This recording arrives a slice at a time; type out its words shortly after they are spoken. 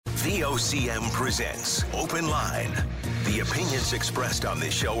VOCM presents Open Line. The opinions expressed on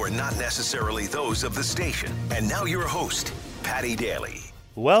this show are not necessarily those of the station. And now your host, Patty Daly.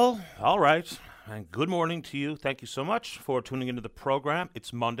 Well, all right. And good morning to you. Thank you so much for tuning into the program.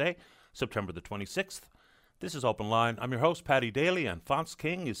 It's Monday, September the 26th. This is Open Line. I'm your host, Patty Daly, and Fonz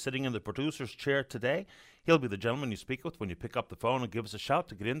King is sitting in the producer's chair today. He'll be the gentleman you speak with when you pick up the phone and give us a shout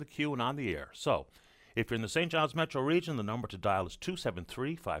to get in the queue and on the air. So, if you're in the St. John's metro region, the number to dial is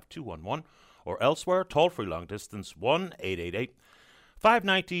 273-5211, or elsewhere, toll-free long distance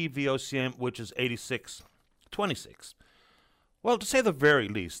 1-888-590-VOCM, which is 8626. Well, to say the very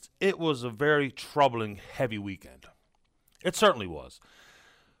least, it was a very troubling, heavy weekend. It certainly was.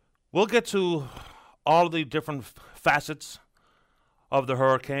 We'll get to all the different facets of the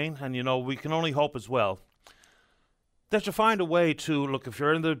hurricane, and, we can only hope as well that you find a way to, look, if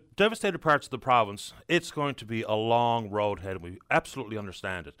you're in the devastated parts of the province, it's going to be a long road ahead, and we absolutely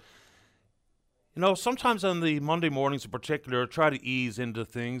understand it. Sometimes on the Monday mornings in particular, try to ease into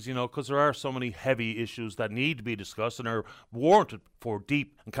things, because there are so many heavy issues that need to be discussed and are warranted for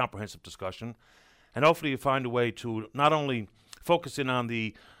deep and comprehensive discussion. And hopefully you find a way to not only focus in on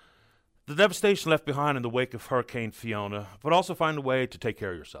the devastation left behind in the wake of Hurricane Fiona, but also find a way to take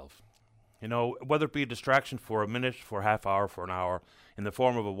care of yourself. Whether it be a distraction for a minute, for a half hour, for an hour, in the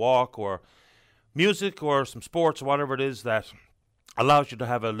form of a walk or music or some sports or whatever it is that allows you to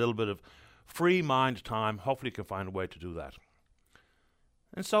have a little bit of free mind time. Hopefully you can find a way to do that.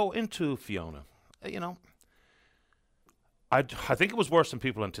 And so into Fiona. I think it was worse than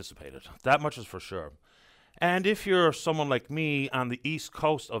people anticipated. That much is for sure. And if you're someone like me on the east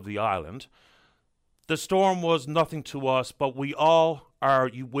coast of the island, the storm was nothing to us, but we all are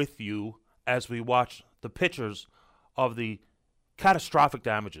with you as we watch the pictures of the catastrophic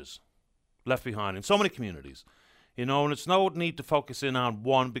damages left behind in so many communities. And it's no need to focus in on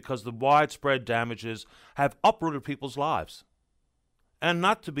one because the widespread damages have uprooted people's lives. And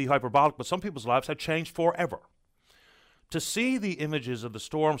not to be hyperbolic, but some people's lives have changed forever. To see the images of the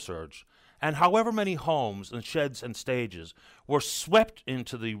storm surge and however many homes and sheds and stages were swept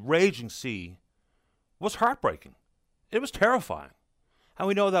into the raging sea was heartbreaking. It was terrifying. And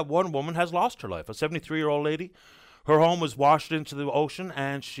we know that one woman has lost her life, a 73-year-old lady. Her home was washed into the ocean,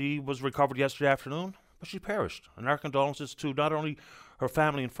 and she was recovered yesterday afternoon, but she perished. And our condolences to not only her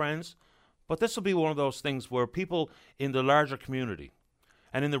family and friends, but this will be one of those things where people in the larger community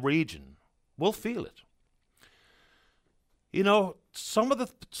and in the region will feel it. Some of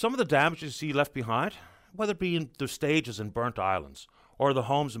the damage you see left behind, whether it be in the stages in Burnt Islands, or the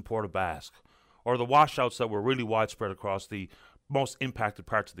homes in Port aux Basques, or the washouts that were really widespread across the most impacted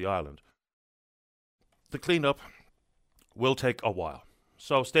parts of the island, the cleanup will take a while.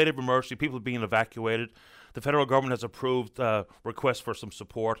 So, state of emergency, people are being evacuated. The federal government has approved requests for some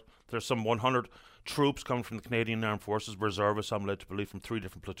support. There's some 100 troops coming from the Canadian Armed Forces, reservists, I'm led to believe, from 3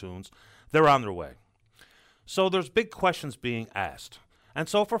 different platoons. They're on their way. So there's big questions being asked. And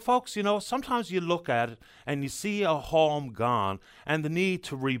so for folks, sometimes you look at it and you see a home gone and the need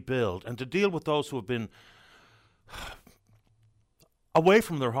to rebuild and to deal with those who have been away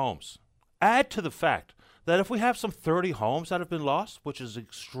from their homes. Add to the fact that if we have some 30 homes that have been lost, which is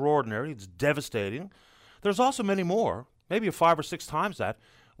extraordinary, it's devastating, there's also many more, maybe 5 or 6 times that,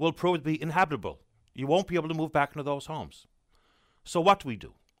 will prove to be inhabitable. You won't be able to move back into those homes. So what do we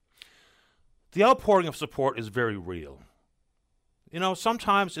do? The outpouring of support is very real.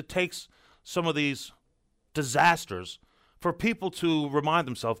 Sometimes it takes some of these disasters for people to remind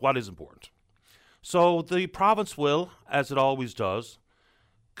themselves what is important. So the province will, as it always does,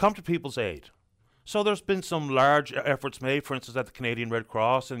 come to people's aid. So there's been some large efforts made, for instance, at the Canadian Red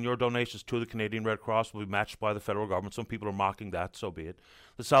Cross, and your donations to the Canadian Red Cross will be matched by the federal government. Some people are mocking that, so be it.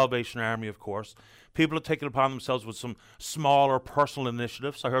 The Salvation Army, of course. People have taken it upon themselves with some smaller personal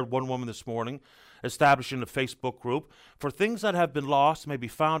initiatives. I heard one woman this morning establishing a Facebook group for things that have been lost, may be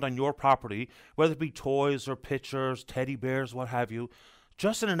found on your property, whether it be toys or pictures, teddy bears, what have you,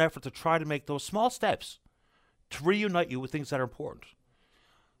 just in an effort to try to make those small steps to reunite you with things that are important.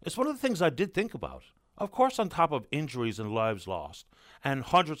 It's one of the things I did think about. Of course, on top of injuries and lives lost, and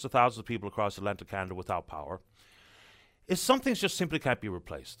hundreds of thousands of people across Atlantic Canada without power, is some things just simply can't be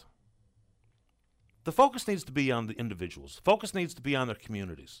replaced. The focus needs to be on the individuals. The focus needs to be on their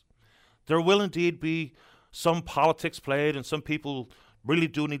communities. There will indeed be some politics played, and some people really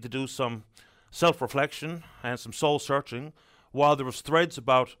do need to do some self-reflection and some soul-searching, while there was threads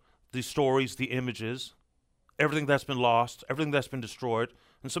about the stories, the images, everything that's been lost, everything that's been destroyed.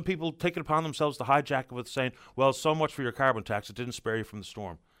 And some people take it upon themselves to hijack it with saying, well, so much for your carbon tax, it didn't spare you from the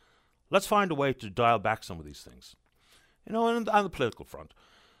storm. Let's find a way to dial back some of these things. And on the political front,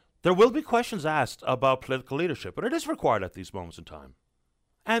 There will be questions asked about political leadership, but it is required at these moments in time.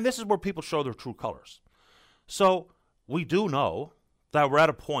 And this is where people show their true colors. So we do know that we're at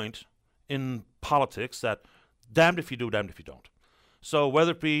a point in politics that damned if you do, damned if you don't. So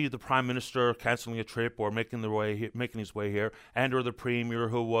whether it be the Prime Minister cancelling a trip or making his way here, and or the Premier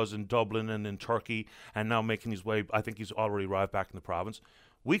who was in Dublin and in Turkey and now making his way, I think he's already arrived back in the province,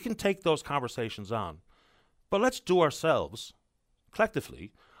 we can take those conversations on. But let's do ourselves,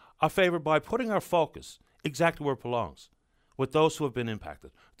 collectively, a favour by putting our focus exactly where it belongs, with those who have been impacted,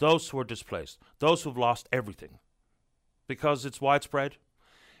 those who are displaced, those who have lost everything. Because it's widespread.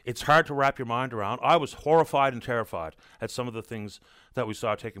 It's hard to wrap your mind around. I was horrified and terrified at some of the things that we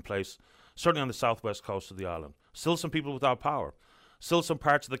saw taking place, certainly on the southwest coast of the island. Still some people without power. Still some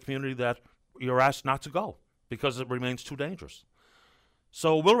parts of the community that you're asked not to go because it remains too dangerous.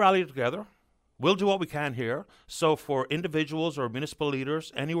 So we'll rally together. We'll do what we can here. So for individuals or municipal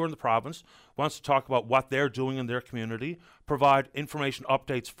leaders anywhere in the province wants to talk about what they're doing in their community, provide information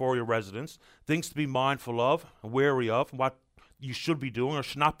updates for your residents, things to be mindful of, wary of, what you should be doing or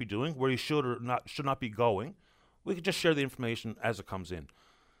should not be doing, where you should not be going. We can just share the information as it comes in.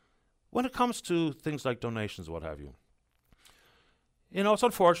 When it comes to things like donations, what have you, it's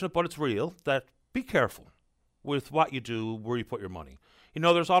unfortunate, but it's real that be careful with what you do, where you put your money.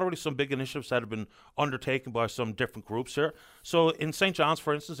 There's already some big initiatives that have been undertaken by some different groups here. So in St. John's,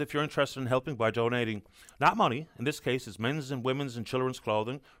 for instance, if you're interested in helping by donating, not money, in this case it's men's and women's and children's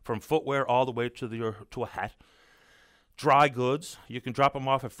clothing, from footwear all the way to a hat, dry goods, you can drop them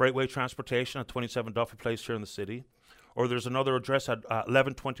off at Freightway Transportation at 27 Duffy Place here in the city. Or there's another address at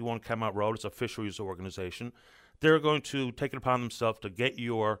 1121 Kemont Road. It's a fisheries organization. They're going to take it upon themselves to get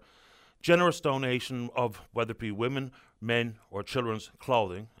your generous donation of whether it be women, men, or children's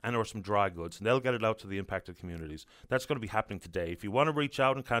clothing and or some dry goods. And they'll get it out to the impacted communities. That's going to be happening today. If you want to reach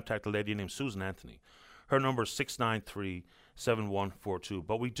out and contact a lady named Susan Anthony, her number is 693-7142.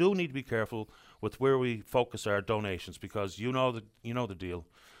 But we do need to be careful with where we focus our donations because you know the deal.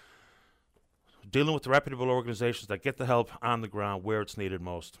 Dealing with the reputable organizations that get the help on the ground where it's needed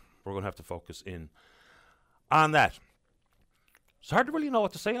most, we're going to have to focus in on that. It's hard to really know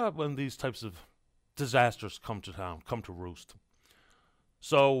what to say when these types of disasters come to town, come to roost.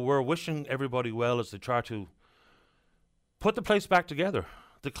 So we're wishing everybody well as they try to put the place back together,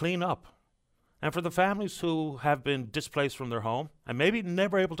 to clean up. And for the families who have been displaced from their home and maybe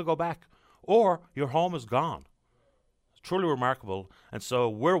never able to go back, or your home is gone. It's truly remarkable. And so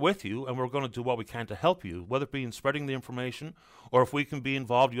we're with you, and we're going to do what we can to help you, whether it be in spreading the information, or if we can be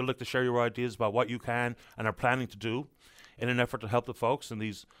involved, you'd like to share your ideas about what you can and are planning to do in an effort to help the folks in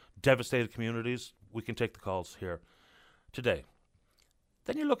these devastated communities, we can take the calls here today.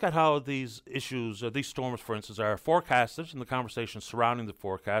 Then you look at how these issues, these storms, for instance, are forecasted and the conversations surrounding the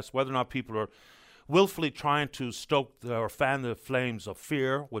forecast, whether or not people are willfully trying to stoke or fan the flames of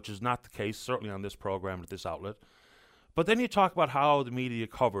fear, which is not the case, certainly on this program at this outlet. But then you talk about how the media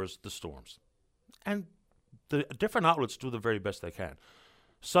covers the storms. And the different outlets do the very best they can.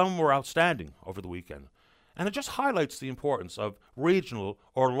 Some were outstanding over the weekend. And it just highlights the importance of regional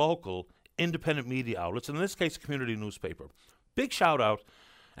or local independent media outlets, and in this case, a community newspaper. Big shout out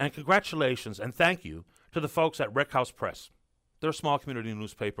and congratulations and thank you to the folks at Wreck House Press. They're a small community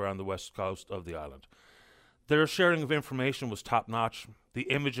newspaper on the west coast of the island. Their sharing of information was top notch. The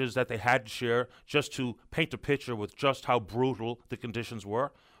images that they had to share just to paint a picture with just how brutal the conditions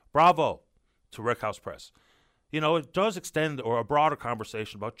were. Bravo to Wreck House Press. It does extend or a broader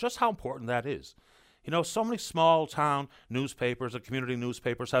conversation about just how important that is. So many small town newspapers and community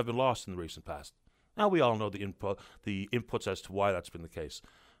newspapers have been lost in the recent past. Now we all know the inputs as to why that's been the case.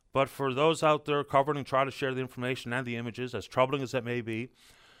 But for those out there covering and trying to share the information and the images, as troubling as that may be,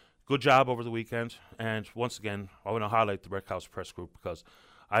 good job over the weekend. And once again, I want to highlight the Wreck House Press Group because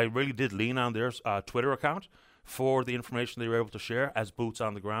I really did lean on their Twitter account for the information they were able to share as boots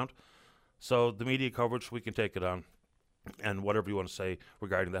on the ground. So the media coverage, we can take it on and whatever you want to say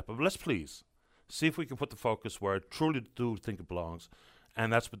regarding that. But let's please see if we can put the focus where I truly do think it belongs.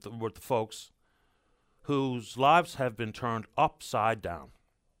 And that's with the folks whose lives have been turned upside down.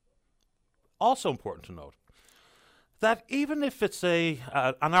 Also important to note that even if it's an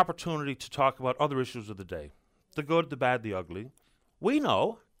opportunity to talk about other issues of the day, the good, the bad, the ugly, we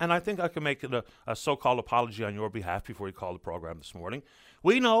know, and I think I can make it a so-called apology on your behalf before you call the program this morning,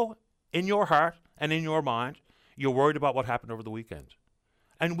 we know in your heart and in your mind you're worried about what happened over the weekend.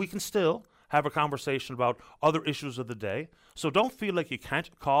 And we can still have a conversation about other issues of the day. So don't feel like you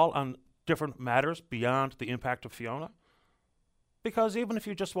can't call on different matters beyond the impact of Fiona. Because even if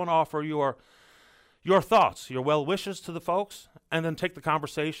you just want to offer your your thoughts, your well wishes to the folks, and then take the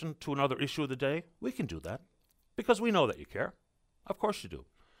conversation to another issue of the day, we can do that because we know that you care. Of course you do.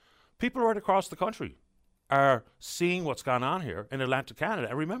 People right across the country are seeing what's gone on here in Atlantic Canada.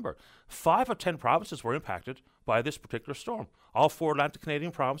 And remember, 5 of 10 provinces were impacted by this particular storm. All 4 Atlantic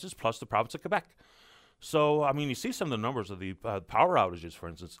Canadian provinces plus the province of Quebec. So, I mean, you see some of the numbers of the power outages, for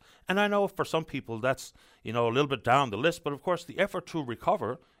instance. And I know for some people that's, a little bit down the list. But, of course, the effort to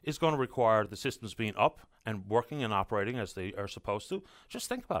recover is going to require the systems being up and working and operating as they are supposed to. Just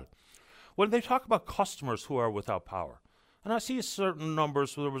think about it. When they talk about customers who are without power, and I see certain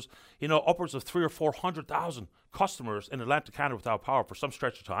numbers, so there was, upwards of 300,000 or 400,000 customers in Atlantic Canada without power for some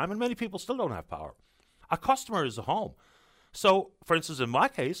stretch of time, and many people still don't have power. A customer is a home. So, for instance, in my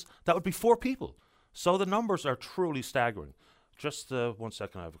case, that would be 4 people. So the numbers are truly staggering. Just 1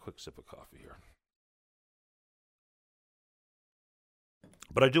 second, I have a quick sip of coffee here.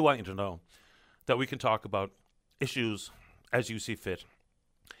 But I do want you to know that we can talk about issues as you see fit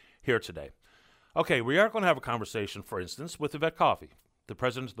here today. Okay, we are going to have a conversation, for instance, with Yvette Coffey, the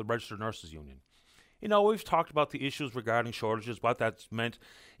president of the Registered Nurses Union. We've talked about the issues regarding shortages, what that's meant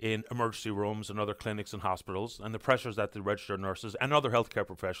in emergency rooms and other clinics and hospitals, and the pressures that the registered nurses and other healthcare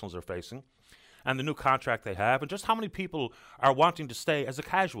professionals are facing, and the new contract they have, and just how many people are wanting to stay as a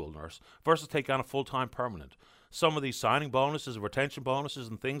casual nurse versus take on a full-time permanent. Some of these signing bonuses, retention bonuses,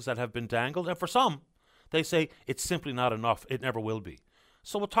 and things that have been dangled, and for some, they say it's simply not enough. It never will be.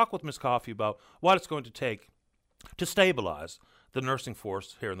 So we'll talk with Ms. Coffey about what it's going to take to stabilize the nursing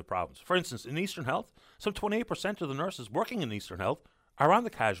force here in the province. For instance, in Eastern Health, some 28% of the nurses working in Eastern Health are on the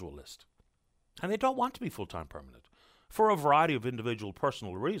casual list. And they don't want to be full-time permanent for a variety of individual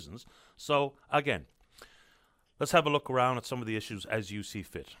personal reasons. So, again, let's have a look around at some of the issues as you see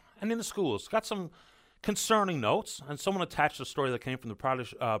fit. And in the schools, got some concerning notes, and someone attached a story that came from the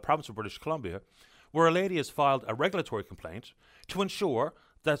province of British Columbia, where a lady has filed a regulatory complaint to ensure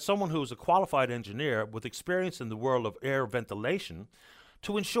that someone who is a qualified engineer with experience in the world of air ventilation,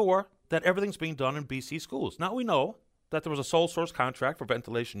 to ensure that everything's being done in BC schools. Now, we know that there was a sole source contract for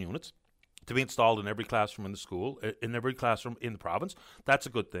ventilation units to be installed in every classroom in the school, in every classroom in the province. That's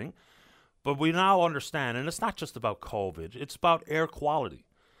a good thing. But we now understand, and it's not just about COVID, it's about air quality.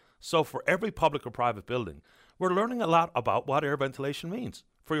 So for every public or private building, we're learning a lot about what air ventilation means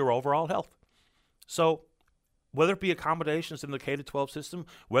for your overall health. So whether it be accommodations in the K-12 system,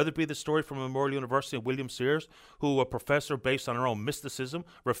 whether it be the story from Memorial University of William Sears, who a professor based on her own mysticism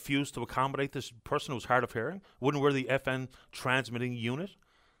refused to accommodate this person who was hard of hearing, wouldn't wear the FN transmitting unit.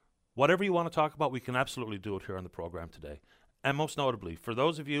 Whatever you want to talk about, we can absolutely do it here on the program today. And most notably, for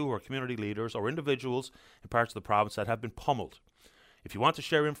those of you who are community leaders or individuals in parts of the province that have been pummeled, if you want to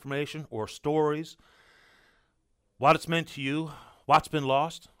share information or stories, what it's meant to you, what's been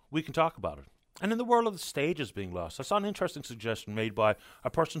lost, we can talk about it. And in the world of the stages being lost, I saw an interesting suggestion made by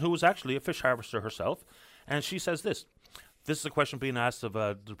a person who was actually a fish harvester herself, and she says this. This is a question being asked of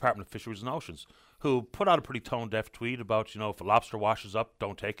the Department of Fisheries and Oceans, who put out a pretty tone-deaf tweet about, if a lobster washes up,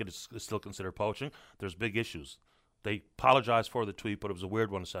 don't take it, it's still considered poaching. There's big issues. They apologized for the tweet, but it was a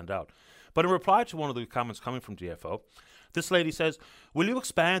weird one to send out. But in reply to one of the comments coming from DFO, this lady says, will you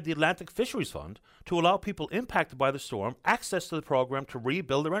expand the Atlantic Fisheries Fund to allow people impacted by the storm access to the program to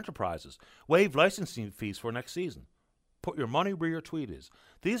rebuild their enterprises? Waive licensing fees for next season. Put your money where your tweet is.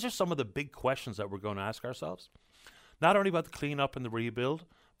 These are some of the big questions that we're going to ask ourselves. Not only about the cleanup and the rebuild,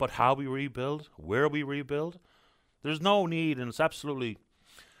 but how we rebuild, where we rebuild. There's no need, and it's absolutely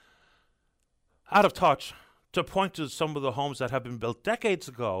out of touch, to point to some of the homes that have been built decades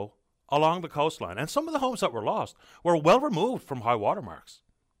ago along the coastline. And some of the homes that were lost were well removed from high water marks.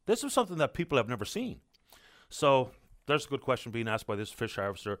 This is something that people have never seen. So there's a good question being asked by this fish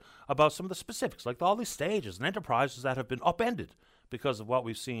harvester about some of the specifics, like all these stages and enterprises that have been upended because of what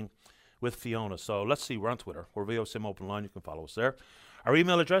we've seen with Fiona. So let's see, we're on Twitter. We're VOCM Open Line. You can follow us there. Our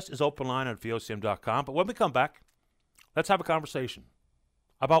email address is openline@vocm.com. But when we come back, let's have a conversation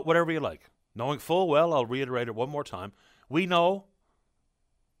about whatever you like. Knowing full well, I'll reiterate it one more time, we know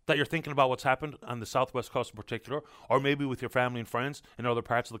that you're thinking about what's happened on the southwest coast in particular, or maybe with your family and friends in other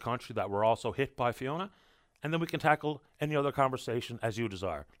parts of the country that were also hit by Fiona. And then we can tackle any other conversation as you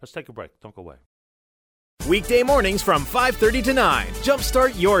desire. Let's take a break. Don't go away. Weekday mornings from 5:30 to 9.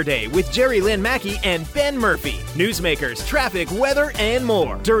 Jumpstart your day with Jerry Lynn Mackey and Ben Murphy. Newsmakers, traffic, weather, and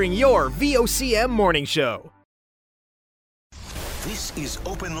more during your VOCM morning show. This is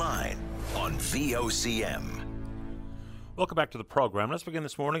Open Line on VOCM. Welcome back to the program. Let's begin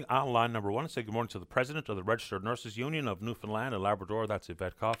this morning on line number one and say good morning to the president of the Registered Nurses Union of Newfoundland and Labrador. That's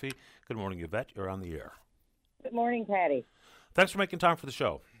Yvette Coffey. Good morning, Yvette. You're on the air. Good morning, Patty. Thanks for making time for the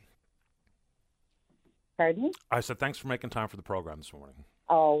show. Pardon? I said thanks for making time for the program this morning.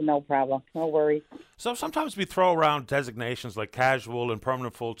 Oh, no problem. No worries. So sometimes we throw around designations like casual and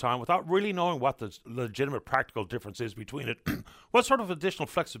permanent full-time without really knowing what the legitimate practical difference is between it. What sort of additional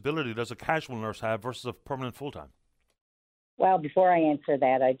flexibility does a casual nurse have versus a permanent full-time? Well, before I answer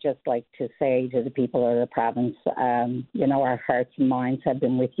that, I'd just like to say to the people of the province, our hearts and minds have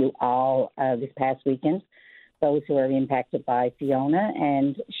been with you all this past weekend, those who are impacted by Fiona,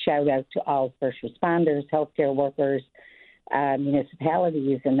 and shout out to all first responders, healthcare workers,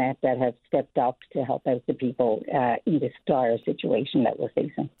 municipalities and that have stepped up to help out the people in this dire situation that we're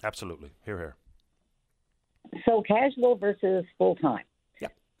facing. Absolutely. Hear, hear. So casual versus full-time. Yeah.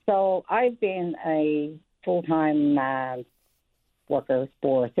 So I've been a full-time worker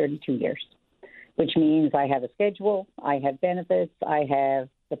for 32 years, which means I have a schedule, I have benefits, I have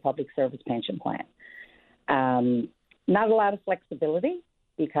the public service pension plan. Not a lot of flexibility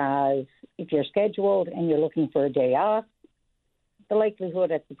because if you're scheduled and you're looking for a day off, the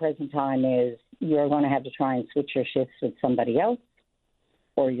likelihood at the present time is you're going to have to try and switch your shifts with somebody else,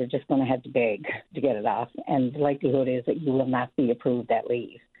 or you're just going to have to beg to get it off. And the likelihood is that you will not be approved that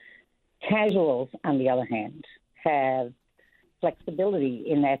leave. Casuals, on the other hand, have flexibility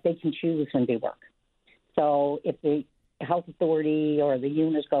in that they can choose when they work. So if the health authority or the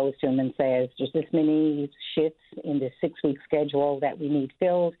unit goes to them and says, there's this many shifts in this 6-week schedule that we need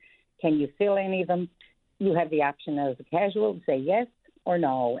filled, can you fill any of them? You have the option as a casual to say yes or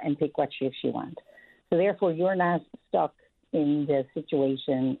no and pick what shifts you want. So therefore, you're not stuck in the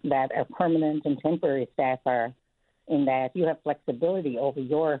situation that our permanent and temporary staff are, in that you have flexibility over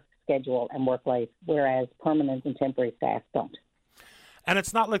your schedule and work life, whereas permanent and temporary staff don't. And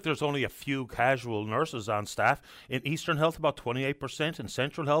it's not like there's only a few casual nurses on staff. In Eastern Health, about 28%. In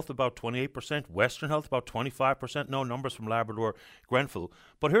Central Health, about 28%. Western Health, about 25%. No numbers from Labrador, Grenfell.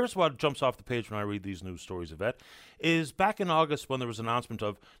 But here's what jumps off the page when I read these news stories, Yvette, is back in August when there was an announcement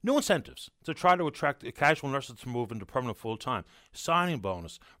of new incentives to try to attract casual nurses to move into permanent full-time. Signing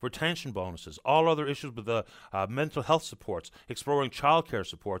bonus, retention bonuses, all other issues with the mental health supports, exploring childcare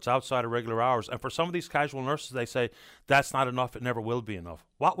supports outside of regular hours. And for some of these casual nurses, they say that's not enough, it never will be enough.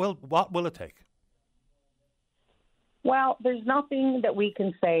 What will it take? Well, there's nothing that we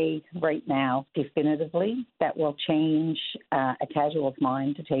can say right now definitively that will change a casual's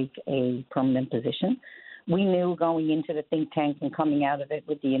mind to take a permanent position. We knew going into the think tank and coming out of it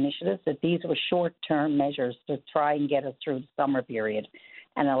with the initiatives that these were short-term measures to try and get us through the summer period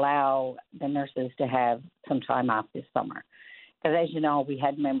and allow the nurses to have some time off this summer. Because as you know, we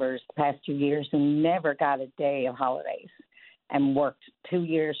had members the past 2 years who never got a day of holidays and worked 2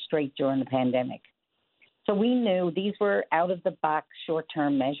 years straight during the pandemic. So we knew these were out-of-the-box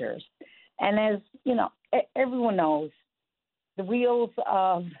short-term measures. And as, everyone knows, the wheels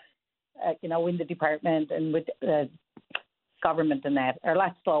of, in the department and with government and that are a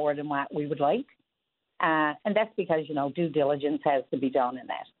lot slower than what we would like. And that's because, due diligence has to be done in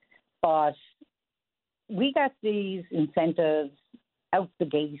that. But we got these incentives out the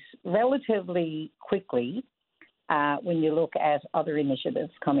gate relatively quickly when you look at other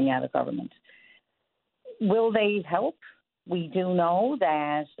initiatives coming out of government. Will they help? We do know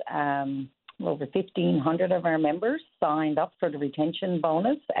that over 1,500 of our members signed up for the retention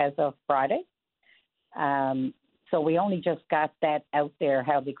bonus as of Friday. So we only just got that out there,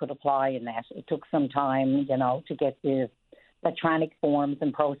 how they could apply in that. It took some time, to get the electronic forms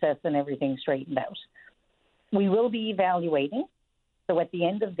and process and everything straightened out. We will be evaluating. So at the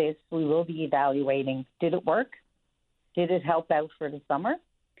end of this, we will be evaluating, did it work? Did it help out for the summer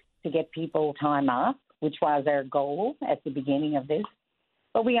to get people time off, which was our goal at the beginning of this?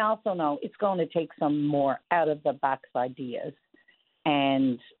 But we also know it's going to take some more out-of-the-box ideas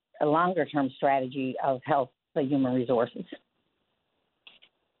and a longer-term strategy of health and human resources.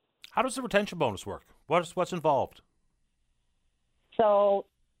 How does the retention bonus work? What's involved? So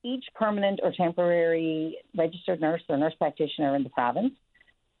each permanent or temporary registered nurse or nurse practitioner in the province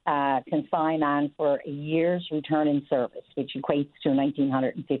can sign on for a year's return in service, which equates to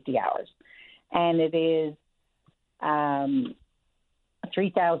 1,950 hours. And it is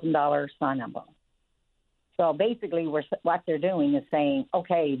 $3,000 sign-on bonus. So basically, what they're doing is saying,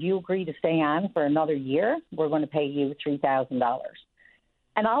 okay, if you agree to stay on for another year, we're going to pay you $3,000.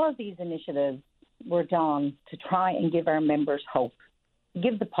 And all of these initiatives were done to try and give our members hope,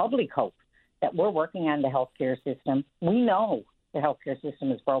 give the public hope that we're working on the healthcare system. We know the healthcare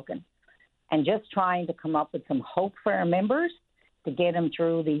system is broken. And just trying to come up with some hope for our members to get them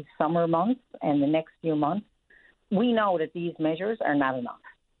through these summer months and the next few months. We know that these measures are not enough.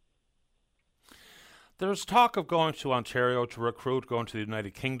 There's talk of going to Ontario to recruit, going to the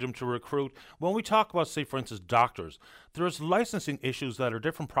United Kingdom to recruit. When we talk about, say, for instance, doctors, there's licensing issues that are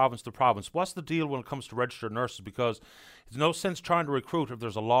different province to province. What's the deal when it comes to registered nurses? Because there's no sense trying to recruit if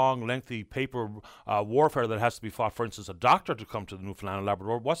there's a long, lengthy paper warfare that has to be fought. For instance, a doctor to come to the Newfoundland and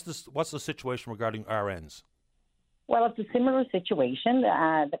Labrador. What's the situation regarding RNs? Well, it's a similar situation.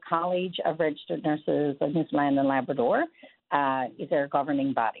 The College of Registered Nurses of Newfoundland and Labrador is their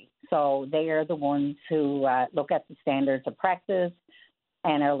governing body. So they are the ones who look at the standards of practice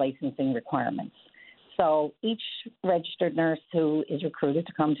and our licensing requirements. So each registered nurse who is recruited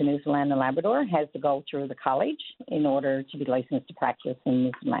to come to Newfoundland and Labrador has to go through the college in order to be licensed to practice in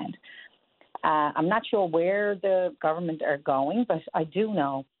Newfoundland. I'm not sure where the government are going, but I do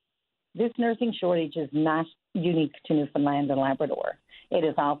know this nursing shortage is not unique to Newfoundland and Labrador. It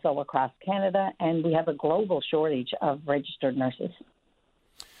is also across Canada, and we have a global shortage of registered nurses.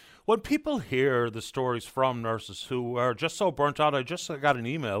 When people hear the stories from nurses who are just so burnt out, I just got an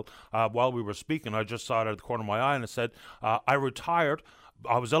email while we were speaking. I just saw it at the corner of my eye, and it said, I retired.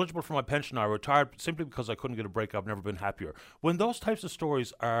 I was eligible for my pension. I retired simply because I couldn't get a break. I've never been happier. When those types of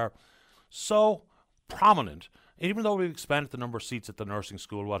stories are so prominent, even though we've expanded the number of seats at the nursing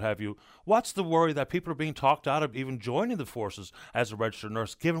school, what have you, what's the worry that people are being talked out of even joining the forces as a registered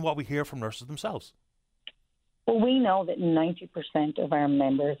nurse, given what we hear from nurses themselves? Well, we know that 90% of our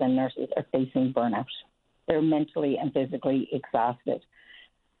members and nurses are facing burnout. They're mentally and physically exhausted.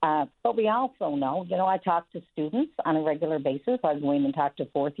 But we also know, I talk to students on a regular basis. I go in and talk to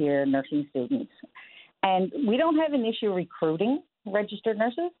fourth-year nursing students. And we don't have an issue recruiting registered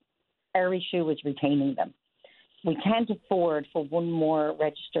nurses. Our issue is retaining them. We can't afford for one more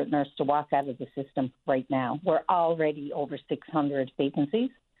registered nurse to walk out of the system right now. We're already over 600 vacancies,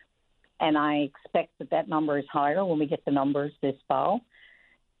 and I expect that number is higher when we get the numbers this fall.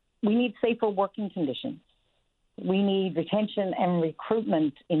 We need safer working conditions. We need retention and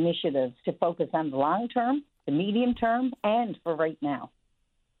recruitment initiatives to focus on the long term, the medium term, and for right now.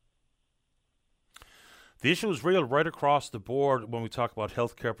 The issue is real right across the board when we talk about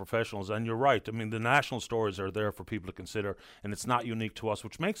healthcare professionals, and you're right. I mean, the national stories are there for people to consider, and it's not unique to us,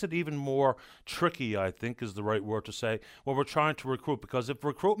 which makes it even more tricky, I think is the right word to say, when we're trying to recruit, because if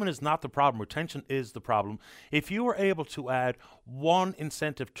recruitment is not the problem, retention is the problem. If you were able to add one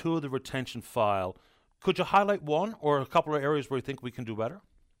incentive to the retention file, could you highlight one or a couple of areas where you think we can do better?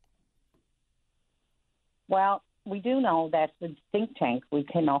 Well, we do know that the think tank, we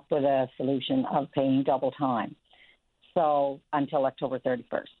came up with a solution of paying double time, so until October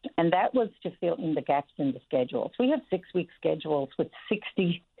 31st. And that was to fill in the gaps in the schedules. We have 6-week schedules with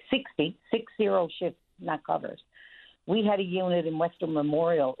 60 shifts not covered. We had a unit in Western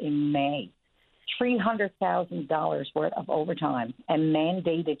Memorial in May, $300,000 worth of overtime and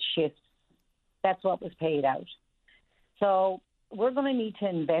mandated shifts. That's what was paid out. So we're going to need to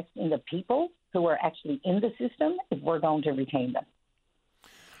invest in the people who are actually in the system if we're going to retain them.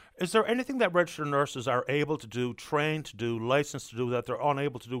 Is there anything that registered nurses are able to do, trained to do, licensed to do that they're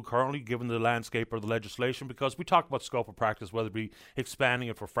unable to do currently given the landscape or the legislation? Because we talk about scope of practice, whether it be expanding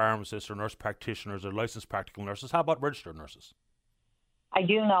it for pharmacists or nurse practitioners or licensed practical nurses. How about registered nurses? I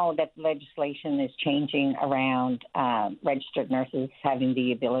do know that legislation is changing around registered nurses having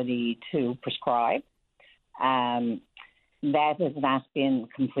the ability to prescribe. That has not been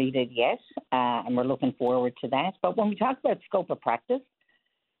completed yet, and we're looking forward to that. But when we talk about scope of practice,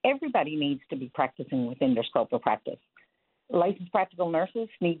 everybody needs to be practicing within their scope of practice. Licensed practical nurses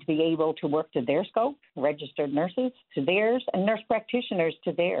need to be able to work to their scope, registered nurses to theirs, and nurse practitioners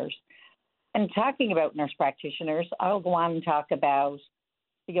to theirs. And talking about nurse practitioners, I'll go on and talk about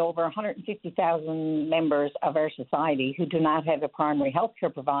the over 150,000 members of our society who do not have a primary health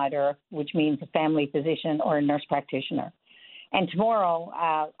care provider, which means a family physician or a nurse practitioner. And tomorrow,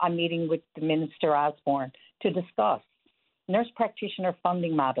 I'm meeting with the Minister Osborne to discuss nurse practitioner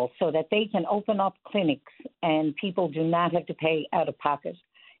funding models so that they can open up clinics and people do not have to pay out of pocket.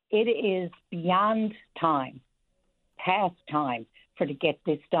 It is beyond time, past time, to get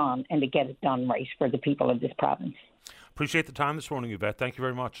this done and to get it done right for the people of this province. Appreciate the time this morning, Yvette. Thank you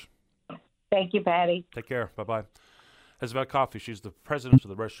very much. Thank you, Patty. Take care. Bye-bye. Yvette Coffey, she's the president of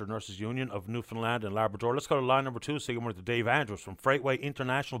the Registered Nurses Union of Newfoundland and Labrador. Let's go to line number 2. Say good morning to Dave Andrews from Freightway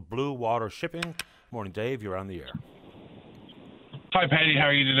International Blue Water Shipping. Morning, Dave. You're on the air. Hi, Patty. How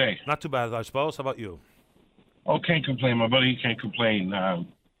are you today? Not too bad, I suppose. How about you? Oh, can't complain, my buddy. Can't complain.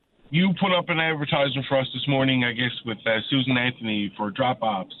 You put up an advertisement for us this morning, I guess, with Susan Anthony for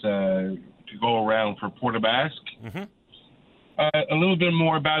drop-offs to go around for Port aux Basques. Mm-hmm. A little bit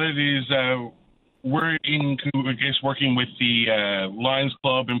more about it is we're working with the Lions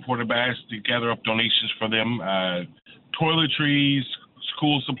Club in Port aux Basques to gather up donations for them. Toiletries,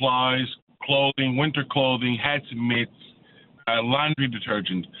 school supplies, clothing, winter clothing, hats and mitts, laundry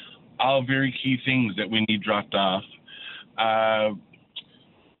detergent, all very key things that we need dropped off.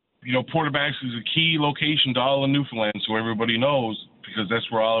 Port aux Basques is a key location to all of Newfoundland, so everybody knows, because that's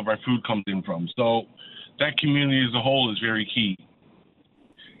where all of our food comes in from. So that community as a whole is very key.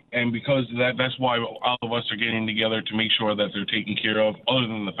 And because of that, that's why all of us are getting together to make sure that they're taken care of, other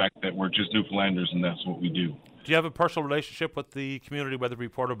than the fact that we're just Newfoundlanders and that's what we do. Do you have a personal relationship with the community, whether it be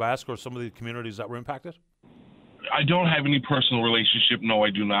Port aux Basques or some of the communities that were impacted? I don't have any personal relationship. No, I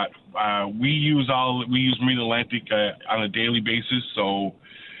do not. We use Mid-Atlantic on a daily basis, so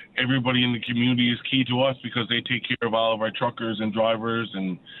everybody in the community is key to us because they take care of all of our truckers and drivers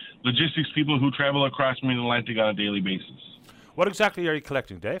and logistics people who travel across Mid-Atlantic on a daily basis. What exactly are you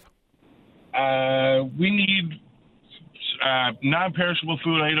collecting, Dave? We need non-perishable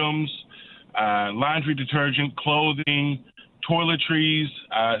food items, laundry detergent, clothing, toiletries,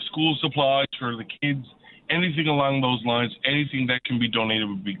 school supplies for the kids, anything along those lines. Anything that can be donated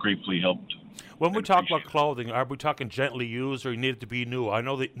would be gratefully helped. When we talk about clothing, are we talking gently used or you need it to be new? I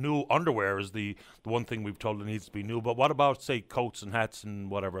know that new underwear is the one thing we've told it needs to be new, but what about, say, coats and hats and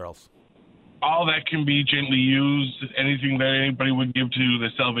whatever else? All that can be gently used. Anything that anybody would give to the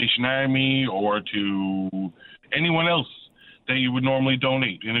Salvation Army or to anyone else that you would normally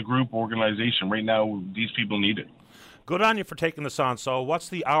donate in a group organization. Right now, these people need it. Good on you for taking this on. So what's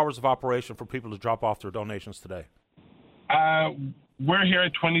the hours of operation for people to drop off their donations today? We're here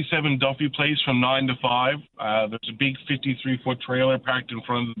at 27 Duffy Place from 9 to 5. There's a big 53-foot trailer parked in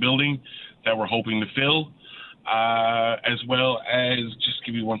front of the building that we're hoping to fill. As well as, just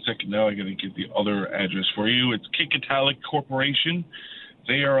give me 1 second now, I got to get the other address for you. It's Kikatalik Corporation.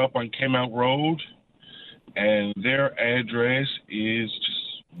 They are up on Kemount Road, and their address is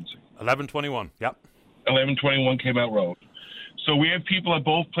just 1121, yep. 1121 Kemount Road. So we have people at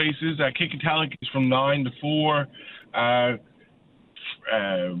both places. Kikatalik is from 9 to 4.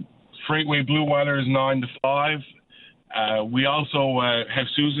 Freightway Blue Water is 9 to 5. We also have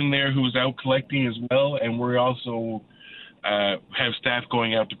Susan there who is out collecting as well, and we also have staff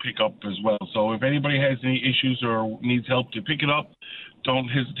going out to pick up as well. So if anybody has any issues or needs help to pick it up, don't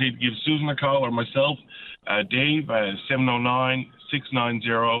hesitate to give Susan a call or myself, Dave,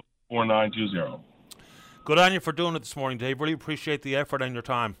 709-690-4920. Good on you for doing it this morning, Dave. Really appreciate the effort and your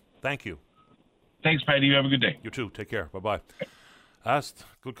time. Thank you. Thanks, Patty. You have a good day. You too. Take care. Bye-bye. That's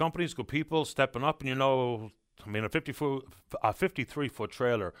good companies, good people stepping up, and a 53-foot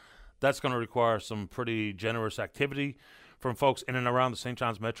trailer, that's going to require some pretty generous activity from folks in and around the St.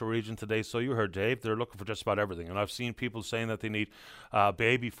 John's metro region today. So you heard Dave, they're looking for just about everything. And I've seen people saying that they need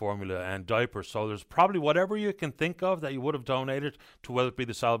baby formula and diapers. So there's probably whatever you can think of that you would have donated to, whether it be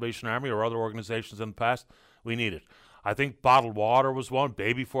the Salvation Army or other organizations in the past. We need it. I think bottled water was one,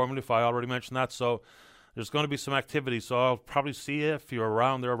 baby formula, if I already mentioned that. So there's going to be some activity. So I'll probably see you if you're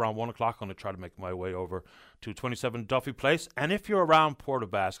around there around 1 o'clock. I'm going to try to make my way over to 27 Duffy Place. And if you're around Port aux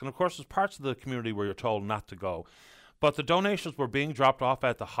Basques, and of course there's parts of the community where you're told not to go, but the donations were being dropped off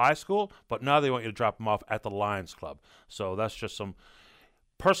at the high school, but now they want you to drop them off at the Lions Club. So that's just some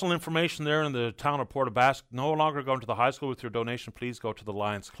personal information there in the town of Port aux Basques. No longer going to the high school with your donation. Please go to the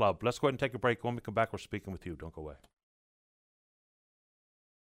Lions Club. Let's go ahead and take a break. When we come back, we're speaking with you. Don't go away.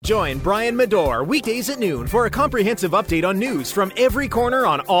 Join Brian Medore weekdays at noon for a comprehensive update on news from every corner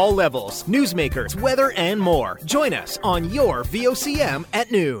on all levels, newsmakers, weather, and more. Join us on your VOCM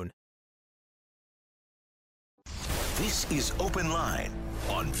at noon. This is Open Line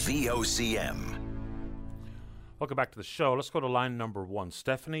on VOCM. Welcome back to the show. Let's go to line number 1.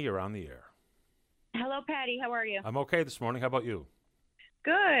 Stephanie, you're on the air. Hello, Patty. How are you? I'm okay this morning. How about you?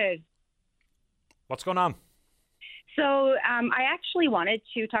 Good. What's going on? So I actually wanted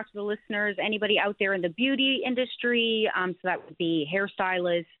to talk to the listeners, anybody out there in the beauty industry, so that would be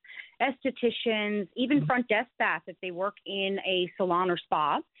hairstylists, estheticians, even front desk staff if they work in a salon or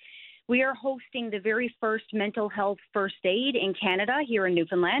spa. We are hosting the very first mental health first aid in Canada here in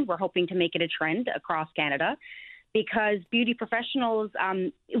Newfoundland. We're hoping to make it a trend across Canada because beauty professionals,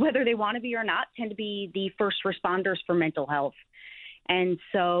 whether they want to be or not, tend to be the first responders for mental health. And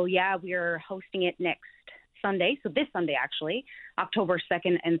so, yeah, we're hosting it next Sunday, so this Sunday actually, October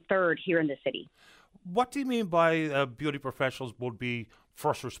 2nd and 3rd here in the city. What do you mean by beauty professionals would be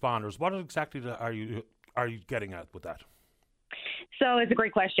first responders? What exactly are you getting at with that? So it's a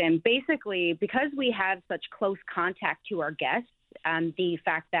great question. Basically, because we have such close contact to our guests, the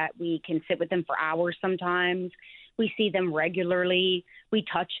fact that we can sit with them for hours sometimes, We see them regularly. We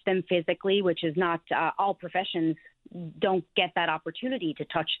touch them physically, which is not all professions don't get that opportunity to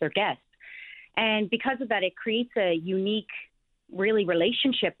touch their guests. And because of that, it creates a unique, really,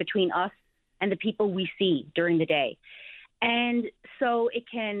 relationship between us and the people we see during the day. And so it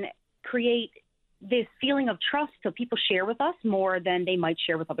can create this feeling of trust, so people share with us more than they might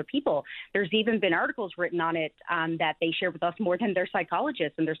share with other people. There's even been articles written on it that they share with us more than their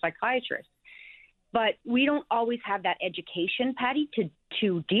psychologists and their psychiatrists. But we don't always have that education, Patty,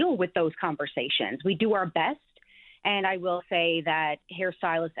 to deal with those conversations. We do our best. And I will say that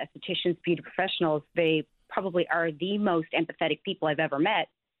hairstylists, estheticians, beauty professionals, they probably are the most empathetic people I've ever met.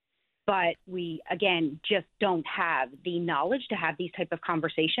 But we, again, just don't have the knowledge to have these type of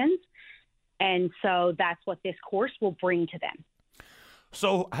conversations. And so that's what this course will bring to them.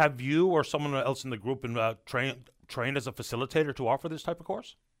 So have you or someone else in the group been trained as a facilitator to offer this type of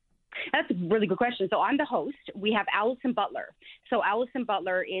course? That's a really good question. So I'm the host. We have Allison Butler. So Allison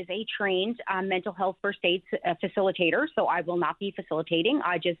Butler is a trained mental health first aid facilitator. So I will not be facilitating.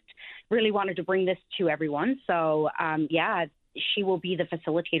 I just really wanted to bring this to everyone. So, she will be the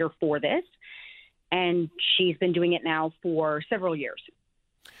facilitator for this. And she's been doing it now for several years.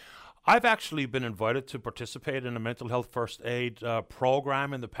 I've actually been invited to participate in a mental health first aid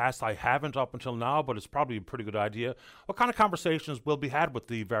program in the past. I haven't up until now, but it's probably a pretty good idea. What kind of conversations will be had with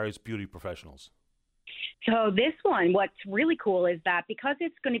the various beauty professionals? So this one, what's really cool is that because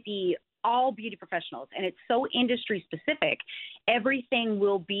it's going to be all beauty professionals and it's so industry specific, everything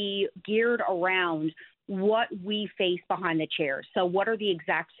will be geared around what we face behind the chair. So what are the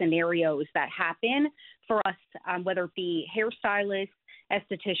exact scenarios that happen for us, whether it be hairstylists,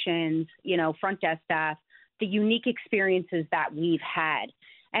 estheticians, front desk staff, the unique experiences that we've had.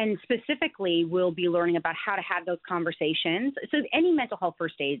 And specifically, we'll be learning about how to have those conversations. So any mental health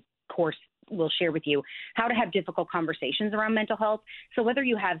first aid course will share with you how to have difficult conversations around mental health. So whether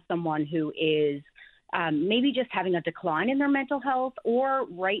you have someone who is maybe just having a decline in their mental health or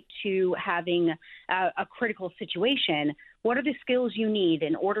right to having a critical situation, what are the skills you need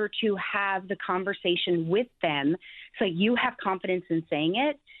in order to have the conversation with them so you have confidence in saying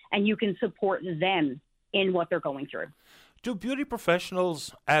it and you can support them in what they're going through? Do beauty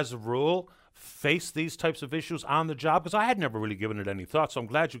professionals, as a rule, face these types of issues on the job? Because I had never really given it any thought, so I'm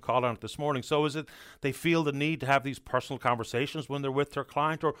glad you called on it this morning. So is it they feel the need to have these personal conversations when they're with their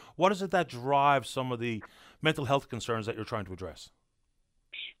client, or what is it that drives some of the mental health concerns that you're trying to address?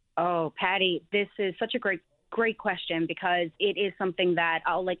 Oh, Patty, this is such a great question, because it is something that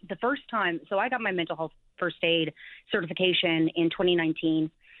the first time, so I got my mental health first aid certification in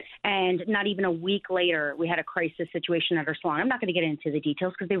 2019. And not even a week later, we had a crisis situation at our salon. I'm not going to get into the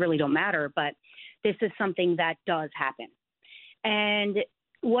details because they really don't matter, but this is something that does happen. And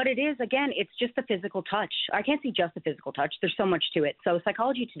what it is, again, it's just a physical touch. I can't see just a physical touch. There's so much to it. So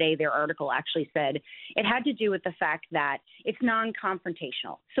Psychology Today, their article actually said it had to do with the fact that it's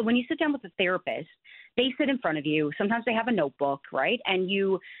non-confrontational. So when you sit down with a therapist, they sit in front of you. Sometimes they have a notebook, right? And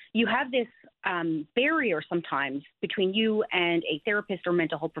you have this barrier sometimes between you and a therapist or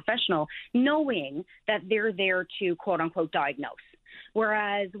mental health professional, knowing that they're there to, quote unquote, diagnose.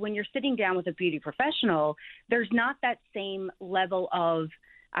 Whereas when you're sitting down with a beauty professional, there's not that same level of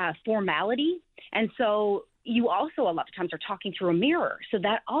formality. And so you also a lot of times are talking through a mirror. So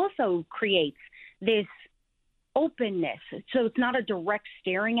that also creates this openness. So it's not a direct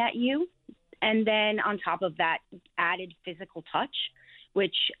staring at you. And then on top of that, added physical touch,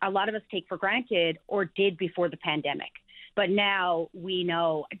 which a lot of us take for granted or did before the pandemic. But now we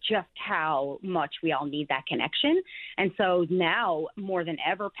know just how much we all need that connection. And so now more than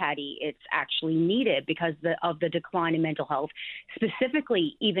ever, Patty, it's actually needed because of the decline in mental health,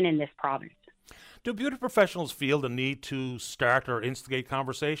 specifically even in this province. Do beauty professionals feel the need to start or instigate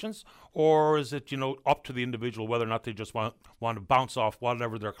conversations, or is it, up to the individual whether or not they just want to bounce off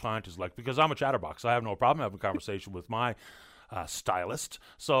whatever their client is like? Because I'm a chatterbox. I have no problem having a conversation with my stylist.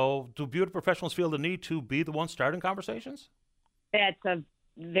 So do beauty professionals feel the need to be the one starting conversations? That's a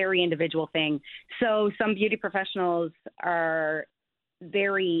very individual thing. So some beauty professionals are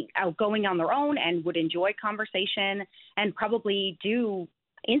very outgoing on their own and would enjoy conversation and probably do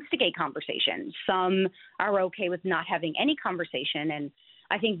instigate conversation. Some are okay with not having any conversation. And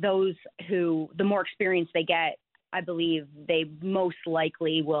I think those who, the more experience they get, I believe they most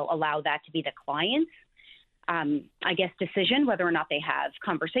likely will allow that to be the client's, decision, whether or not they have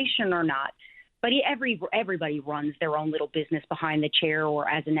conversation or not. But everybody runs their own little business behind the chair or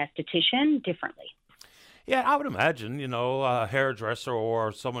as an esthetician differently. Yeah, I would imagine, a hairdresser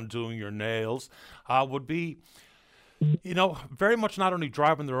or someone doing your nails would be, very much not only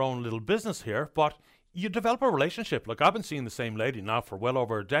driving their own little business here, but You develop a relationship. Like, I've been seeing the same lady now for well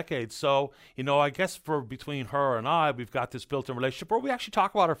over a decade. So, I guess for between her and I, we've got this built-in relationship where we actually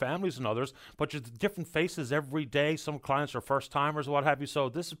talk about our families and others, but just different faces every day. Some clients are first-timers, what have you. So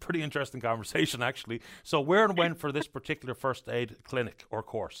this is a pretty interesting conversation, actually. So where and when for this particular first aid clinic or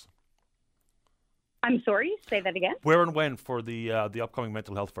course? I'm sorry, say that again. Where and when for the upcoming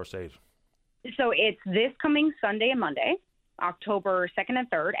mental health first aid? So it's this coming Sunday and Monday, October 2nd and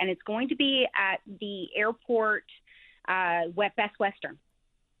 3rd, and it's going to be at the airport, Best Western.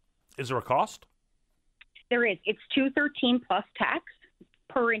 Is there a cost? There is. It's $213 plus tax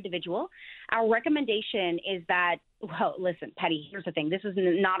per individual. Our recommendation is that, well, listen, Patty, here's the thing. This is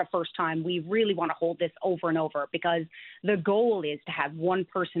not a first time. We really want to hold this over and over because the goal is to have one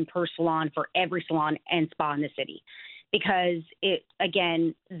person per salon for every salon and spa in the city. Because,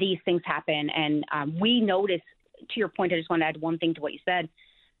 these things happen, and we notice, to your point, I just want to add one thing to what you said.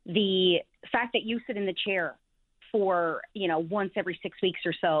 The fact that you sit in the chair for, once every 6 weeks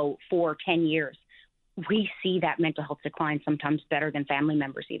or so for 10 years, we see that mental health decline sometimes better than family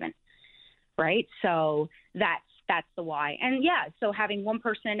members even, right? So that's the why. And, so having one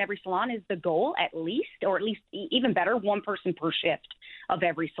person in every salon is the goal at least, or at least even better, one person per shift of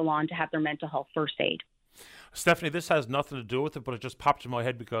every salon to have their mental health first aid. Stephanie, this has nothing to do with it, but it just popped in my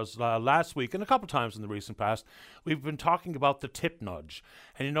head because last week and a couple of times in the recent past, we've been talking about the tip nudge.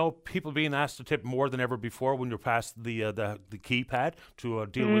 And, people being asked to tip more than ever before when you're past the keypad to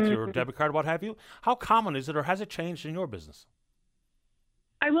deal with your debit card, what have you. How common is it, or has it changed in your business?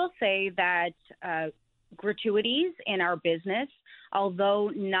 I will say that gratuities in our business,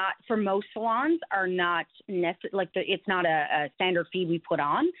 although not for most salons, are not it's not a standard fee we put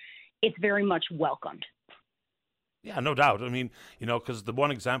on. It's very much welcomed. Yeah, no doubt. I mean, because the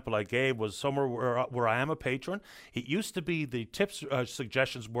one example I gave was somewhere where I am a patron. It used to be the tips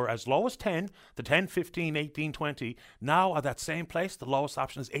suggestions were as low as 10, the 10, 15, 18, 20. Now at that same place, the lowest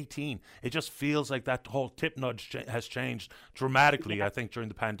option is 18. It just feels like that whole tip nudge has changed dramatically, I think, during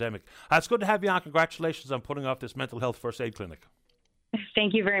the pandemic. It's good to have you on. Congratulations on putting off this mental health first aid clinic.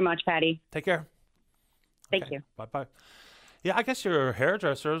 Thank you very much, Patty. Take care. Thank you. Bye-bye. Yeah, I guess your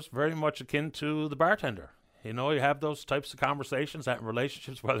hairdresser is very much akin to the bartender. You have those types of conversations and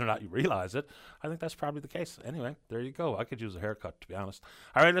relationships, whether or not you realize it. I think that's probably the case. Anyway, there you go. I could use a haircut, to be honest.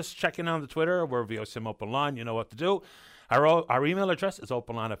 All right, let's check in on the Twitter. We're VOCM Open Line. You know what to do. Our email address is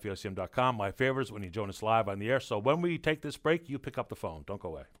openline@vocm.com. My favorite is when you join us live on the air. So when we take this break, you pick up the phone. Don't go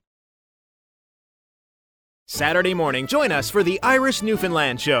away. Saturday morning, join us for the Irish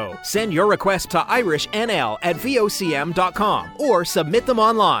Newfoundland Show. Send your request to irishnl@vocm.com or submit them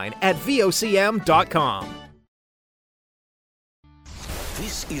online at vocm.com.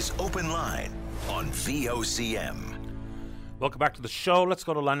 This is Open Line on VOCM. Welcome back to the show. Let's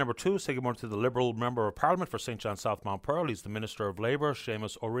go to line number 2. Say good morning to the Liberal Member of Parliament for St. John South Mount Pearl. He's the Minister of Labour,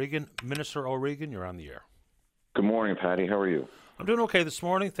 Seamus O'Regan. Minister O'Regan, you're on the air. Good morning, Patty. How are you? I'm doing okay this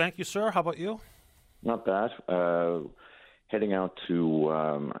morning. Thank you, sir. How about you? Not bad. Heading out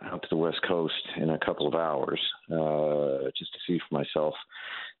to the West Coast in a couple of hours just to see for myself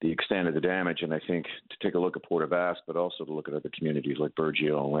the extent of the damage, and I think to take a look at Port aux Basques, but also to look at other communities like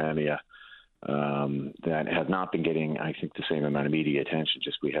Burgeo and Lamia that have not been getting, I think, the same amount of media attention.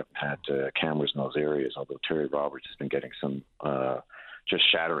 Just we haven't had cameras in those areas, although Terry Roberts has been getting some just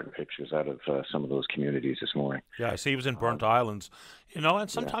shattering pictures out of some of those communities this morning. Yeah, I see he was in Burnt Islands.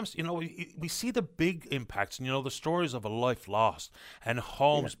 And sometimes, we see the big impacts, and, the stories of a life lost and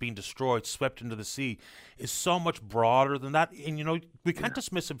homes being destroyed, swept into the sea is so much broader than that. And, we can't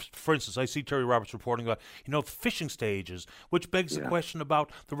dismiss it. For instance, I see Terry Roberts reporting about, fishing stages, which begs the question about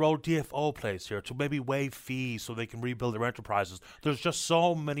the role DFO plays here to maybe waive fees so they can rebuild their enterprises. There's just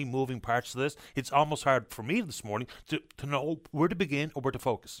so many moving parts to this. It's almost hard for me this morning to know where to begin or where to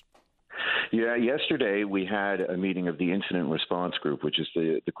focus. Yeah, yesterday we had a meeting of the Incident Response Group, which is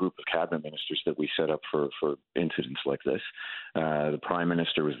the group of cabinet ministers that we set up for incidents like this. The Prime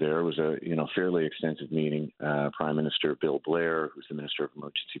Minister was there. It was a fairly extensive meeting. Prime Minister Bill Blair, who's the Minister of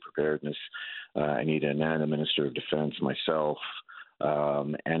Emergency Preparedness, Anita Anand, Minister of Defence, myself,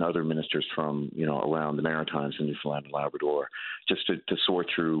 and other ministers from around the Maritimes and Newfoundland and Labrador, just to sort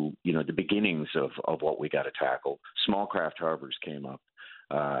through the beginnings of what we got to tackle. Small craft harbors came up.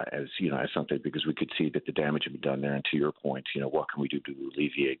 As something, because we could see that the damage had been done there. And to your point, what can we do to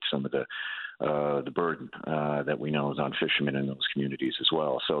alleviate some of the the burden that we know is on fishermen in those communities as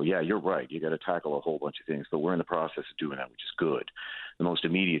well. So, yeah, you're right. You got to tackle a whole bunch of things, but we're in the process of doing that, which is good. The most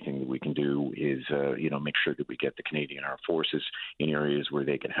immediate thing that we can do is, make sure that we get the Canadian Armed Forces in areas where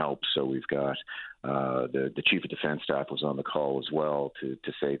they can help. So we've got the Chief of Defence Staff was on the call as well to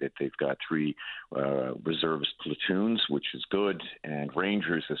say that they've got 3 reservist platoons, which is good, and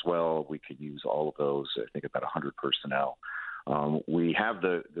Rangers as well. We could use all of those, I think about 100 personnel. We have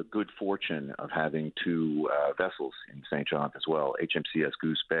the good fortune of having 2 vessels in St. John's as well, HMCS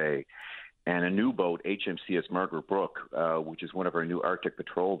Goose Bay and a new boat, HMCS Margaret Brooke, which is one of our new Arctic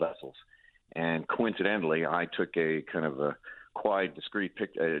Patrol vessels. And coincidentally, I took a kind of a quiet, discreet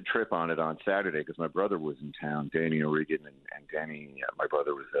trip on it on Saturday because my brother was in town, Danny O'Regan, and Danny, my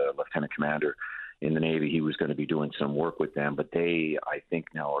brother, was a lieutenant commander in the Navy. He was going to be doing some work with them, but they, I think,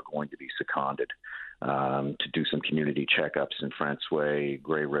 now are going to be seconded to do some community checkups in Francois,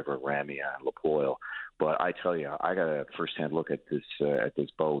 Grey River, Ramia, and La Poile. But I tell you, I got a firsthand look at this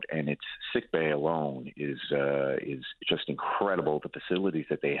boat, and its sick bay alone is just incredible. The facilities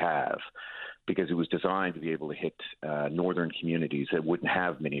that they have, because it was designed to be able to hit northern communities that wouldn't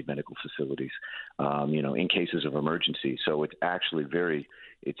have many medical facilities, in cases of emergency. So it's actually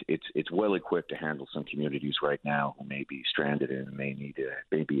it's well equipped to handle some communities right now who may be stranded and may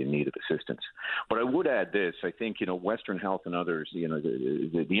be in need of assistance. But I would add this: I think Western Health and others,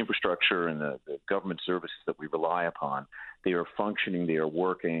 the infrastructure and the government services that we rely upon, they are functioning, they are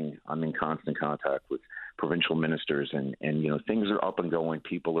working. I'm in constant contact with provincial ministers, and things are up and going.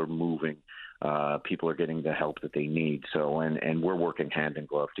 People are moving. People are getting the help that they need. So, and we're working hand in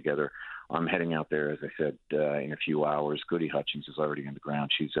glove together. I'm heading out there, as I said, in a few hours. Goody Hutchings is already on the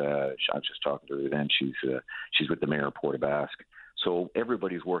ground. I was just talking to her then. She's with the mayor of Port aux Basques. So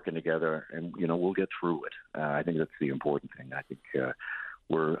everybody's working together, and we'll get through it. I think that's the important thing. I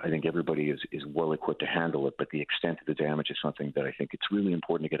think everybody is well equipped to handle it, but the extent of the damage is something that I think it's really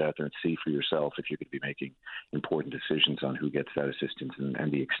important to get out there and see for yourself if you're going to be making important decisions on who gets that assistance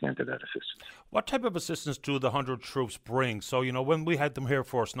and the extent of that assistance. What type of assistance do the 100 troops bring? So, when we had them here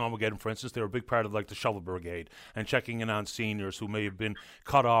for Snowmageddon, for instance, they were a big part of the shovel brigade and checking in on seniors who may have been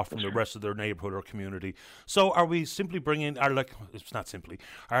cut off from the rest of their neighbourhood or community. So are we simply it's not simply,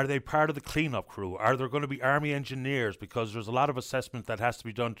 are they part of the cleanup crew? Are there going to be army engineers? Because there's a lot of assessment that has to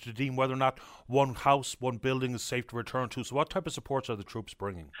be done to deem whether or not one house, one building is safe to return to. So what type of supports are the troops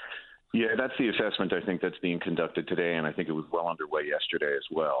bringing? Yeah, that's the assessment I think that's being conducted today, and I think it was well underway yesterday as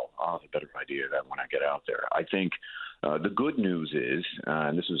well. I'll have a better idea of that when I get out there. I think the good news is,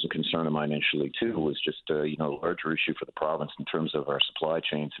 and this was a concern of mine initially too, was just a larger issue for the province in terms of our supply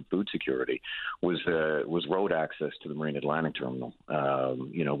chains and food security was road access to the Marine Atlantic Terminal.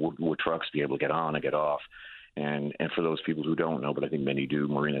 Would trucks be able to get on and get off? And for those people who don't know, but I think many do,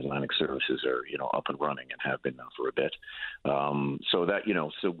 Marine Atlantic services are up and running and have been now for a bit. So that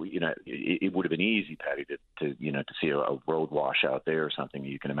it would have been easy, Patty, to see a road wash out there or something.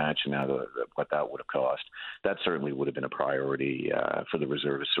 You can imagine now what that would have cost. That certainly would have been a priority for the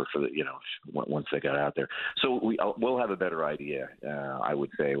reservists or for once they got out there. So we'll have a better idea, I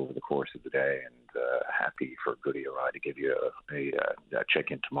would say, over the course of the day. And happy for Goody or I to give you a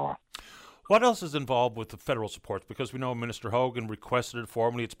check-in tomorrow. What else is involved with the federal support? Because we know Minister Hogan requested it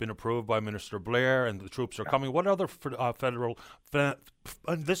formally. It's been approved by Minister Blair, and the troops are coming. What other federal, in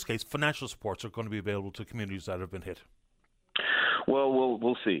this case, financial supports are going to be available to communities that have been hit? Well,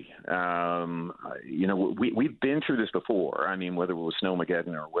 we'll see. We've been through this before. I mean, whether it was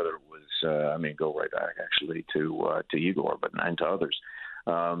Snowmageddon or whether it was, go right back actually to Igor, and to others.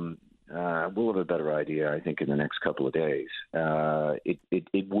 We'll have a better idea, I think, in the next couple of days.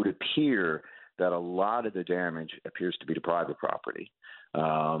 It would appear that a lot of the damage appears to be to private property.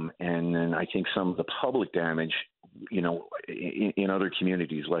 And then I think some of the public damage, in other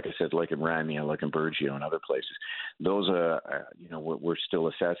communities, like I said, like in Ramia, like in Burgeo and other places, those are, we're still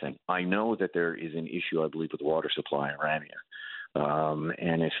assessing. I know that there is an issue, I believe, with water supply in Ramia.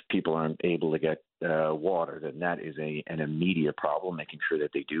 And if people aren't able to get water, then that is an immediate problem, making sure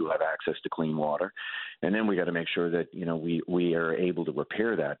that they do have access to clean water. And then we got to make sure that, we are able to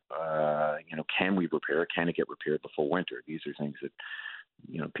repair that. Can we repair it? Can it get repaired before winter? These are things that,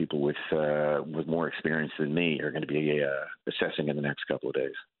 people with more experience than me are going to be assessing in the next couple of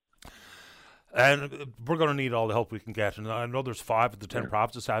days. And we're going to need all the help we can get. And I know there's 5 of the 10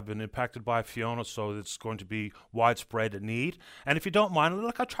 provinces have been impacted by Fiona, so it's going to be widespread need. And if you don't mind,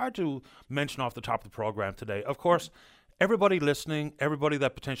 I tried to mention off the top of the program today, of course, everybody listening, everybody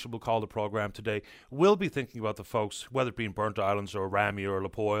that potentially will call the program today, will be thinking about the folks, whether it be in Burnt Islands or Ramey or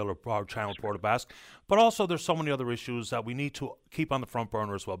Lapoille or Channel Port of Basque. But also there's so many other issues that we need to keep on the front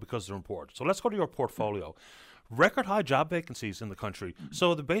burner as well because they're important. So let's go to your portfolio. Record high job vacancies in the country.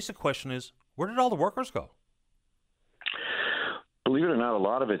 So the basic question is, where did all the workers go? Believe it or not, a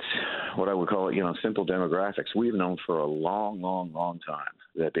lot of it's what I would call, simple demographics. We've known for a long, long, long time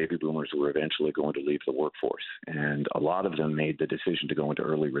that baby boomers were eventually going to leave the workforce. And a lot of them made the decision to go into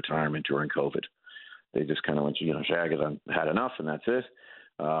early retirement during COVID. They just kind of went, shag it, I've had enough, and that's it.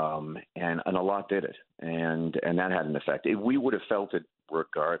 And a lot did it. And that had an effect. We would have felt it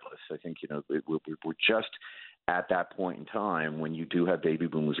regardless. I think, we're just at that point in time when you do have baby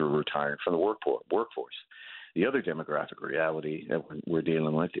boomers who are retiring from the workforce. The other demographic reality that we're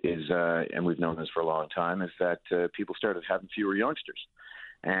dealing with is, and we've known this for a long time, is that people started having fewer youngsters.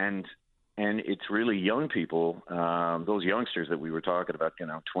 And it's really young people, those youngsters that we were talking about,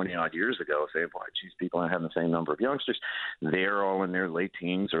 20-odd years ago, saying, boy, geez, people aren't having the same number of youngsters. They're all in their late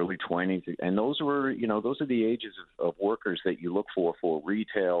teens, early 20s. And those are the ages of workers that you look for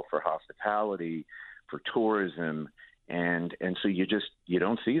retail, for hospitality, for tourism. And so you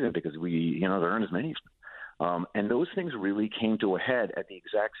don't see them because there aren't as many of them. And those things really came to a head at the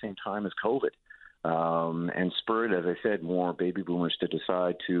exact same time as COVID, and spurred, as I said, more baby boomers to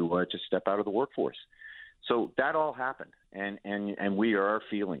decide to just step out of the workforce. So that all happened, and we are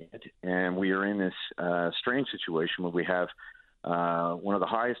feeling it, and we are in this strange situation where we have one of the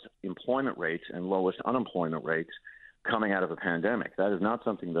highest employment rates and lowest unemployment rates coming out of a pandemic. That is not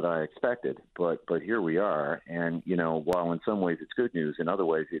something that I expected, but here we are, and while in some ways it's good news, in other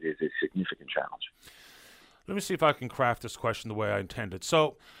ways it is a significant challenge. Let me see if I can craft this question the way I intended.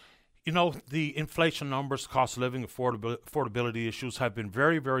 So, the inflation numbers, cost of living, affordability issues have been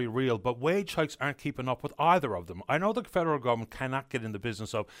very, very real, but wage hikes aren't keeping up with either of them. I know the federal government cannot get in the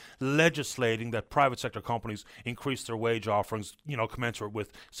business of legislating that private sector companies increase their wage offerings, commensurate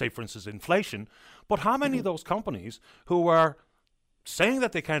with, say, for instance, inflation. But how many of those companies who are saying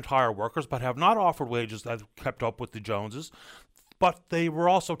that they can't hire workers but have not offered wages that have kept up with the Joneses, but they were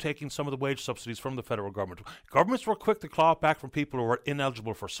also taking some of the wage subsidies from the federal government. Governments were quick to claw it back from people who were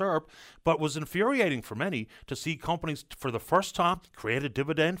ineligible for CERB, but it was infuriating for many to see companies for the first time create a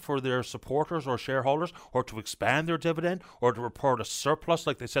dividend for their supporters or shareholders, or to expand their dividend, or to report a surplus,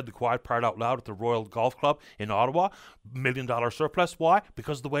 like they said the quiet part out loud at the Royal Golf Club in Ottawa, $1 million surplus. Why?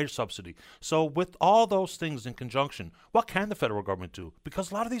 Because of the wage subsidy. So with all those things in conjunction, what can the federal government do? Because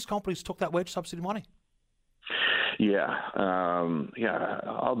a lot of these companies took that wage subsidy money. Yeah,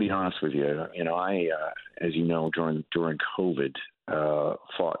 I'll be honest with you. I, as you know, during COVID,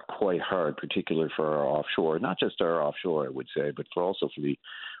 fought quite hard, particularly for our offshore, not just our offshore, I would say, but also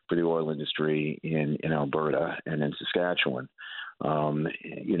for the oil industry in Alberta and in Saskatchewan.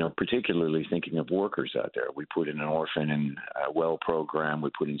 Particularly thinking of workers out there. We put in an orphan and well program.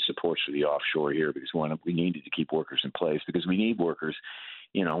 We put in supports for the offshore here because we needed to keep workers in place because we need workers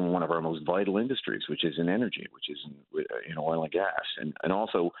in one of our most vital industries, which is in energy, which is in oil and gas. And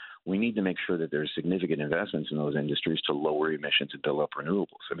also, we need to make sure that there's significant investments in those industries to lower emissions and build up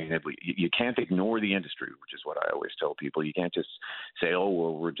renewables. I mean, you can't ignore the industry, which is what I always tell people. You can't just say, oh,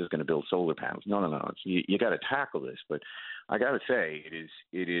 well, we're just going to build solar panels. No. You got to tackle this. But I got to say,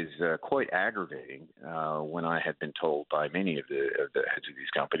 it is quite aggravating when I had been told by many of the heads of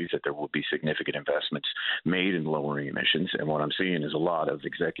these companies that there will be significant investments made in lowering emissions. And what I'm seeing is a lot of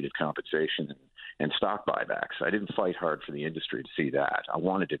executive compensation and stock buybacks. I didn't fight hard for the industry to see that. I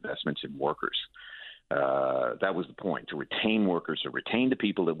wanted investments in workers. That was the point, to retain workers, to retain the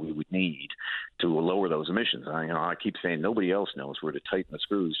people that we would need to lower those emissions. I keep saying nobody else knows where to tighten the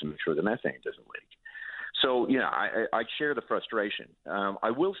screws to make sure the methane doesn't leak. So, I share the frustration. I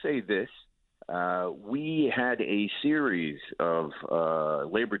will say this. We had a series of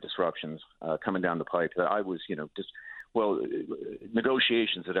labor disruptions coming down the pipe that I was,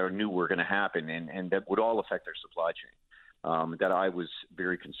 negotiations that I knew were going to happen and that would all affect our supply chain, that I was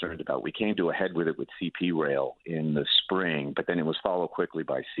very concerned about. We came to a head with it with CP Rail in the spring, but then it was followed quickly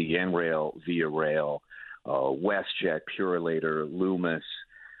by CN Rail, Via Rail, WestJet, Purolator, Loomis,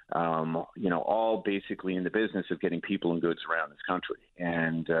 all basically in the business of getting people and goods around this country.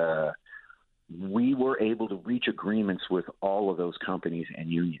 And we were able to reach agreements with all of those companies and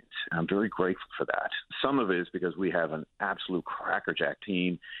unions. I'm very grateful for that. Some of it is because we have an absolute crackerjack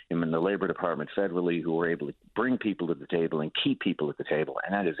team in the Labor Department federally who are able to bring people to the table and keep people at the table,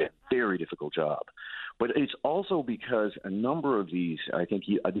 and that is a very difficult job. But it's also because a number of these, I think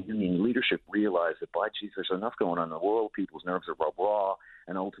the union leadership realized that, there's enough going on in the world, people's nerves are raw,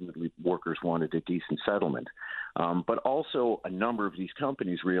 and ultimately workers wanted a decent settlement. But also a number of these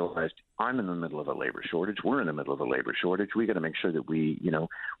companies realized, I'm in the middle of a labor shortage. We're in the middle of a labor shortage. We got to make sure that we,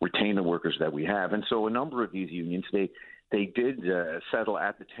 retain the workers that we have. And so a number of these unions, they did settle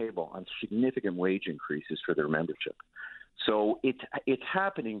at the table on significant wage increases for their membership. So it's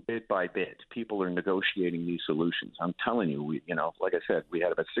happening bit by bit. People are negotiating these solutions. I'm telling you, like I said, we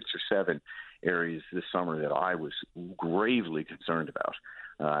had about 6 or 7 areas this summer that I was gravely concerned about,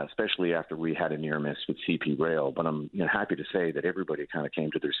 especially after we had a near miss with CP Rail. But I'm happy to say that everybody kind of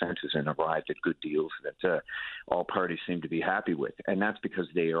came to their senses and arrived at good deals that all parties seem to be happy with. And that's because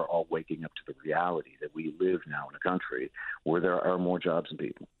they are all waking up to the reality that we live now in a country where there are more jobs than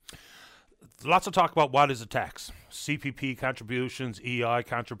people. Lots of talk about what is a tax, CPP contributions, EI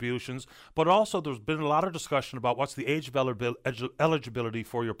contributions, but also there's been a lot of discussion about what's the age of eligibility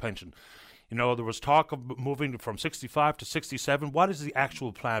for your pension. There was talk of moving from 65 to 67. What is the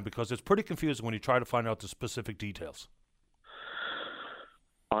actual plan? Because it's pretty confusing when you try to find out the specific details.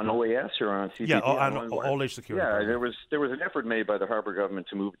 On OAS or on CPP? Yeah, on old age security. Yeah, there was an effort made by the Harper government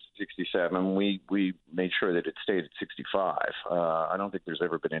to move it to 67. We made sure that it stayed at 65. I don't think there's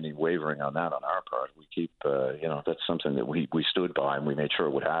ever been any wavering on that on our part. We keep, that's something that we stood by and we made sure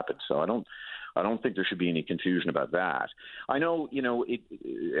it would happen. So I don't think there should be any confusion about that. I know,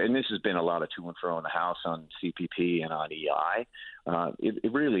 and this has been a lot of to and fro in the House on CPP and on EI.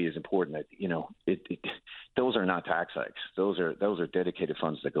 It really is important that, those are not tax hikes. Those are dedicated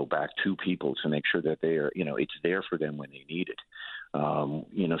funds that go back to people to make sure that they are, it's there for them when they need it.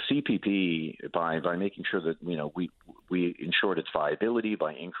 CPP, by making sure that, we ensured its viability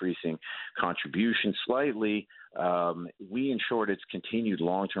by increasing contributions slightly, we ensured its continued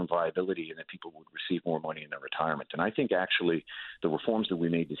long-term viability and that people would receive more money in their retirement. And I think actually the reforms that we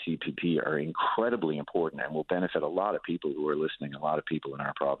made to CPP are incredibly important and will benefit a lot of people who are listening, a lot of people in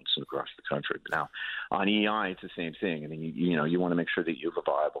our province and across the country. But now on EI, it's the same thing. I mean, you want to make sure that you have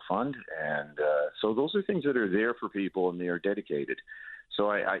a viable fund. And so those are things that are there for people and they are dedicated.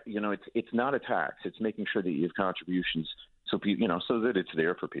 So it's not a tax. It's making sure that you have contributions so that it's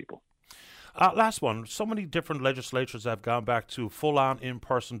there for people. Last one. So many different legislatures have gone back to full-on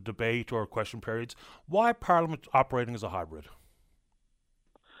in-person debate or question periods. Why Parliament operating as a hybrid?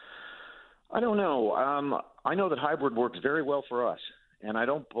 I don't know. I know that hybrid works very well for us, and I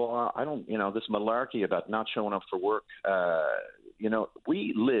don't. This malarkey about not showing up for work.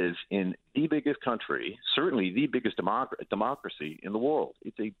 We live in the biggest country, certainly the biggest democracy in the world.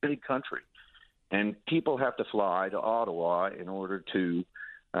 It's a big country, and people have to fly to Ottawa in order to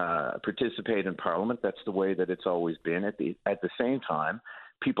participate in Parliament. That's the way that it's always been. At the same time,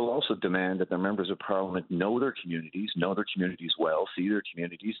 people also demand that their members of Parliament know their communities well, see their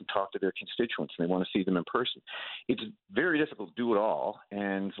communities, and talk to their constituents. And they want to see them in person. It's very difficult to do it all,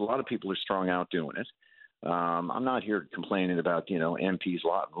 and a lot of people are strung out doing it. I'm not here complaining about, MP's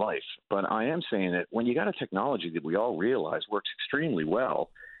lot in life, but I am saying that when you got a technology that we all realize works extremely well,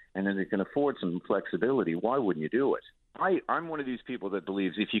 and then it can afford some flexibility, why wouldn't you do it? I'm one of these people that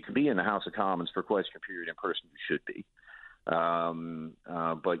believes if you can be in the House of Commons for question period in person, you should be.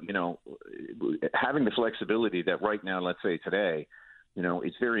 But having the flexibility that right now, let's say today,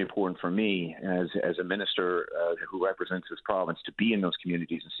 it's very important for me as a minister who represents this province to be in those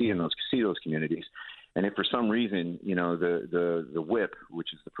communities and see those communities. And if for some reason, the whip,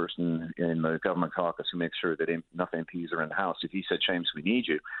 which is the person in the government caucus who makes sure that enough MPs are in the House, if he said, James, we need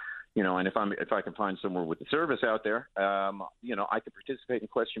you, and if I can find somewhere with the service out there, I can participate in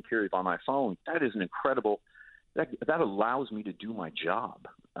question period on my phone. That is an incredible. That allows me to do my job.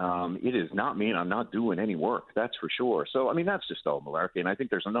 It does not mean I'm not doing any work. That's for sure. So I mean, that's just all malarkey. And I think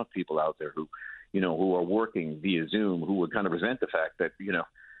there's enough people out there who are working via Zoom who would kind of resent the fact that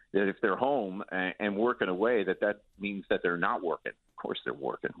that if they're home and working away, that means that they're not working. Of course they're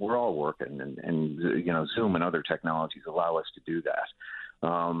working. We're all working, and Zoom and other technologies allow us to do that.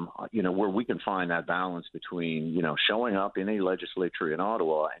 Where we can find that balance between, showing up in a legislature in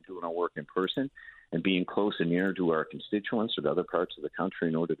Ottawa and doing our work in person and being close and near to our constituents or to other parts of the country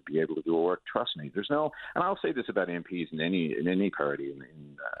in order to be able to do our work. Trust me, there's no, and I'll say this about MPs in any party in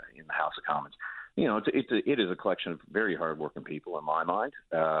the House of Commons. It is a collection of very hardworking people in my mind.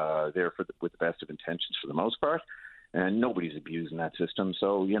 There with the best of intentions for the most part. And nobody's abusing that system.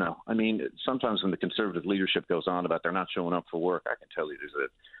 So, sometimes when the Conservative leadership goes on about they're not showing up for work, I can tell you there's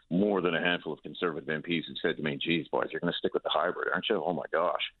more than a handful of Conservative MPs who said to me, geez, boys, you're going to stick with the hybrid, aren't you? Oh, my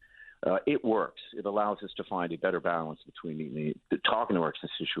gosh. it works. It allows us to find a better balance between the talking to our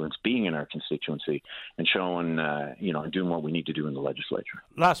constituents, being in our constituency, and showing, and doing what we need to do in the legislature.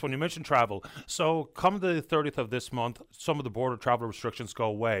 Last one, you mentioned travel. So come the 30th of this month, some of the border travel restrictions go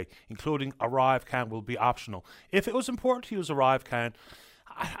away, including ArriveCan will be optional. If it was important to use ArriveCan,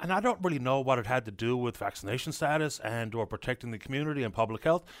 and I don't really know what it had to do with vaccination status and or protecting the community and public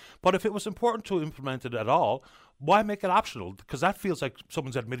health, but if it was important to implement it at all, why make it optional? Because that feels like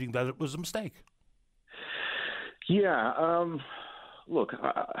someone's admitting that it was a mistake. Yeah, look,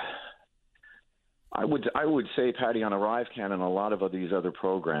 I would say, Patty, on ArriveCan and a lot of these other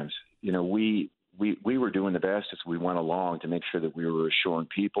programs, we were doing the best as we went along to make sure that we were assuring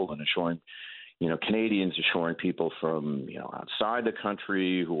people and assuring Canadians, assuring people from, outside the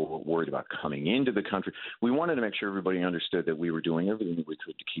country who were worried about coming into the country. We wanted to make sure everybody understood that we were doing everything we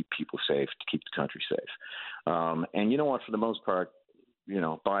could to keep people safe, to keep the country safe. And you know what, for the most part,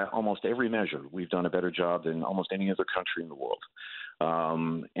 by almost every measure, we've done a better job than almost any other country in the world.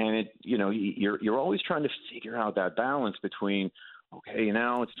 And you're always trying to figure out that balance between, okay,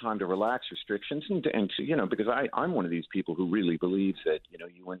 now it's time to relax restrictions, and to, because I'm one of these people who really believes that,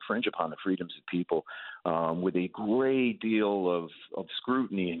 you infringe upon the freedoms of people with a great deal of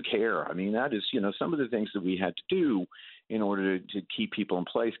scrutiny and care. I mean, that is, some of the things that we had to do in order to keep people in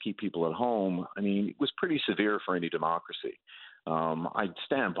place, keep people at home. I mean, it was pretty severe for any democracy. I'd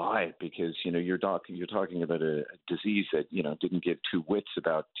stand by it because, you're talking about a disease that, didn't give two wits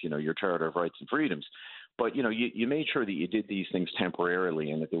about, your Charter of Rights and Freedoms. But, you made sure that you did these things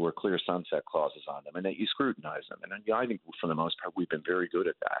temporarily and that there were clear sunset clauses on them and that you scrutinized them. And I think for the most part, we've been very good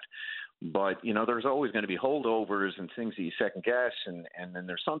at that. But, there's always going to be holdovers and things that you second guess. And then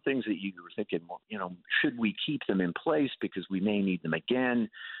there's some things that you were thinking, well, should we keep them in place because we may need them again?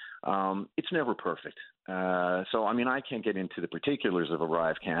 It's never perfect. So, I can't get into the particulars of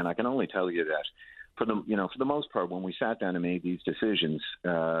ArriveCan. I can only tell you that for the most part, when we sat down and made these decisions,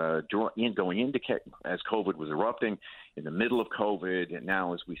 going into as COVID was erupting, in the middle of COVID, and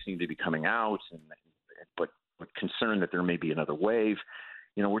now as we seem to be coming out, but concerned that there may be another wave,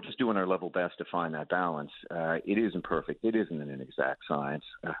 we're just doing our level best to find that balance. It isn't perfect. It isn't an exact science,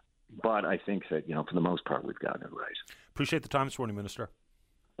 but I think that for the most part, we've gotten it right. Appreciate the time this morning, Minister.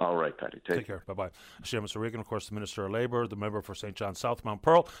 All right, Patty. Take care. Bye-bye. Seamus O'Regan, of course, the Minister of Labour, the member for St. John's South, Mount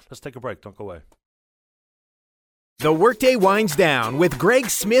Pearl. Let's take a break. Don't go away. The workday winds down with Greg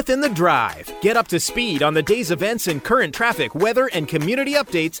Smith in The Drive. Get up to speed on the day's events and current traffic, weather, and community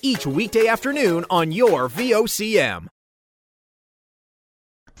updates each weekday afternoon on your VOCM.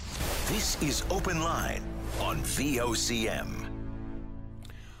 This is Open Line on VOCM.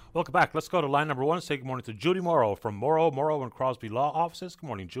 Welcome back. Let's go to line number one. Say good morning to Judy Morrow from Morrow and Crosby Law Offices. Good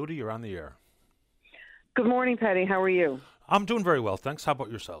morning, Judy. You're on the air. Good morning, Patty. How are you? I'm doing very well, thanks. How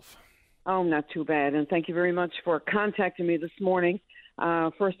about yourself? Oh, not too bad. And thank you very much for contacting me this morning.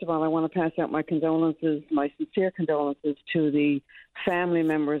 First of all, I want to pass out my condolences, my sincere condolences to the family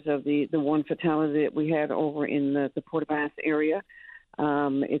members of the one fatality that we had over in the Port-au-Basque area.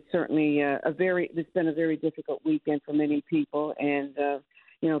 It's certainly it's been a very difficult weekend for many people, and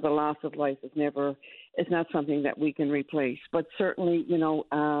the loss of life is not something that we can replace. But certainly,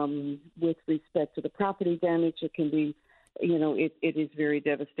 with respect to the property damage, it can be, it is very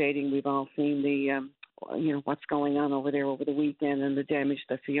devastating. We've all seen the, what's going on over there over the weekend and the damage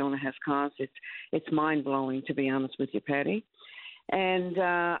that Fiona has caused. It's mind-blowing, to be honest with you, Patty. And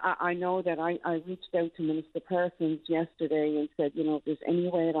I know that I reached out to Minister Parsons yesterday and said, if there's any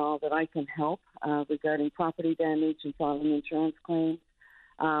way at all that I can help regarding property damage and filing insurance claims,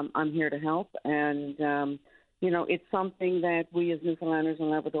 I'm here to help. And, it's something that we as Newfoundlanders and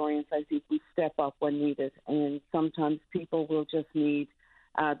Labradorians, I think we step up when needed. And sometimes people will just need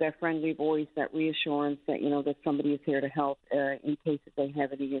that friendly voice, that reassurance that, that somebody is here to help in case if they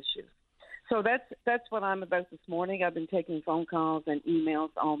have any issues. So that's what I'm about this morning. I've been taking phone calls and emails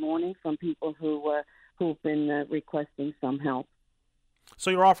all morning from people who've been requesting some help.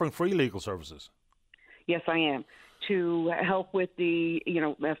 So you're offering free legal services? Yes, I am, to help with the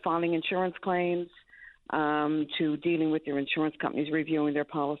filing insurance claims, to dealing with their insurance companies, reviewing their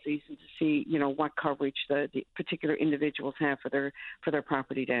policies, and to see what coverage the particular individuals have for their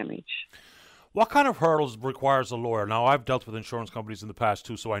property damage. What kind of hurdles requires a lawyer? Now, I've dealt with insurance companies in the past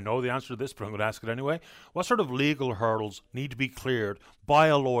too, so I know the answer to this, but I'm going to ask it anyway. What sort of legal hurdles need to be cleared by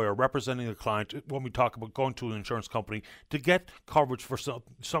a lawyer representing a client when we talk about going to an insurance company to get coverage for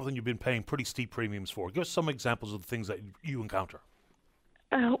something you've been paying pretty steep premiums for? Give us some examples of the things that you encounter.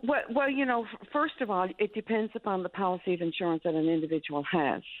 Well, first of all, it depends upon the policy of insurance that an individual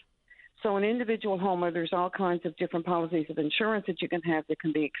has. So an individual homeowner, there's all kinds of different policies of insurance that you can have. There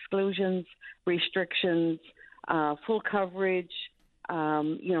can be exclusions, restrictions, full coverage.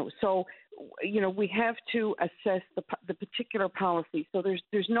 So we have to assess the particular policy. So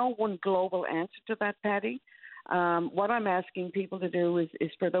there's no one global answer to that, Patty. What I'm asking people to do is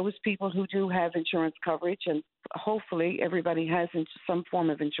for those people who do have insurance coverage, and hopefully everybody has some form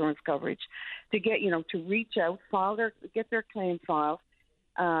of insurance coverage, to get, to reach out, get their claim filed,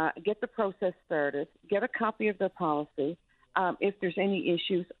 get the process started, get a copy of their policy. If there's any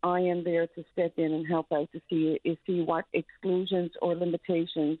issues, I am there to step in and help out to see what exclusions or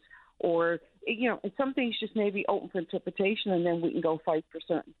limitations, or and some things just may be open for interpretation, and then we can go fight for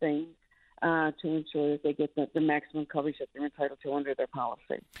certain things to ensure that they get the maximum coverage that they're entitled to under their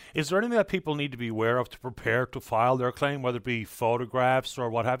policy. Is there anything that people need to be aware of to prepare to file their claim, whether it be photographs or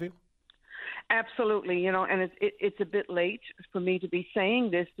what have you? Absolutely, and it's a bit late for me to be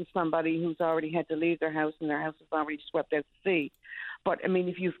saying this to somebody who's already had to leave their house and their house is already swept out to sea. But,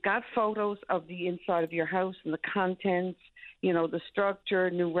 if you've got photos of the inside of your house and the contents, the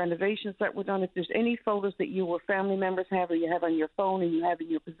structure, new renovations that were done, if there's any photos that you or family members have or you have on your phone and you have in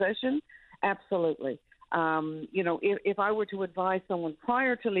your possession, absolutely. If I were to advise someone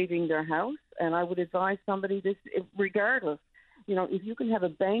prior to leaving their house, and I would advise somebody this regardless, if you can have a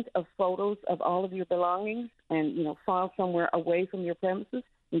bank of photos of all of your belongings and, file somewhere away from your premises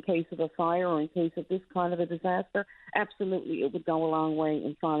in case of a fire or in case of this kind of a disaster, absolutely it would go a long way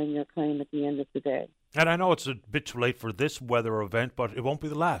in filing your claim at the end of the day. And I know it's a bit too late for this weather event, but it won't be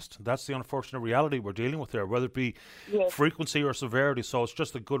the last. That's the unfortunate reality we're dealing with there, whether it be frequency or severity. So it's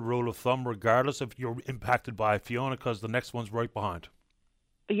just a good rule of thumb, regardless if you're impacted by Fiona, because the next one's right behind.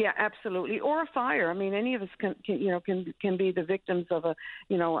 Yeah, absolutely. Or a fire. Any of us can be the victims of a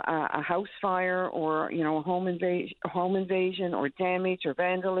house fire or a home invasion or damage or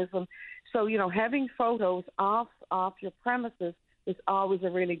vandalism. So having photos off your premises is always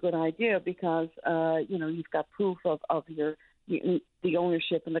a really good idea because you've got proof of the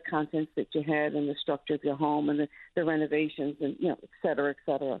ownership and the contents that you had and the structure of your home and the renovations and et cetera, et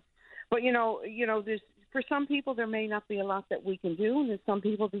cetera. But there's. For some people, there may not be a lot that we can do. And there's some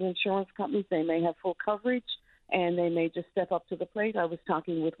people, the insurance companies, they may have full coverage and they may just step up to the plate. I was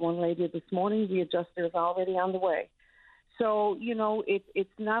talking with one lady this morning. The adjuster is already on the way. So,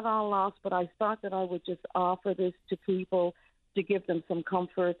 it's not all lost, but I thought that I would just offer this to people to give them some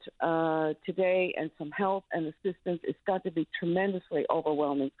comfort today and some help and assistance. It's got to be tremendously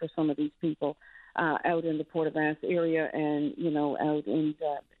overwhelming for some of these people out in the Port-au-Basque area and, out in,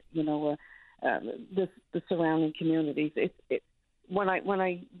 the surrounding communities. When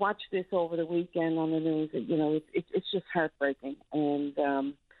I watched this over the weekend on the news, it's just heartbreaking. And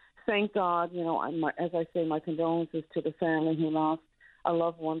thank God, as I say, my condolences to the family who lost a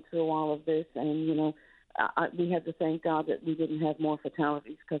loved one through all of this. And we had to thank God that we didn't have more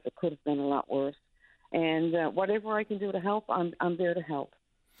fatalities because it could have been a lot worse. And whatever I can do to help, I'm there to help.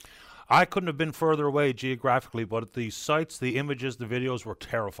 I couldn't have been further away geographically, but the sights, the images, the videos were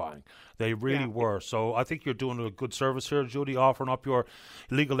terrifying. They really were. So I think you're doing a good service here, Judy, offering up your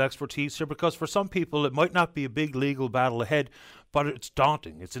legal expertise here, because for some people it might not be a big legal battle ahead, but it's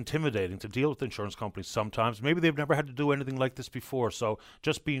daunting. It's intimidating to deal with insurance companies sometimes. Maybe they've never had to do anything like this before, so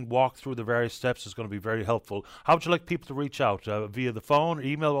just being walked through the various steps is going to be very helpful. How would you like people to reach out? Via the phone or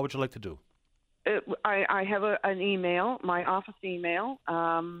email? What would you like to do? I have an email. My office email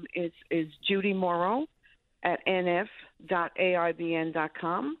is Judy Morrow at nf.aibn.com,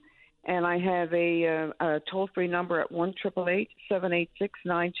 and I have a toll-free number at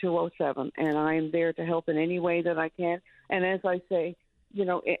 1-888-786-9207, and I am there to help in any way that I can. And as I say,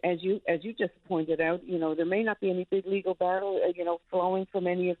 as you just pointed out, there may not be any big legal battle, flowing from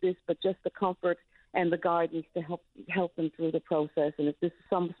any of this, but just the comfort and the guidance to help them through the process. And if this is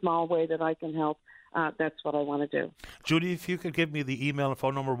some small way that I can help, that's what I want to do. Judy, if you could give me the email and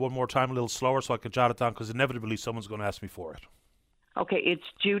phone number one more time, a little slower, so I can jot it down, because inevitably someone's going to ask me for it. Okay, it's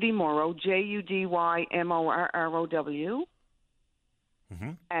Judy Morrow, JUDYMORROW,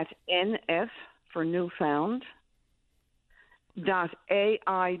 at NF for Newfound,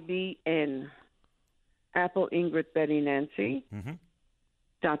 .AIBN, Apple Ingrid Betty Nancy,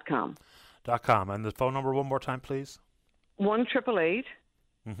 .com. .com. And the phone number one more time, please. 1-888-786-9207.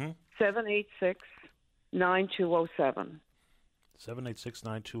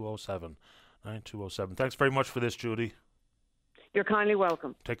 786-9207. 9207. Thanks very much for this, Judy. You're kindly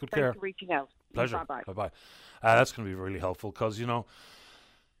welcome. Take good care. Thanks for reaching out. Pleasure. Bye-bye. Bye-bye. That's going to be really helpful because,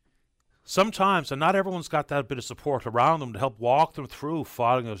 sometimes, and not everyone's got that bit of support around them to help walk them through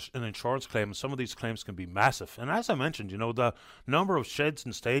filing an insurance claim, and some of these claims can be massive. And as I mentioned, the number of sheds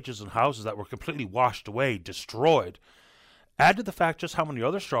and stages and houses that were completely washed away, destroyed, add to the fact just how many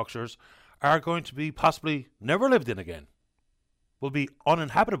other structures are going to be possibly never lived in again, will be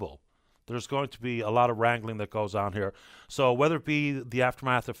uninhabitable. There's going to be a lot of wrangling that goes on here. So whether it be the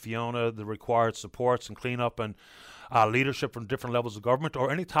aftermath of Fiona, the required supports and cleanup and leadership from different levels of government, or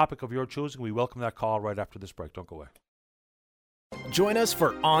any topic of your choosing, we welcome that call right after this break. Don't go away. Join us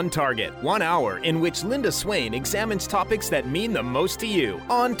for On Target, 1 hour in which Linda Swain examines topics that mean the most to you.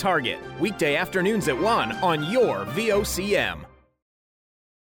 On Target, weekday afternoons at 1 on your VOCM.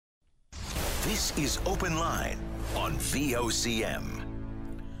 This is Open Line on VOCM.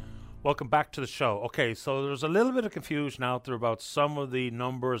 Welcome back to the show. Okay, so there's a little bit of confusion out there about some of the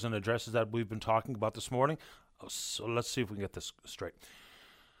numbers and addresses that we've been talking about this morning. So let's see if we can get this straight.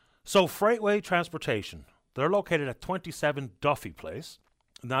 So Freightway Transportation, they're located at 27 Duffy Place.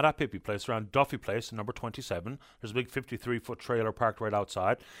 Not at Pippi Place, around Duffy Place, number 27. There's a big 53-foot trailer parked right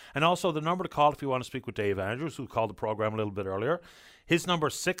outside. And also the number to call if you want to speak with Dave Andrews, who called the program a little bit earlier. His number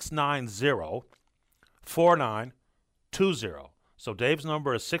is 690-4920. So Dave's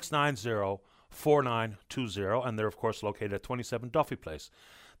number is 690-4920, and they're, of course, located at 27 Duffy Place.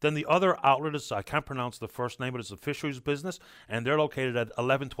 Then the other outlet is, I can't pronounce the first name, but it's a fisheries business, and they're located at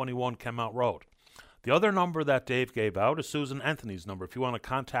 1121 Kenmount Road. The other number that Dave gave out is Susan Anthony's number. If you want to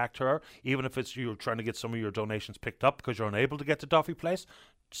contact her, even if it's you're trying to get some of your donations picked up because you're unable to get to Duffy Place,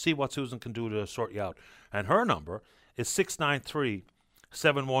 see what Susan can do to sort you out. And her number is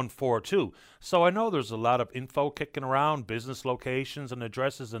 693-7142. So I know there's a lot of info kicking around, business locations and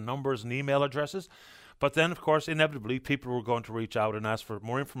addresses and numbers and email addresses. But then, of course, inevitably, people were going to reach out and ask for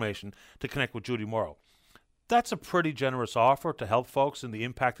more information to connect with Judy Morrow. That's a pretty generous offer to help folks in the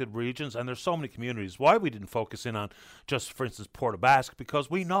impacted regions, and there's so many communities. Why we didn't focus in on just, for instance, Port aux Basques, because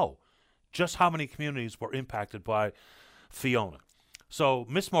we know just how many communities were impacted by Fiona. So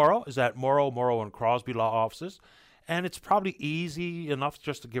Miss Morrow is at Morrow and Crosby Law Offices, and it's probably easy enough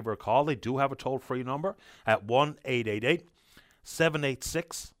just to give her a call. They do have a toll-free number at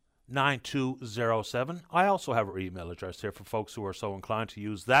 1-888-786-9207. I also have her email address here for folks who are so inclined to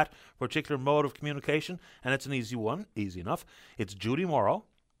use that particular mode of communication, and it's an easy one, easy enough. It's Judy Morrow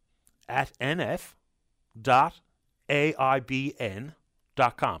at nf.aibn.com.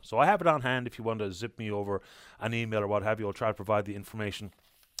 So I have it on hand if you want to zip me over an email or what have you. I'll try to provide the information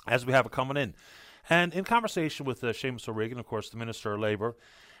as we have it coming in. And in conversation with Seamus O'Regan, of course, the Minister of Labour,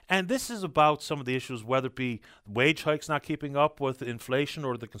 and this is about some of the issues, whether it be wage hikes not keeping up with inflation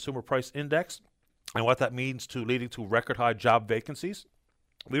or the consumer price index, and what that means to leading to record high job vacancies.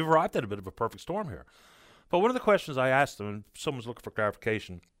 We've arrived at a bit of a perfect storm here. But one of the questions I asked them, and someone's looking for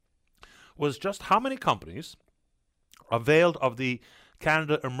clarification, was just how many companies availed of the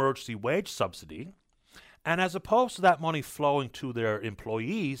Canada Emergency Wage Subsidy, and as opposed to that money flowing to their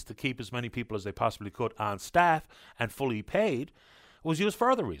employees to keep as many people as they possibly could on staff and fully paid, was used for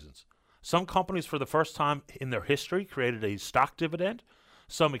other reasons. Some companies, for the first time in their history, created a stock dividend.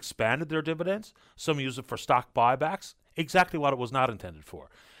 Some expanded their dividends. Some used it for stock buybacks, exactly what it was not intended for.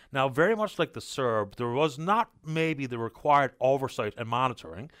 Now, very much like the CERB, there was not maybe the required oversight and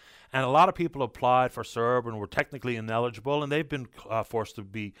monitoring, and a lot of people applied for CERB and were technically ineligible, and they've been forced to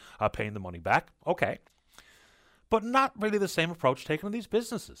be paying the money back. Okay. But not really the same approach taken in these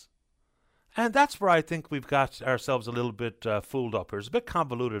businesses. And that's where I think we've got ourselves a little bit fooled up here. It's a bit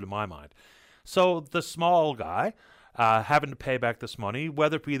convoluted in my mind. So the small guy having to pay back this money,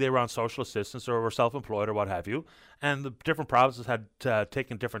 whether it be they were on social assistance or were self-employed or what have you, and the different provinces had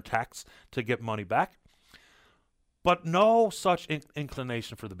taken different tax to get money back, but no such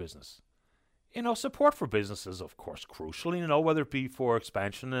inclination for the business. Support for businesses, of course, crucial, whether it be for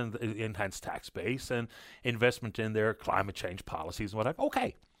expansion and enhanced tax base and investment in their climate change policies and whatever.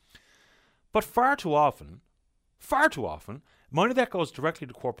 Okay. But far too often, money that goes directly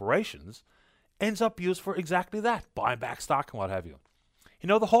to corporations ends up used for exactly that, buying back stock and what have you.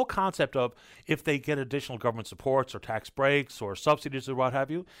 The whole concept of if they get additional government supports or tax breaks or subsidies or what have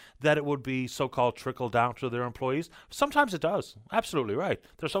you, that it would be so-called trickle down to their employees. Sometimes it does. Absolutely right.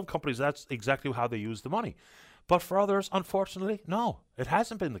 There's some companies that's exactly how they use the money. But for others, unfortunately, no, it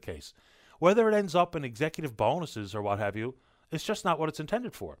hasn't been the case. Whether it ends up in executive bonuses or what have you, it's just not what it's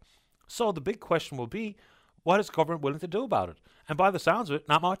intended for. So the big question will be, what is government willing to do about it? And by the sounds of it,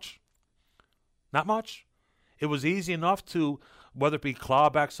 not much. Not much. It was easy enough to, whether it be claw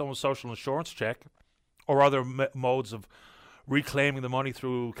back someone's social insurance check or other modes of reclaiming the money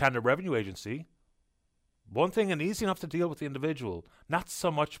through Canada Revenue Agency, one thing, and easy enough to deal with the individual, not so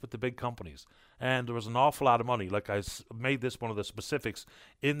much with the big companies. And there was an awful lot of money, like made this one of the specifics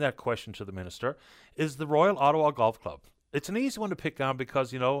in that question to the minister, is the Royal Ottawa Golf Club. It's an easy one to pick on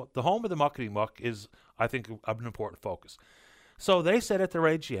because, the home of the muckety muck is, I think, an important focus. So they said at their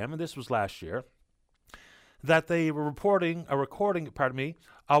AGM, and this was last year, that they were recording a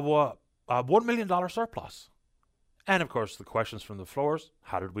 $1 million surplus. And, of course, the questions from the floors,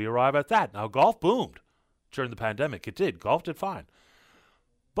 how did we arrive at that? Now, golf boomed during the pandemic. It did. Golf did fine.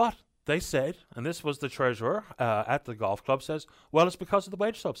 But they said, and this was the treasurer at the golf club says, well, it's because of the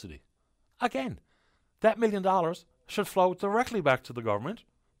wage subsidy. Again, that $1 million should flow directly back to the government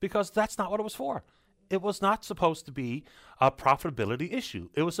because that's not what it was for. It was not supposed to be a profitability issue.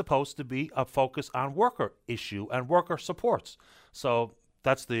 It was supposed to be a focus on worker issue and worker supports. So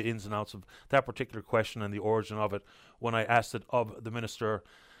that's the ins and outs of that particular question and the origin of it when I asked it of the minister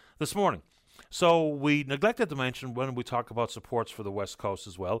this morning. So we neglected to mention when we talk about supports for the West Coast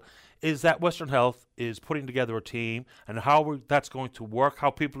as well, is that Western Health is putting together a team and how that's going to work,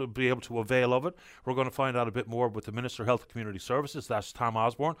 how people will be able to avail of it. We're going to find out a bit more with the Minister of Health and Community Services, that's Tom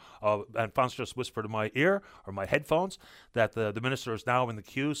Osborne, and Fonz just whispered in my ear, or my headphones, that the Minister is now in the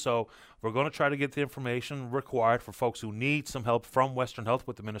queue. So we're going to try to get the information required for folks who need some help from Western Health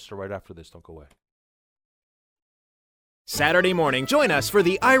with the Minister right after this. Don't go away. Saturday morning, join us for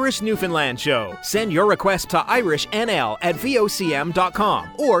the Irish Newfoundland Show. Send your request to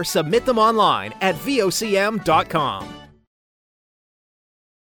irishnl@vocm.com or submit them online at vocm.com.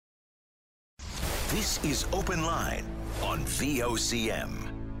 This is Open Line on VOCM.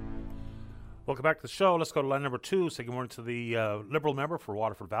 Welcome back to the show. Let's go to line number 2. Say good morning to the Liberal member for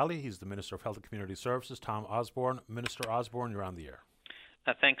Waterford Valley. He's the Minister of Health and Community Services, Tom Osborne. Minister Osborne, you're on the air.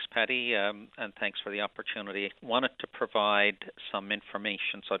 Thanks, Paddy, and thanks for the opportunity. Wanted to provide some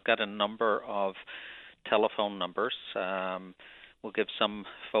information. So I've got a number of telephone numbers. We'll give some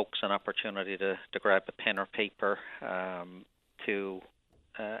folks an opportunity to grab a pen or paper to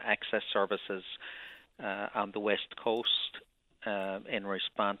access services on the West Coast in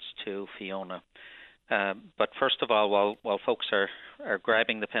response to Fiona. But first of all, while folks are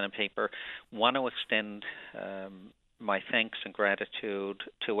grabbing the pen and paper, want to extend my thanks and gratitude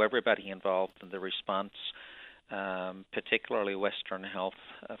to everybody involved in the response, particularly Western Health,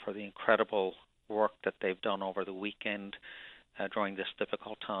 for the incredible work that they've done over the weekend during this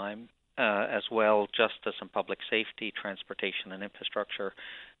difficult time, as well Justice and Public Safety, Transportation and Infrastructure.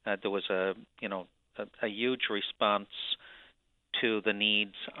 There was a huge response to the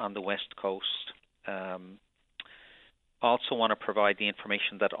needs on the West Coast. Also want to provide the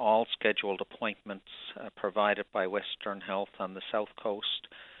information that all scheduled appointments provided by Western Health on the South Coast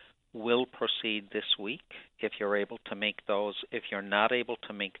will proceed this week if you're able to make those. If you're not able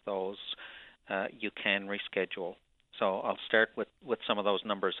to make those, you can reschedule. So I'll start with some of those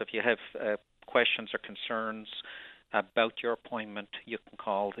numbers. If you have questions or concerns about your appointment, you can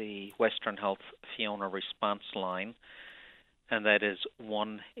call the Western Health Fiona response line, and that is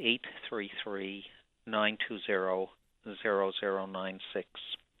 1-833-920-0096,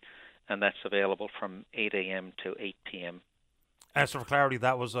 and that's available from 8 a.m. to 8 p.m. And so for clarity,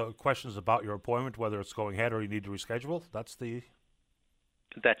 that was questions about your appointment, whether it's going ahead or you need to reschedule? That's the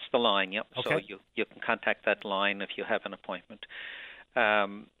line, yep. Okay. So you can contact that line if you have an appointment.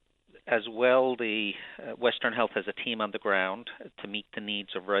 As well, the Western Health has a team on the ground to meet the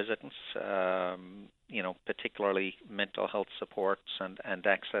needs of residents, particularly mental health supports and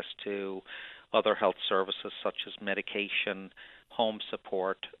access to other health services such as medication, home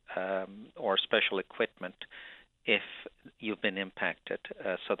support, or special equipment if you've been impacted.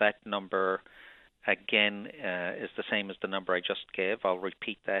 So that number, again, is the same as the number I just gave. I'll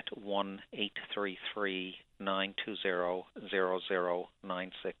repeat that,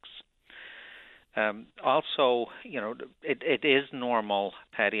 1-833-920-0096. Also, it is normal,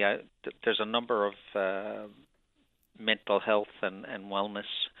 Paddy. There's a number of mental health and wellness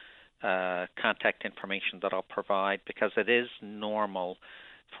contact information that I'll provide because it is normal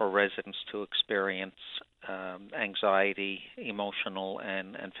for residents to experience anxiety, emotional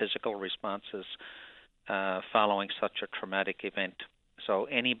and physical responses following such a traumatic event. So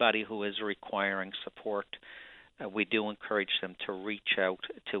anybody who is requiring support, we do encourage them to reach out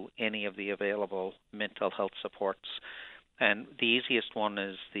to any of the available mental health supports. And the easiest one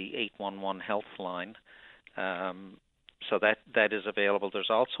is the 811 health line. So that is available. There's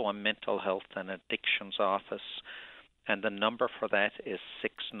also a mental health and addictions office, and the number for that is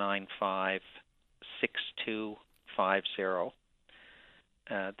 695-6250.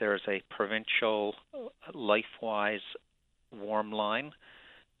 There's a provincial LifeWise warm line,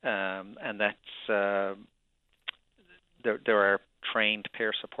 and that's there are trained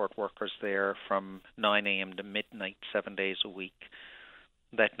peer support workers there from 9 a.m. to midnight, 7 days a week.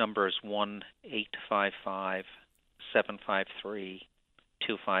 That number is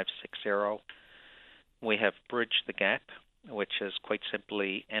 1-855-753-2560. We have Bridge the Gap, which is quite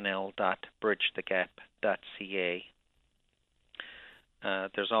simply nl.bridgethegap.ca.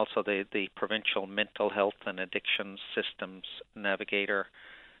 There's also the Provincial Mental Health and Addiction Systems Navigator,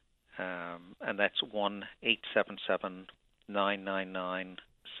 and that's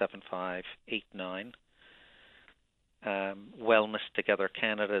 1-877-999-7589. Wellness Together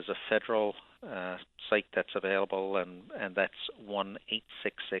Canada is a federal site that's available, and that's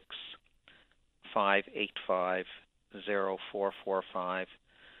 1-866-585-0445,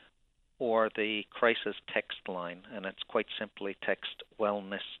 or the crisis text line, and it's quite simply text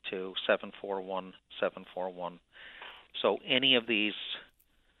wellness to 741-741. So any of these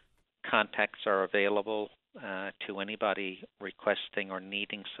contacts are available to anybody requesting or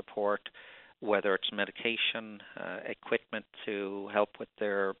needing support, whether it's medication, equipment to help with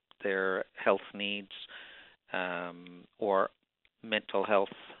their health needs, or mental health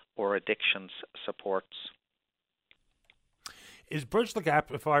or addictions supports. Is Bridge the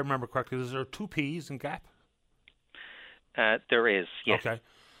Gap, if I remember correctly, is there 2 P's in GAP? There is, yes. Okay.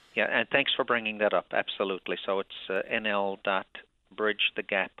 Yeah, and thanks for bringing that up. Absolutely. So it's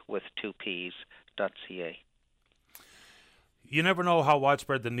nl.bridgethegap.ca. You never know how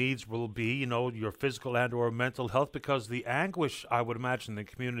widespread the needs will be, your physical and or mental health, because the anguish, I would imagine, in the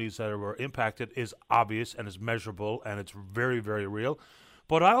communities that were impacted is obvious and is measurable and it's very, very real.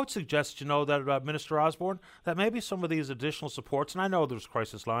 But I would suggest, that Minister Osborne, that maybe some of these additional supports, and I know there's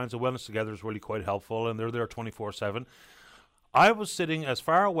crisis lines, the Wellness Together is really quite helpful, and they're there 24/7. I was sitting as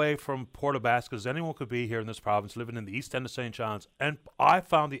far away from Port aux Basques as anyone could be here in this province, living in the east end of St. John's, and I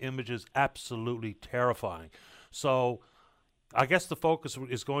found the images absolutely terrifying. So I guess the focus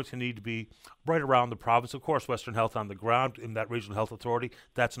is going to need to be right around the province. Of course, Western Health on the ground in that Regional Health Authority,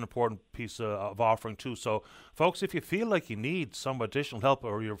 that's an important piece of offering too. So, folks, if you feel like you need some additional help,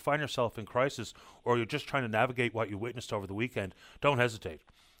 or you find yourself in crisis, or you're just trying to navigate what you witnessed over the weekend, don't hesitate.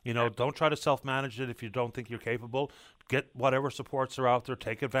 Don't try to self-manage it if you don't think you're capable. Get whatever supports are out there.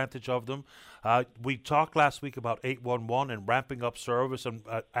 Take advantage of them. We talked last week about 811 and ramping up service and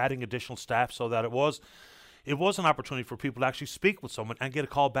adding additional staff so that it was an opportunity for people to actually speak with someone and get a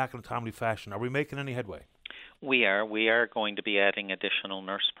call back in a timely fashion. Are we making any headway? We are going to be adding additional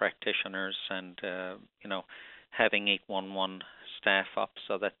nurse practitioners and, having 811 staff up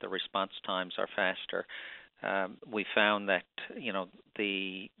so that the response times are faster. We found that,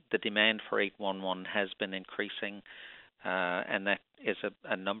 the demand for 811 has been increasing, and that is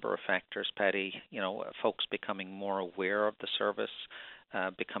a number of factors, Patty. Folks becoming more aware of the service,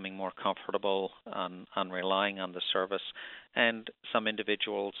 becoming more comfortable on relying on the service, and some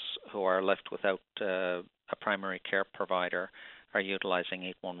individuals who are left without a primary care provider are utilizing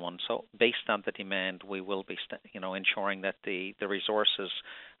 811. So based on the demand, we will be ensuring that the resources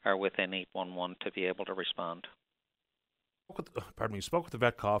are within 811 to be able to respond. Spoke with the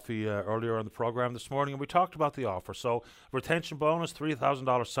Vet Coffee earlier on the program this morning, and we talked about the offer. So, retention bonus,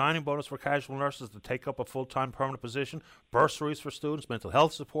 $3,000 signing bonus for casual nurses to take up a full-time permanent position, bursaries for students, mental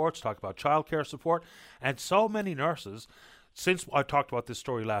health supports, talk about childcare support, and so many nurses. Since I talked about this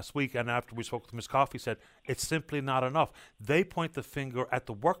story last week, and after we spoke with Ms. Coffey, said it's simply not enough. They point the finger at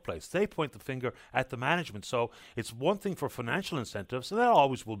the workplace. They point the finger at the management. So it's one thing for financial incentives, and that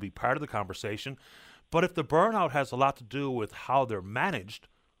always will be part of the conversation. But if the burnout has a lot to do with how they're managed,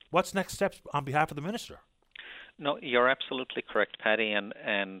 what's next steps on behalf of the minister? No, you're absolutely correct, Paddy.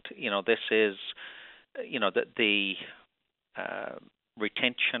 And this is, the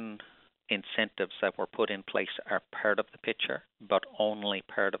retention incentives that were put in place are part of the picture, but only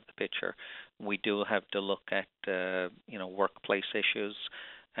part of the picture. We do have to look at, workplace issues.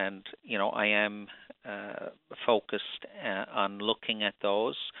 And, I am focused on looking at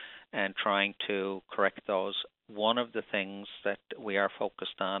those and trying to correct those. One of the things that we are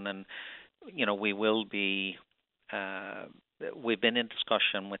focused on, and, we will be, we've been in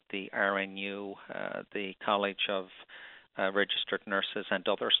discussion with the RNU, the College of Registered Nurses and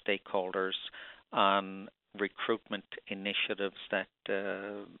other stakeholders on recruitment initiatives that,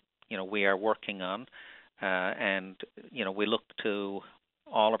 we are working on. And, we look to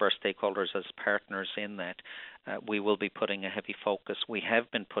all of our stakeholders as partners in that. We will be putting a heavy focus. We have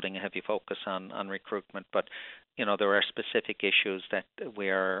been putting a heavy focus on recruitment, but there are specific issues that we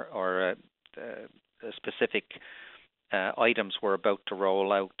are, or specific items we're about to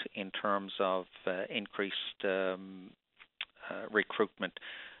roll out in terms of increased recruitment.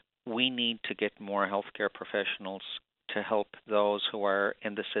 We need to get more healthcare professionals to help those who are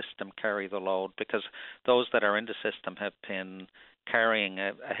in the system carry the load, because those that are in the system have been carrying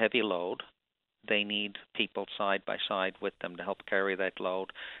a heavy load. They need people side by side with them to help carry that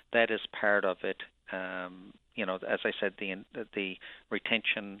load. That is part of it. As I said, the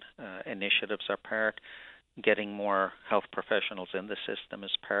retention initiatives are part. Getting more health professionals in the system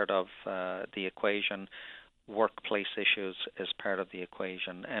is part of the equation. Workplace issues is part of the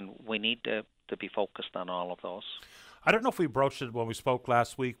equation, and we need to be focused on all of those. I don't know if we broached it when we spoke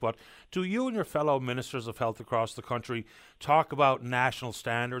last week, but do you and your fellow ministers of health across the country talk about national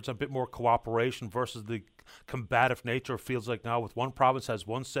standards, a bit more cooperation versus the combative nature it feels like now, with one province has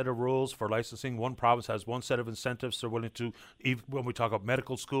one set of rules for licensing, one province has one set of incentives they're willing to, even when we talk about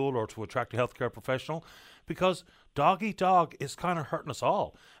medical school or to attract a healthcare professional, because dog eat dog is kind of hurting us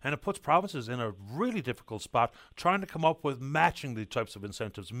all, and it puts provinces in a really difficult spot trying to come up with matching the types of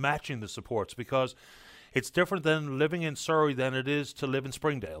incentives, matching the supports, because it's different than living in Surrey than it is to live in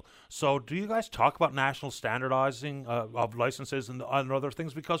Springdale. So do you guys talk about national standardizing of licenses and other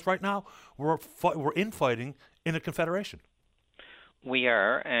things? Because right now we're infighting in a confederation. We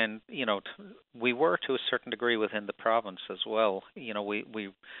are, and we were to a certain degree within the province as well.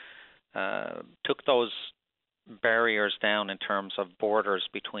 We took those barriers down in terms of borders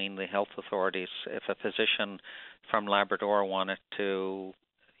between the health authorities. If a physician from Labrador wanted to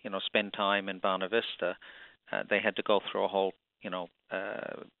spend time in Bonavista, they had to go through a whole,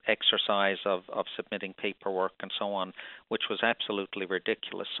 exercise of submitting paperwork and so on, which was absolutely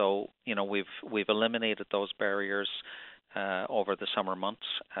ridiculous. So, we've eliminated those barriers over the summer months,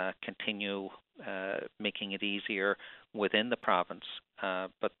 continue making it easier within the province.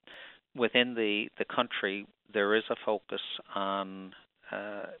 But within the country, there is a focus on,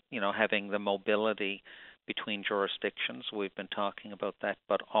 having the mobility between jurisdictions. We've been talking about that,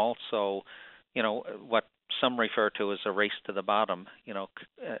 but also, what some refer to as a race to the bottom,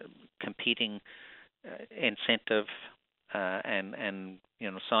 competing incentive and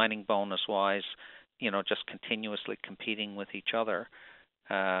signing bonus wise, just continuously competing with each other.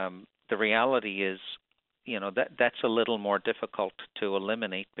 The reality is, that's a little more difficult to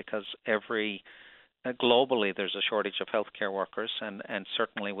eliminate because globally, there's a shortage of healthcare workers, and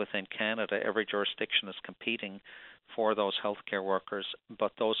certainly within Canada, every jurisdiction is competing for those healthcare workers.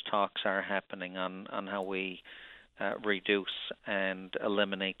 But those talks are happening on how we reduce and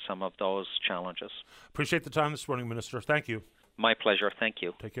eliminate some of those challenges. Appreciate the time this morning, Minister. Thank you. My pleasure. Thank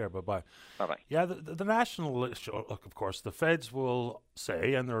you. Take care. Bye-bye. Bye-bye. Yeah, the national issue, look, of course, the feds will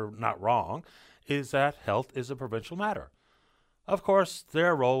say, and they're not wrong, is that health is a provincial matter. Of course,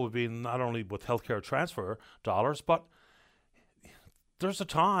 their role would be not only with healthcare transfer dollars, but there's a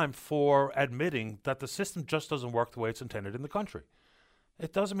time for admitting that the system just doesn't work the way it's intended in the country.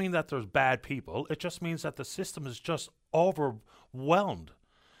 It doesn't mean that there's bad people. It just means that the system is just overwhelmed.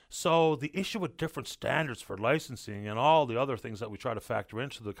 So the issue with different standards for licensing and all the other things that we try to factor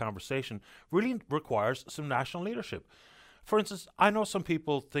into the conversation really requires some national leadership. For instance, I know some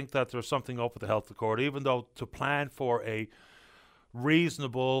people think that there's something up with the health accord, even though to plan for a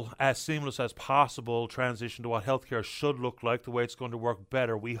reasonable, as seamless as possible transition to what healthcare should look like, the way it's going to work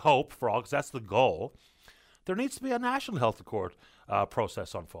better, we hope for all, because that's the goal, there needs to be a national health accord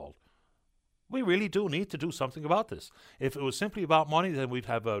process unfold. We really do need to do something about this. If it was simply about money, then we'd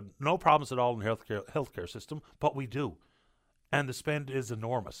have no problems at all in the healthcare system, but we do. And the spend is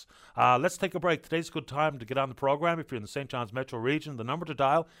enormous. Let's take a break. Today's a good time to get on the program. If you're in the St. John's metro region, the number to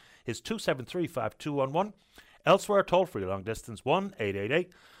dial is 273-5211. Elsewhere, toll-free long distance,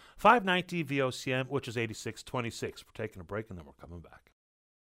 1-888-590-VOCM, which is 8626. We're taking a break, and then we're coming back.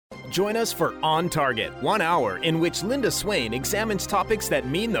 Join us for On Target, 1 hour in which Linda Swain examines topics that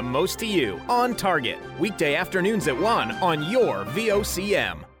mean the most to you. On Target, weekday afternoons at 1 on your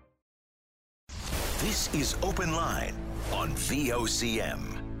VOCM. This is Open Line on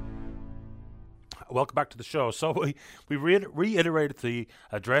VOCM. Welcome back to the show. So we reiterated the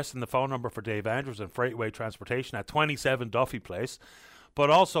address and the phone number for Dave Andrews and Freightway Transportation at 27 Duffy Place. But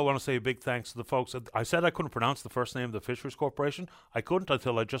also want to say a big thanks to the folks. I said I couldn't pronounce the first name of the Fisheries Corporation. I couldn't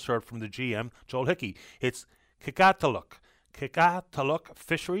until I just heard from the GM, Joel Hickey. It's Kikataluk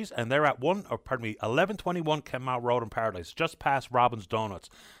Fisheries, and they're at 1121 Kenmount Road in Paradise, just past Robin's Donuts.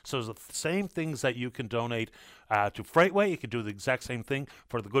 So it's the same things that you can donate to Freightway. You can do the exact same thing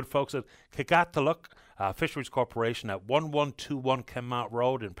for the good folks at Kikataluk Fisheries Corporation at 1121 Kenmount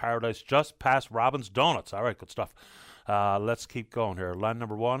Road in Paradise, just past Robin's Donuts. All right, good stuff. Let's keep going here. Line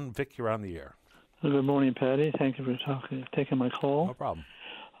number one, Vic, you're on the air. Good morning, Patty. Thank you for taking my call. No problem.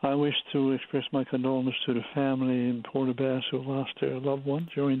 I wish to express my condolences to the family in Port-au-Basque who lost their loved one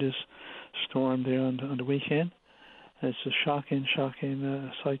during this storm there on the weekend. It's a shocking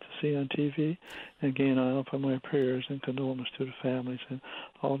sight to see on TV. Again, I offer my prayers and condolences to the families and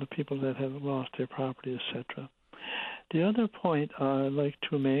all the people that have lost their property, etc. The other point I'd like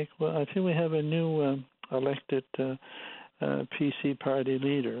to make, well, I think we have a new elected PC party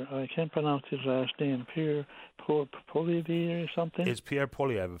leader. I can't pronounce his last name. Pierre Poilievre or something? It's Pierre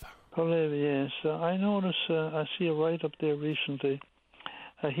Poilievre. Poilievre, yes. I noticed, I see a write-up there recently.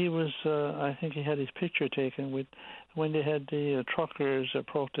 He was, I think he had his picture taken with when they had the truckers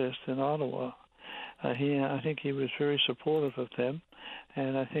protest in Ottawa. I think he was very supportive of them,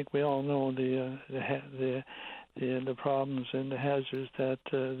 and I think we all know the problems and the hazards that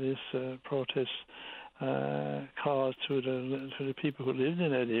this protest caused to the people who lived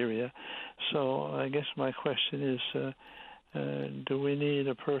in that area. So I guess my question is, do we need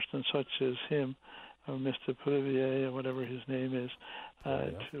a person such as him, or Mr. Poilievre, or whatever his name is,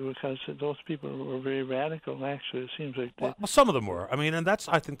 because those people were very radical, actually. It seems like well, some of them were. I mean, and that's,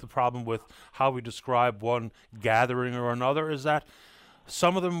 I think, the problem with how we describe one gathering or another is that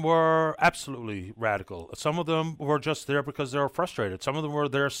some of them were absolutely radical. Some of them were just there because they were frustrated. Some of them were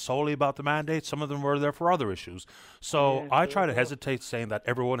there solely about the mandate. Some of them were there for other issues. So I try to hesitate saying that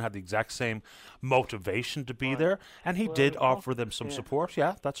everyone had the exact same motivation to be there, and he did offer them some support.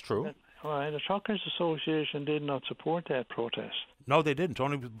 Yeah, that's true. The Truckers Association did not support that protest. No, they didn't.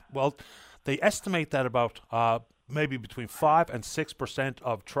 They estimate that about maybe between 5 and 6%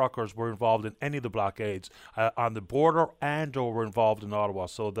 of truckers were involved in any of the blockades on the border and or were involved in Ottawa.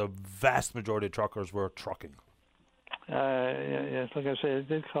 So the vast majority of truckers were trucking. Yes, like I said, it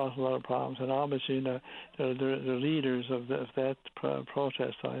did cause a lot of problems, and obviously the leaders of that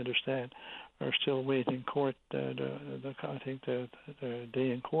protest, I understand, are still waiting court. I think the day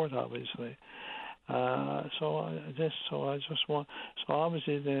in court, obviously. So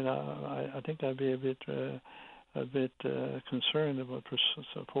obviously then I think I'd be a bit concerned about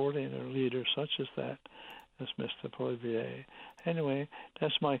supporting a leader such as that, as Mr. Poilievre. Anyway,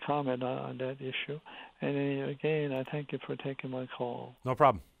 that's my comment on that issue. And again, I thank you for taking my call. No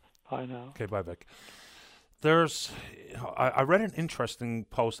problem. Bye now. Okay, bye, Vic. I read an interesting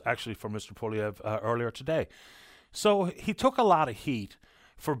post actually from Mr. Poilievre earlier today. So he took a lot of heat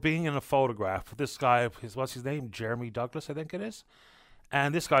for being in a photograph with this guy. What's his name? Jeremy Douglas, I think it is.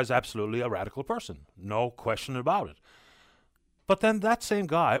 And this guy's absolutely a radical person. No question about it. But then that same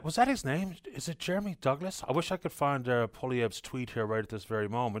guy, was that his name? Is it Jeremy Douglas? I wish I could find Poilievre's tweet here right at this very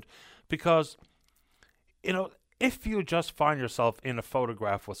moment. Because, if you just find yourself in a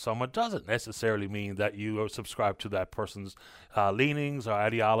photograph with someone, doesn't necessarily mean that you subscribe to that person's leanings or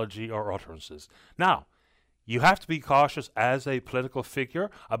ideology or utterances. Now, you have to be cautious as a political figure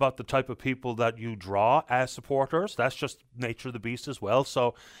about the type of people that you draw as supporters. That's just nature of the beast as well.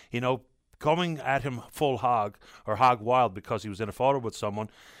 So, coming at him full hog or hog wild because he was in a photo with someone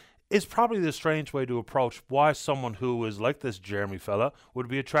is probably the strange way to approach why someone who is like this Jeremy fella would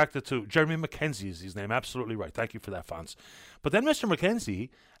be attracted to. Jeremy McKenzie is his name. Absolutely right. Thank you for that, Fonz. But then Mr. McKenzie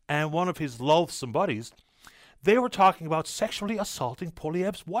and one of his loathsome buddies, they were talking about sexually assaulting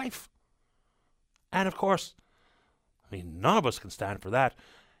Poilievre's wife. And of course, none of us can stand for that.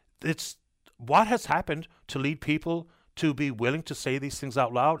 It's what has happened to lead people to be willing to say these things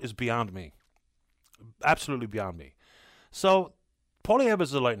out loud is beyond me. Absolutely beyond me. So Poilievre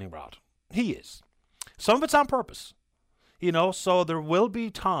is a lightning rod. He is. Some of it's on purpose. So there will be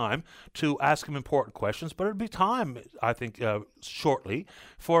time to ask him important questions, but it'll be time, I think, shortly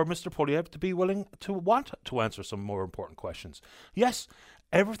for Mr. Poilievre to be willing to want to answer some more important questions. Yes,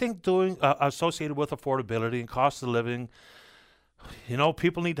 everything associated with affordability and cost of living,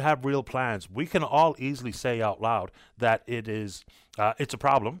 people need to have real plans. We can all easily say out loud that it's a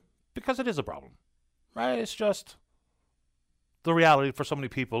problem, because it is a problem, right? It's just the reality for so many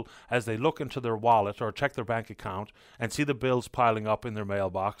people as they look into their wallet or check their bank account and see the bills piling up in their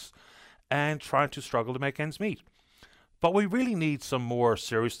mailbox and trying to struggle to make ends meet. But we really need some more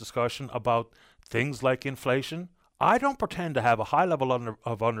serious discussion about things like inflation. I don't pretend to have a high level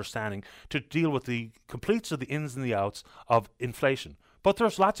of understanding to deal with the completes of the ins and the outs of inflation. But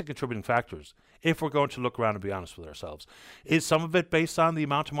there's lots of contributing factors if we're going to look around and be honest with ourselves. Is some of it based on the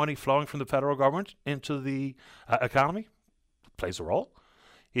amount of money flowing from the federal government into the economy? Plays a role.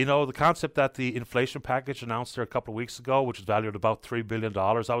 The concept that the inflation package announced there a couple of weeks ago, which is valued at about $3 billion,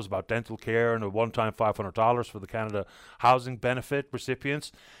 that was about dental care and a one-time $500 for the Canada Housing Benefit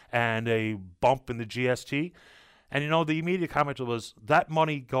recipients and a bump in the GST. And, the immediate comment was that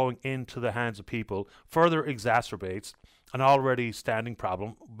money going into the hands of people further exacerbates an already standing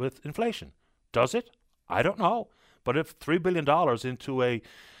problem with inflation. Does it? I don't know. But if $3 billion into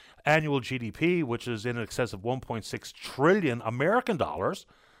annual GDP, which is in excess of 1.6 trillion American dollars,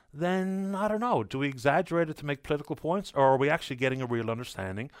 then I don't know, do we exaggerate it to make political points, or are we actually getting a real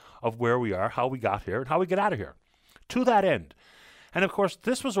understanding of where we are, how we got here, and how we get out of here? To that end, and of course,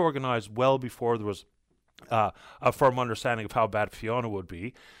 this was organized well before there was a firm understanding of how bad Fiona would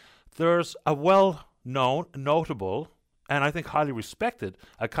be. There's a well-known, notable, and I think highly respected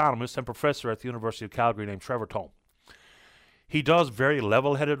economist and professor at the University of Calgary named Trevor Tome. He does very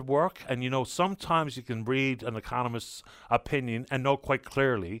level-headed work, and sometimes you can read an economist's opinion and know quite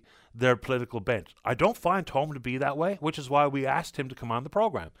clearly their political bent. I don't find Tome to be that way, which is why we asked him to come on the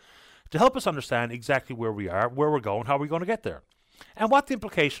program, to help us understand exactly where we are, where we're going, how we're going to get there, and what the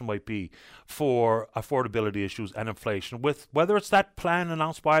implication might be for affordability issues and inflation, with whether it's that plan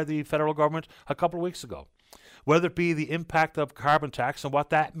announced by the federal government a couple of weeks ago, whether it be the impact of carbon tax and what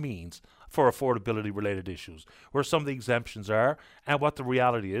that means for affordability-related issues, where some of the exemptions are, and what the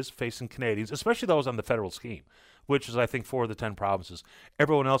reality is facing Canadians, especially those on the federal scheme, which is, I think, 4 of the 10 provinces.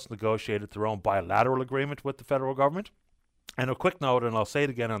 Everyone else negotiated their own bilateral agreement with the federal government. And a quick note, and I'll say it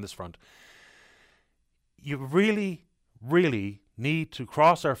again on this front, you really, really need to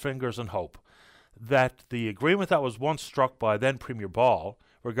cross our fingers and hope that the agreement that was once struck by then Premier Ball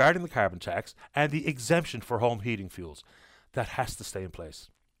regarding the carbon tax and the exemption for home heating fuels, that has to stay in place.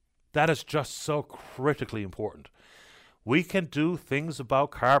 That is just so critically important. We can do things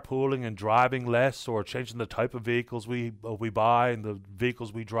about carpooling and driving less, or changing the type of vehicles we buy and the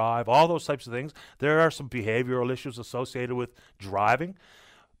vehicles we drive, all those types of things. There are some behavioral issues associated with driving,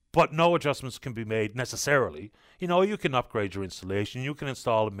 but no adjustments can be made necessarily. You can upgrade your installation, you can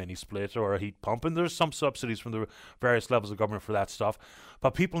install a mini split or a heat pump, and there's some subsidies from the various levels of government for that stuff,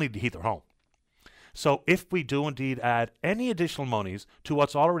 but people need to heat their home. So if we do indeed add any additional monies to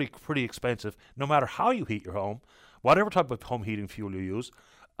what's already pretty expensive, no matter how you heat your home, whatever type of home heating fuel you use,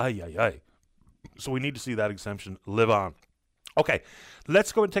 so we need to see that exemption live on. Okay,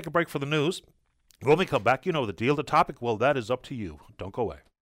 let's go and take a break for the news. When we come back, you know the deal. The topic, well, that is up to you. Don't go away.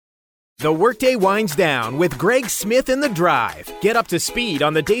 The workday winds down with Greg Smith in The Drive. Get up to speed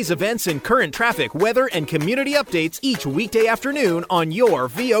on the day's events and current traffic, weather, and community updates each weekday afternoon on your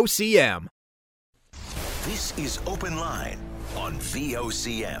VOCM. This is Open Line on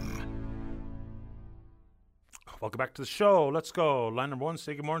VOCM. Welcome back to the show. Let's go. Line number 1,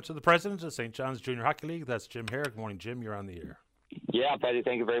 say good morning to the president of St. John's Junior Hockey League. That's Jim Hare. Good morning, Jim. You're on the air. Yeah, Paddy,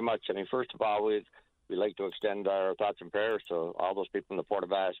 thank you very much. First of all, we'd like to extend our thoughts and prayers to all those people in the Port aux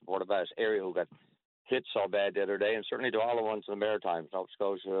Basques area who got hit so bad the other day, and certainly to all the ones in the Maritimes, Nova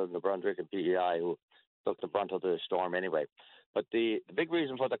Scotia, New Brunswick, and PEI, who took the brunt of the storm anyway. But the big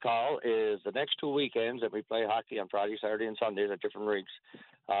reason for the call is the next 2 weekends that we play hockey on Friday, Saturday, and Sundays at different rinks.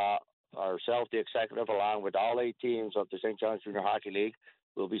 Ourselves, the executive, along with all 8 teams of the St. John's Junior Hockey League,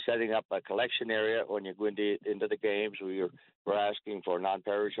 will be setting up a collection area when you go into the games. We're asking for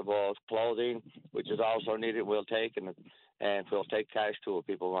non-perishable clothing, which is also needed. We'll take and we'll take cash too if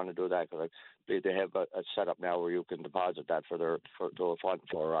people want to do that, because they have a setup now where you can deposit that to a fund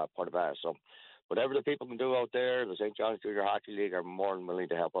for Port aux Basques. So whatever the people can do out there, the St. John's Junior Hockey League are more than willing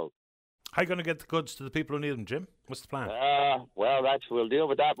to help out. How are you going to get the goods to the people who need them, Jim? What's the plan? Well, we'll deal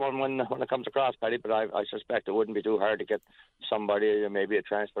with that one when it comes across, Paddy, but I suspect it wouldn't be too hard to get somebody, maybe a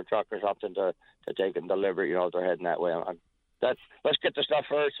transport truck or something, to take and deliver, if they're heading that way. Let's get the stuff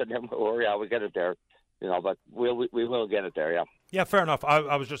first, and then we'll worry how we get it there. But we will get it there, yeah. Yeah, fair enough.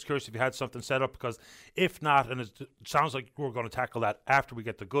 I was just curious if you had something set up, because if not, and it sounds like we're going to tackle that after we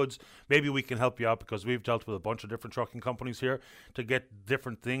get the goods, maybe we can help you out, because we've dealt with a bunch of different trucking companies here to get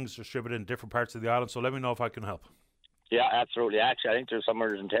different things distributed in different parts of the island. So let me know if I can help. Yeah, absolutely. Actually, I think there's some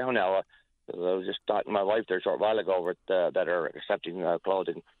others in town now. I was just talking to my wife there a short while ago that are accepting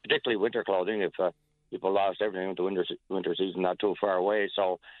clothing, particularly winter clothing, if people lost everything with the winter season not too far away.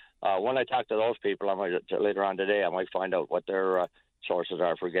 So when I talk to those people, later on today, I might find out what their sources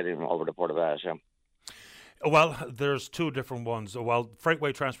are for getting them over to Port aux Basques. Yeah. Well, there's 2 different ones. Well,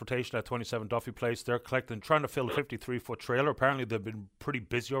 Freightway Transportation at 27 Duffy Place, they're trying to fill a 53-foot trailer. Apparently, they've been pretty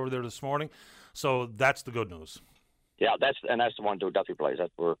busy over there this morning. So that's the good news. Yeah, that's the one to Duffy Place.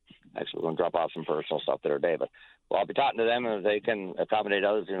 That's where actually we're going to drop off some personal stuff the other day. But I'll be talking to them, and if they can accommodate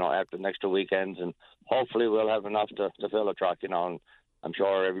us, after the next 2 weekends, and hopefully we'll have enough to fill a truck, and I'm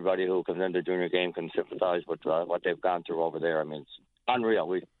sure everybody who comes into the junior game can sympathize with what they've gone through over there. It's unreal.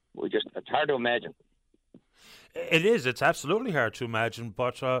 We just, it's hard to imagine. It is. It's absolutely hard to imagine.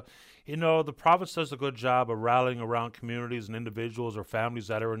 But, the province does a good job of rallying around communities and individuals or families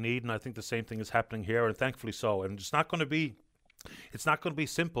that are in need. And I think the same thing is happening here, and thankfully so. And it's not going to be It's not going to be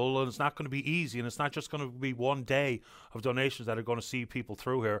simple, and it's not going to be easy, and it's not just going to be one day of donations that are going to see people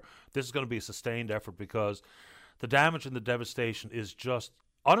through here. This is going to be a sustained effort because the damage and the devastation is just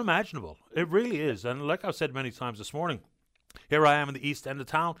unimaginable. It really is. And like I've said many times this morning, here I am in the east end of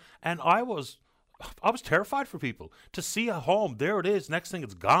town, and I was terrified for people to see a home. There it is. Next thing,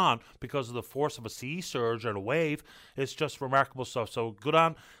 it's gone because of the force of a sea surge and a wave. It's just remarkable stuff. So good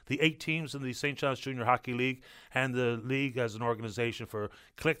on the 8 teams in the St. John's Junior Hockey League and the league as an organization for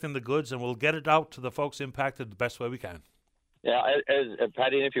collecting the goods, and we'll get it out to the folks impacted the best way we can. Yeah, as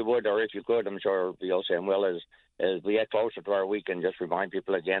Paddy, if you would, or if you could, I'm sure you'll say well, as we get closer to our weekend, just remind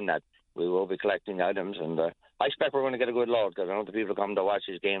people again that we will be collecting items, and I expect we're going to get a good load because I know the people who come to watch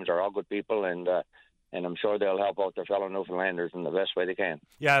these games are all good people, and I'm sure they'll help out their fellow Newfoundlanders in the best way they can.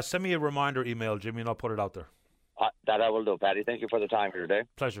 Yeah, send me a reminder email, Jimmy, and I'll put it out there. That I will do, Paddy. Thank you for the time here today.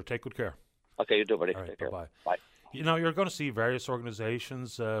 Pleasure. Take good care. Okay, you do, buddy. All right, take care. Bye-bye. Bye. You know, you're going to see various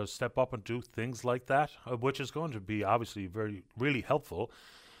organizations step up and do things like that, which is going to be obviously really helpful.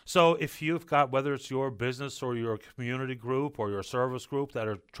 So if you've got, whether it's your business or your community group or your service group that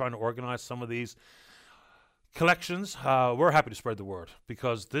are trying to organize some of these collections, we're happy to spread the word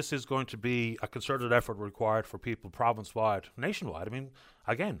because this is going to be a concerted effort required for people province-wide, nationwide. I mean,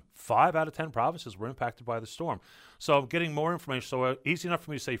 again, 5 out of 10 provinces were impacted by the storm. So getting more information, so easy enough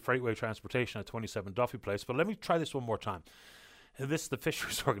for me to say Freightway Transportation at 27 Duffy Place, but let me try this one more time. And this is the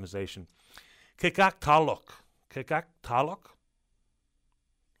fisheries organization. Kikak Taluk.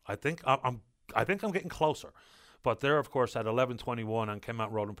 I think I'm getting closer. But they're, of course, at 1121 on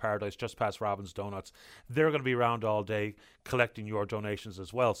Kenmount Road in Paradise, just past Robin's Donuts. They're going to be around all day collecting your donations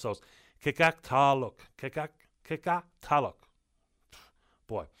as well. So it's Kikak Taluk.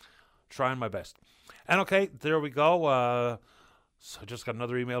 Boy, trying my best. And okay, there we go. So I just got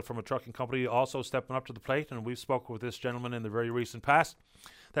another email from a trucking company also stepping up to the plate, and we've spoken with this gentleman in the very recent past.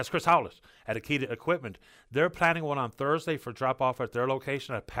 That's Chris Howlett at Akita Equipment. They're planning one on Thursday for drop-off at their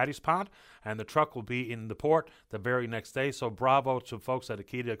location at Paddy's Pond, and the truck will be in the port the very next day. So bravo to folks at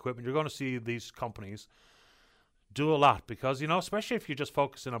Akita Equipment. You're going to see these companies do a lot because, you know, especially if you're just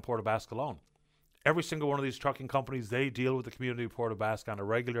focusing on Port aux Basques alone. Every single one of these trucking companies, they deal with the community of Port aux Basques on a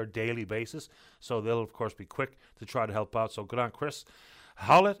regular daily basis. So they'll, of course, be quick to try to help out. So good on Chris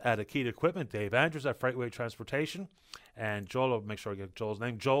Howlett at Akita Equipment, Dave Andrews at Freightway Transportation, and Joel, I'll make sure I get Joel's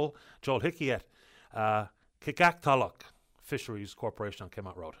name, Joel Hickey at Kikak Fisheries Corporation on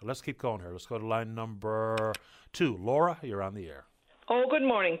Kenmount Road. Let's keep going here. Let's go to line number 2. Laura, you're on the air. Oh, good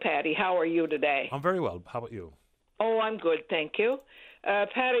morning, Patty. How are you today? I'm very well. How about you? Oh, I'm good, thank you.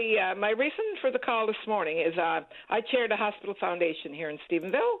 Patty, my reason for the call this morning is I chair the Hospital Foundation here in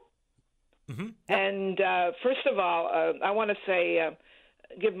Stephenville. Mm-hmm. Yep. And first of all, I want to say,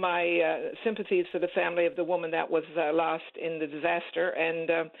 give my sympathies to the family of the woman that was lost in the disaster,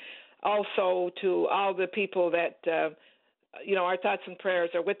 and also to all the people that, our thoughts and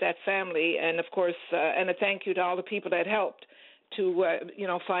prayers are with that family, and of course, and a thank you to all the people that helped to,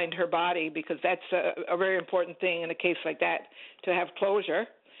 find her body, because that's a very important thing in a case like that, to have closure.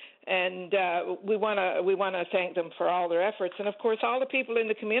 And we want to thank them for all their efforts, and of course all the people in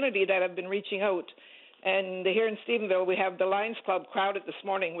the community that have been reaching out. And here in Stephenville, we have the Lions Club crowded this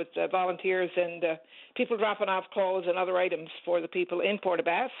morning with volunteers and people dropping off clothes and other items for the people in Port aux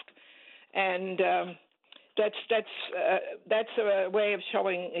Basques. And that's a way of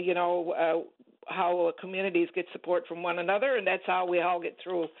showing, how communities get support from one another, and that's how we all get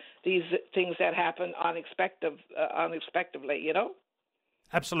through these things that happen unexpectedly.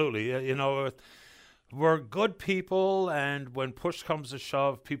 Absolutely. We're good people, and when push comes to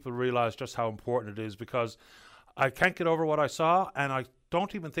shove, people realize just how important it is, because I can't get over what I saw, and I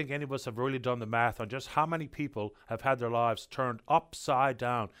don't even think any of us have really done the math on just how many people have had their lives turned upside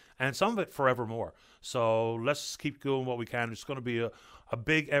down, and some of it forevermore. So let's keep doing what we can. It's going to be a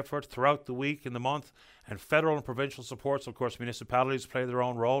big effort throughout the week and the month, and federal and provincial supports. Of course, municipalities play their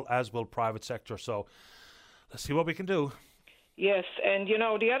own role, as will private sector. So let's see what we can do. Yes, and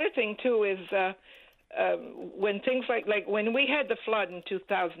the other thing too is when things like when we had the flood in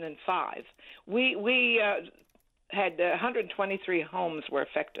 2005, we had 123 homes were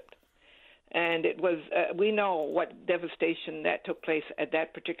affected, and it was we know what devastation that took place at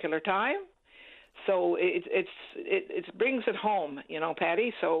that particular time. So it brings it home,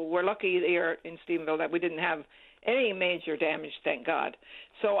 Patty. So we're lucky here in Stephenville that we didn't have any major damage, thank God.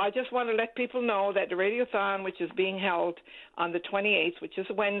 So I just want to let people know that the Radiothon, which is being held on the 28th, which is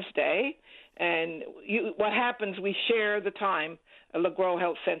Wednesday, and what happens, we share the time LeGros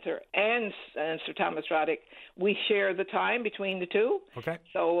Health Center and Sir Thomas Roddick, we share the time between the two. Okay.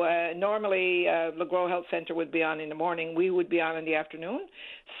 So normally LeGros Health Center would be on in the morning. We would be on in the afternoon.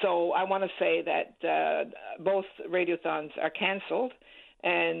 So I want to say that both radiothons are canceled,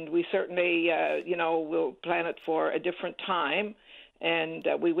 and we certainly, will plan it for a different time. And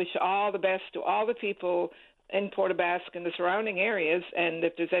we wish all the best to all the people in Port aux Basques and the surrounding areas. And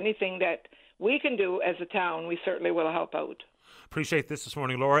if there's anything that we can do as a town, we certainly will help out. Appreciate this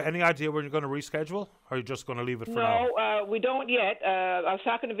morning, Laura. Any idea when you're going to reschedule, or are you just going to leave it for now? No, we don't yet. I was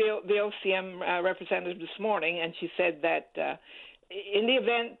talking to the VOCM representative this morning, and she said that in the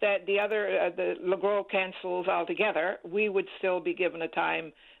event that the LeGros cancels altogether, we would still be given a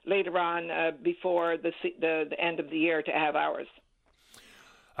time later on before the end of the year to have ours.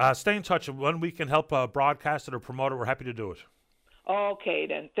 Stay in touch. When we can help broadcast it or promote it, we're happy to do it. Okay,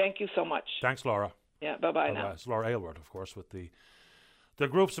 then. Thank you so much. Thanks, Laura. Yeah, bye-bye now. It's Laura Aylward, of course, with the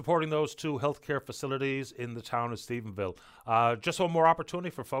group supporting those two healthcare facilities in the town of Stephenville. Just one more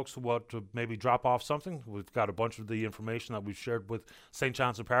opportunity for folks who want to maybe drop off something. We've got a bunch of the information that we've shared with St.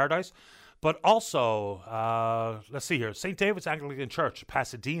 John's of Paradise. But also, let's see here, St. David's Anglican Church,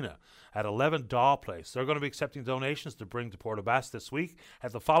 Pasadena, at 11 Daw Place. They're going to be accepting donations to bring to Port aux Basques this week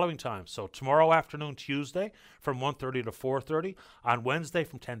at the following times. So tomorrow afternoon, Tuesday, from 1:30 to 4:30. On Wednesday,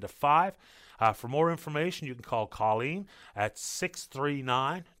 from 10 to 5. For more information, you can call Colleen at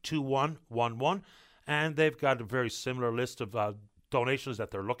 639-2111. And they've got a very similar list of donations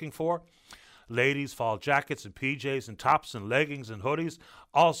that they're looking for. Ladies, fall jackets and PJs and tops and leggings and hoodies,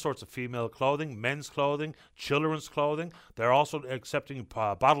 all sorts of female clothing, men's clothing, children's clothing. They're also accepting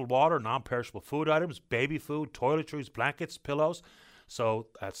bottled water, non-perishable food items, baby food, toiletries, blankets, pillows. So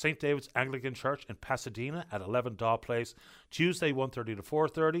at St. David's Anglican Church in Pasadena at 11 Daw Place, Tuesday 1:30 to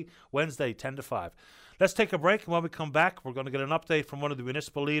 4:30, Wednesday 10 to 5. Let's take a break, and when we come back, we're going to get an update from one of the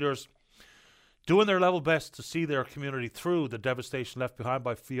municipal leaders doing their level best to see their community through the devastation left behind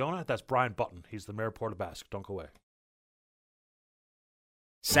by Fiona. That's Brian Button. He's the Mayor of Port aux Basques. Don't go away.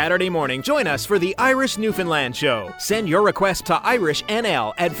 Saturday morning, join us for the Irish Newfoundland Show. Send your request to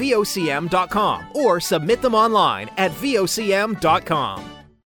irishnl@vocm.com or submit them online at vocm.com.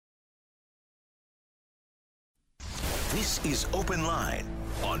 This is Open Line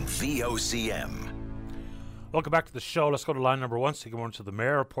on VOCM. Welcome back to the show. Let's go to line number one. Say good morning to the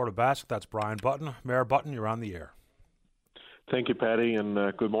Mayor of Port aux Basques. That's Brian Button. Mayor Button, you're on the air. Thank you, Patty,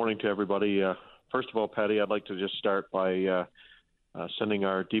 and good morning to everybody. First of all, Patty, I'd like to just start by sending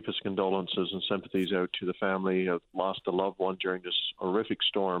our deepest condolences and sympathies out to the family who lost a loved one during this horrific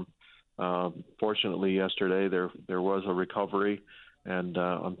storm. Fortunately, yesterday there was a recovery, and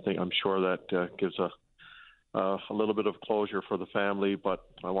I'm sure that gives a little bit of closure for the family. But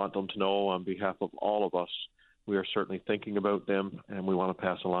I want them to know, on behalf of all of us, we are certainly thinking about them, and we want to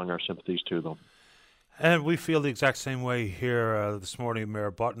pass along our sympathies to them. And we feel the exact same way here this morning, Mayor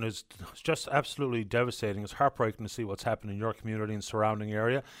Button. It's just absolutely devastating. It's heartbreaking to see what's happening in your community and surrounding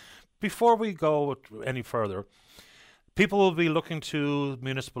area. Before we go any further, people will be looking to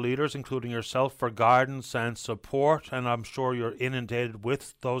municipal leaders, including yourself, for guidance and support, and I'm sure you're inundated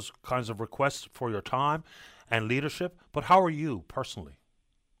with those kinds of requests for your time and leadership. But how are you personally?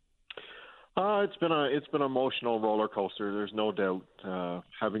 It's been an emotional roller coaster. There's no doubt.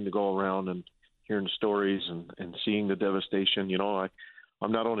 Having to go around and hearing stories and seeing the devastation. You know,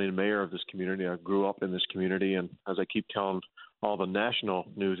 I'm not only the mayor of this community. I grew up in this community, and as I keep telling all the national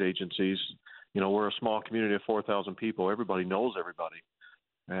news agencies, you know, we're a small community of 4,000 people. Everybody knows everybody,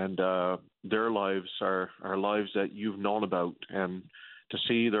 and their lives are lives that you've known about, and to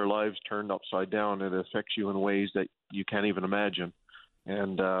see their lives turned upside down, it affects you in ways that you can't even imagine.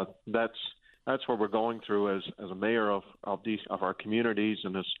 And that's what we're going through as a mayor of our communities,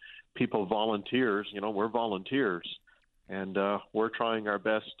 and as people, volunteers. You know, we're volunteers, and we're trying our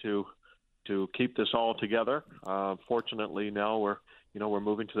best to keep this all together. Fortunately, now we're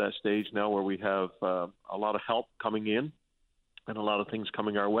moving to that stage now where we have a lot of help coming in and a lot of things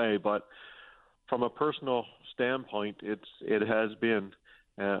coming our way. But from a personal standpoint, it has been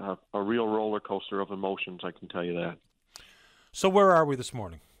a real roller coaster of emotions. I can tell you that. So where are we this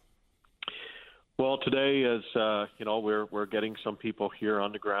morning? Well, today is, we're getting some people here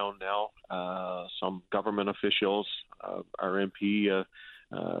on the ground now. Some government officials, our MP,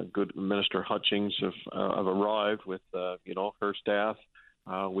 good Minister Hutchings, have arrived with, her staff.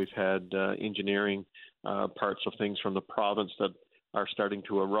 We've had engineering parts of things from the province that are starting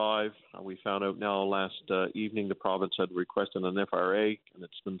to arrive. We found out now last evening the province had requested an FRA, and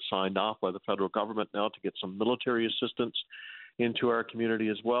it's been signed off by the federal government now to get some military assistance into our community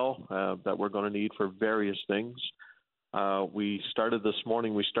as well, that we're going to need for various things. We started this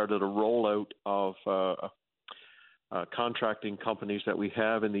morning. We started a rollout of contracting companies that we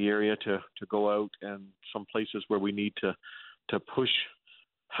have in the area to go out, and some places where we need to push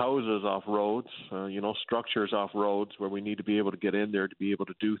houses off roads, structures off roads where we need to be able to get in there to be able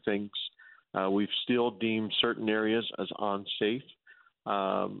to do things. We've still deemed certain areas as unsafe,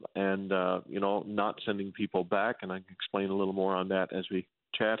 and not sending people back, and I can explain a little more on that as we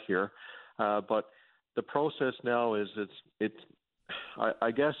chat here. But the process now is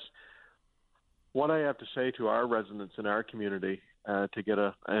I guess what I have to say to our residents in our community to get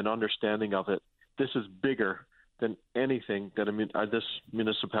an understanding of it, this is bigger than anything that this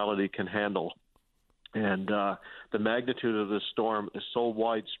municipality can handle. And the magnitude of this storm is so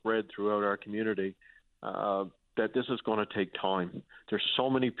widespread throughout our community that this is going to take time. There's so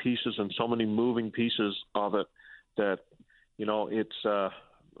many pieces and so many moving pieces of it that,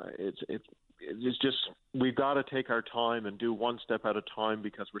 it's just, we've got to take our time and do one step at a time,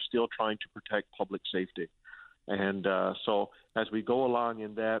 because we're still trying to protect public safety. And so as we go along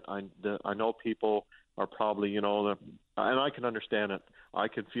in that, I know people are probably, and I can understand it. I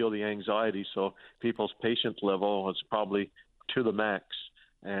can feel the anxiety. So people's patience level is probably to the max.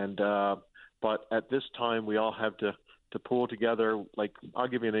 And but at this time, we all have to pull together. Like, I'll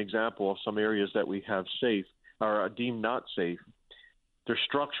give you an example of some areas that we have safe or deemed not safe. There's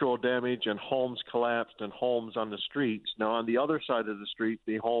structural damage and homes collapsed and homes on the streets. Now, on the other side of the street,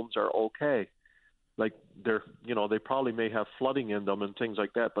 the homes are okay. Like, they probably may have flooding in them and things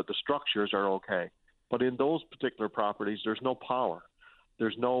like that, but the structures are okay. But in those particular properties, there's no power,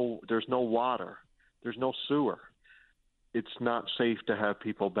 there's no water, there's no sewer. It's not safe to have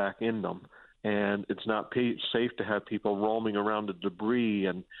people back in them, and it's not safe to have people roaming around the debris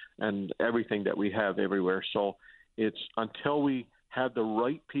and everything that we have everywhere. So it's until we have the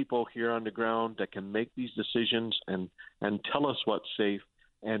right people here on the ground that can make these decisions and tell us what's safe,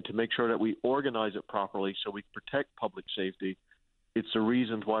 and to make sure that we organize it properly so we protect public safety, it's the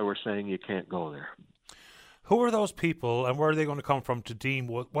reasons why we're saying you can't go there. Who are those people, and where are they going to come from to deem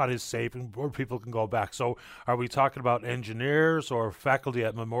what is safe and where people can go back? So are we talking about engineers or faculty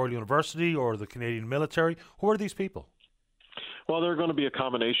at Memorial University or the Canadian military? Who are these people? Well, they're going to be a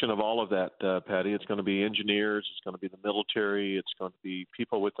combination of all of that, Patty. It's going to be engineers, it's going to be the military, it's going to be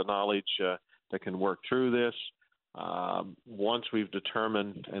people with the knowledge that can work through this. Once we've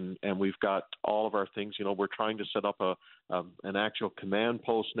determined and we've got all of our things, we're trying to set up an actual command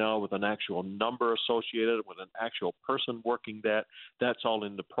post now with an actual number associated with an actual person working that. That's all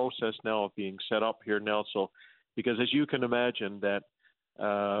in the process now of being set up here now. So, because as you can imagine that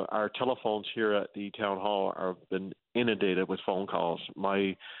our telephones here at the town hall have been inundated with phone calls.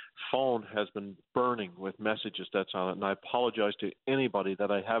 My phone has been burning with messages that's on it, and I apologize to anybody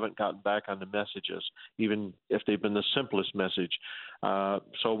that I haven't gotten back on the messages, even if they've been the simplest message.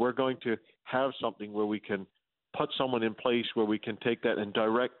 So we're going to have something where we can put someone in place where we can take that and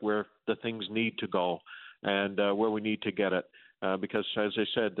direct where the things need to go and where we need to get it. Because, as I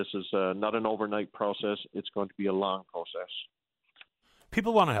said, this is not an overnight process. It's going to be a long process.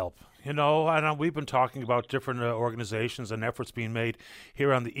 People want to help, and we've been talking about different organizations and efforts being made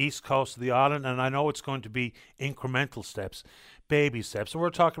here on the east coast of the island, and I know it's going to be incremental steps, baby steps. And we're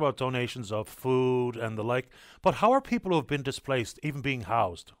talking about donations of food and the like, but how are people who have been displaced even being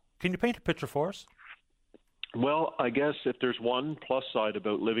housed? Can you paint a picture for us? Well, I guess if there's one plus side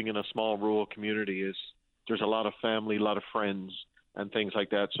about living in a small rural community is there's a lot of family, a lot of friends and things like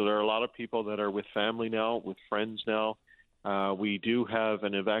that. So there are a lot of people that are with family now, with friends now. We do have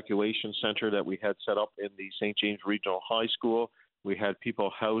an evacuation center that we had set up in the St. James Regional High School. We had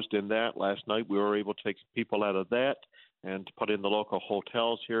people housed in that last night. We were able to take people out of that and to put in the local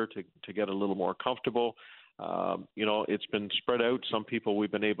hotels here to get a little more comfortable. It's been spread out. Some people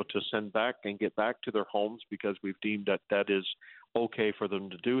we've been able to send back and get back to their homes because we've deemed that is okay for them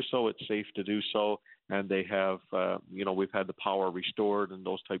to do so. It's safe to do so. And they have, we've had the power restored and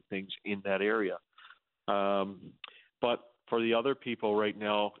those type things in that area. But for the other people right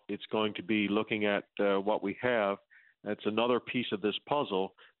now, it's going to be looking at what we have. That's another piece of this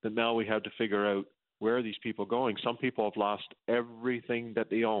puzzle that now we have to figure out where are these people going. Some people have lost everything that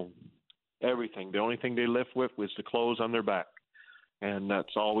they own, everything. The only thing they live with was the clothes on their back, and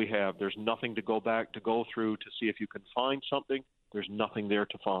that's all we have. There's nothing to go back to go through to see if you can find something. There's nothing there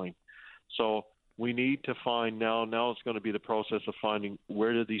to find. So we need to find now it's going to be the process of finding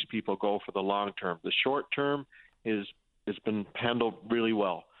where do these people go for the long term. The short term has been handled really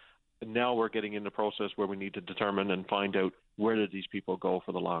well. And now we're getting in the process where we need to determine and find out where do these people go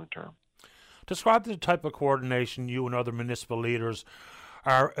for the long term. Describe the type of coordination you and other municipal leaders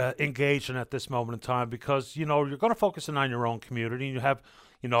are engaged in at this moment in time? Because, you're going to focus in on your own community. And you have,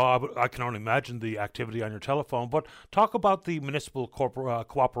 I can only imagine the activity on your telephone. But talk about the municipal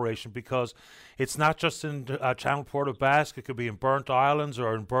cooperation, because it's not just in Channel Port of Basque. It could be in Burnt Islands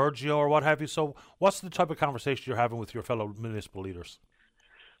or in Burgeo or what have you. So what's the type of conversation you're having with your fellow municipal leaders?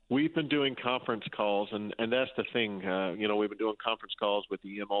 We've been doing conference calls, and that's the thing. We've been doing conference calls with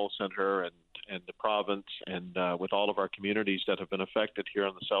the EMO Center and the province and with all of our communities that have been affected here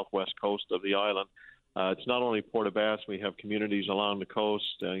on the southwest coast of the island. It's not only Port of Basque. We have communities along the coast,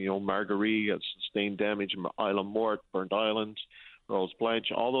 Margaree has sustained damage, Isle Mort, Burnt Islands, Rose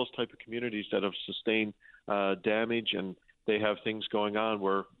Blanche, all those type of communities that have sustained damage, and they have things going on.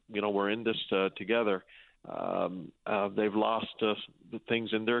 We're in this together. They've lost the things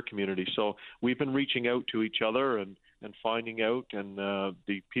in their community. So we've been reaching out to each other and finding out, and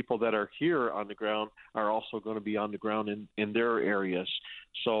the people that are here on the ground are also going to be on the ground in their areas.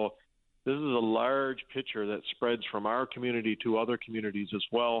 So this is a large picture that spreads from our community to other communities as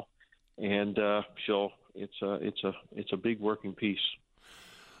well, and so it's a big working piece.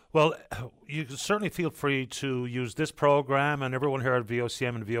 Well, you can certainly feel free to use this program and everyone here at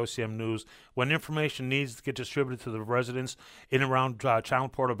VOCM and VOCM News. When information needs to get distributed to the residents in and around Channel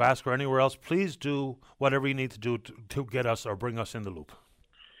Port of Basque or anywhere else, please do whatever you need to do to get us or bring us in the loop.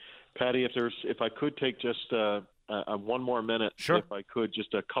 Patty, if I could take just one more minute, sure. If I could,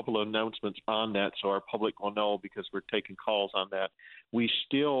 just a couple of announcements on that so our public will know, because we're taking calls on that. We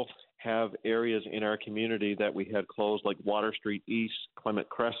still have areas in our community that we had closed, like Water Street East, Clement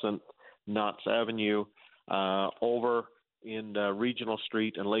Crescent, Knotts Avenue, over in Regional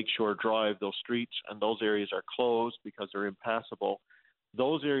Street and Lakeshore Drive. Those streets and those areas are closed because they're impassable.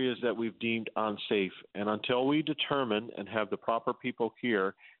 Those areas that we've deemed unsafe, and until we determine and have the proper people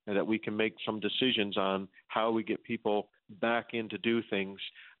here and that we can make some decisions on how we get people back in to do things,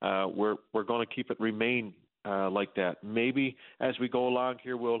 we're going to keep it remain like that. Maybe as we go along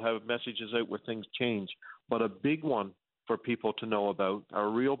here, we'll have messages out where things change. But a big one for people to know about, a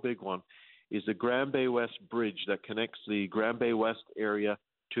real big one, is the Grand Bay West Bridge that connects the Grand Bay West area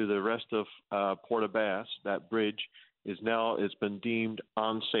to the rest of Port of Basque. That bridge it's been deemed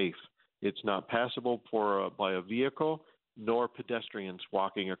unsafe. It's not passable by a vehicle nor pedestrians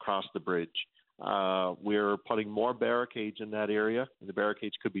walking across the bridge. We're putting more barricades in that area, and the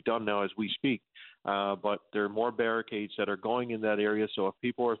barricades could be done now as we speak. But there are more barricades that are going in that area. So if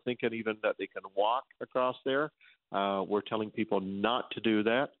people are thinking even that they can walk across there, we're telling people not to do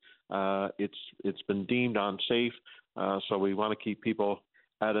that. It's been deemed unsafe, so we want to keep people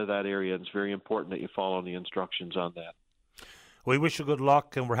out of that area. It's very important that you follow the instructions on that. We wish you good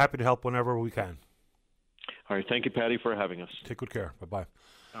luck, and we're happy to help whenever we can. All right. Thank you, Patty, for having us. Take good care. Bye-bye.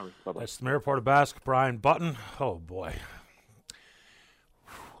 All right. Bye-bye. That's the Mayor of Port of Basque, Brian Button. Oh, boy.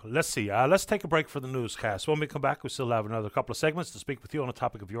 Let's see. Let's take a break for the newscast. When we come back, we still have another couple of segments to speak with you on a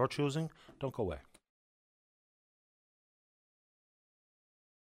topic of your choosing. Don't go away.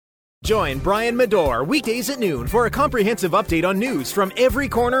 Join Brian Medore weekdays at noon for a comprehensive update on news from every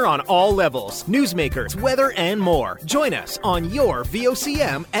corner on all levels, newsmakers, weather, and more. Join us on your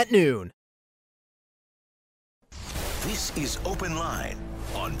VOCM at noon. This is Open Line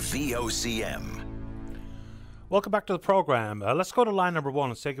on VOCM. Welcome back to the program. Let's go to line number one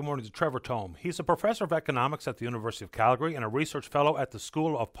and say good morning to Trevor Tome. He's a professor of economics at the University of Calgary and a research fellow at the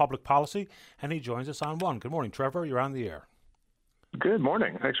School of Public Policy, and he joins us on one. Good morning, Trevor. You're on the air. Good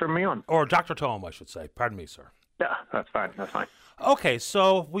morning. Thanks for having me on. Or Dr. Tome, I should say. Pardon me, sir. Yeah, that's fine. That's fine. Okay,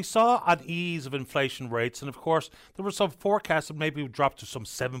 so we saw an ease of inflation rates, and of course, there were some forecasts that maybe would drop to some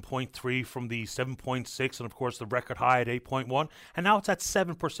 7.3 from the 7.6, and of course, the record high at 8.1, and now it's at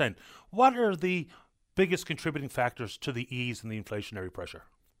 7%. What are the biggest contributing factors to the ease in the inflationary pressure?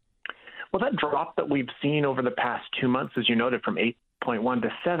 Well, that drop that we've seen over the past 2 months, as you noted, from 8.1 to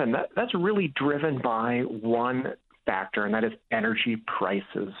 7, that's really driven by one factor, and that is energy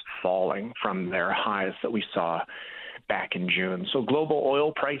prices falling from their highs that we saw back in June. So global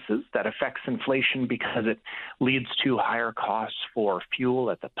oil prices, that affects inflation because it leads to higher costs for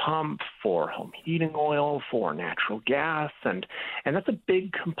fuel at the pump, for home heating oil, for natural gas, and that's a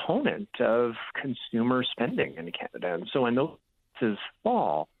big component of consumer spending in Canada. And so when those prices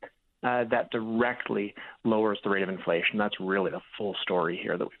fall, that directly lowers the rate of inflation. That's really the full story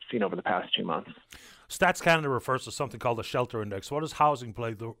here that we've seen over the past 2 months. Stats Canada refers to something called the shelter index. What does housing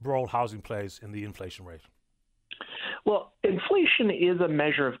play, the role housing plays in the inflation rate? Well, inflation is a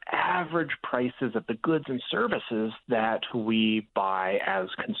measure of average prices of the goods and services that we buy as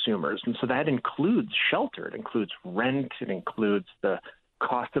consumers. And so that includes shelter, it includes rent, it includes the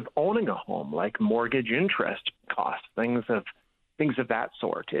cost of owning a home, like mortgage interest costs. Things have things of that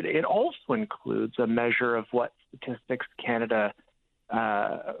sort. It also includes a measure of what Statistics Canada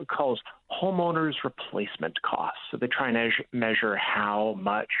calls homeowners replacement costs. So they try and measure how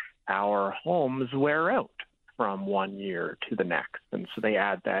much our homes wear out from one year to the next. And so they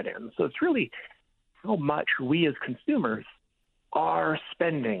add that in. So it's really how much we as consumers are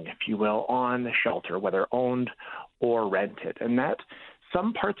spending, if you will, on shelter, whether owned or rented. And that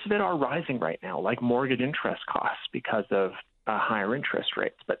some parts of it are rising right now, like mortgage interest costs because of higher interest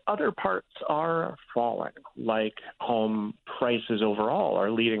rates. But other parts are falling, like home prices overall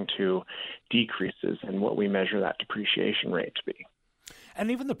are leading to decreases in what we measure that depreciation rate to be.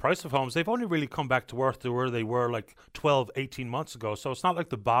 And even the price of homes, they've only really come back to earth to where they were like 12, 18 months ago. So it's not like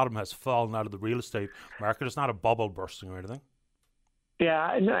the bottom has fallen out of the real estate market. It's not a bubble bursting or anything.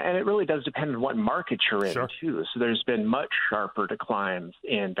 Yeah, and it really does depend on what market you're in, too. So there's been much sharper declines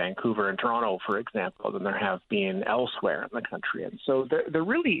in Vancouver and Toronto, for example, than there have been elsewhere in the country. And so there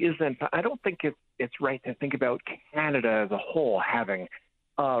really isn't – I don't think it's right to think about Canada as a whole having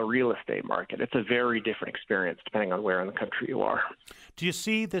a real estate market. It's a very different experience depending on where in the country you are. Do you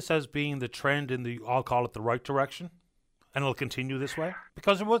see this as being the trend in the – I'll call it the right direction? And it'll continue this way?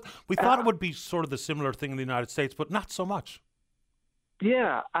 Because we thought it would be sort of the similar thing in the United States, but not so much.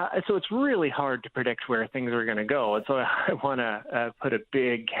 Yeah, so it's really hard to predict where things are going to go. And so I want to put a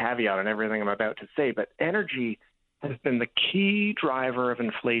big caveat on everything I'm about to say, but energy has been the key driver of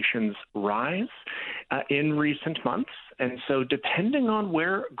inflation's rise in recent months. And so depending on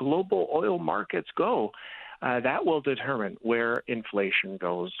where global oil markets go, that will determine where inflation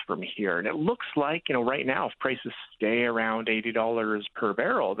goes from here. And it looks like, right now, if prices stay around $80 per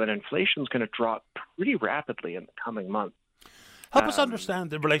barrel, then inflation is going to drop pretty rapidly in the coming months. Help us understand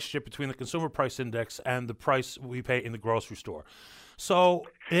the relationship between the consumer price index and the price we pay in the grocery store. So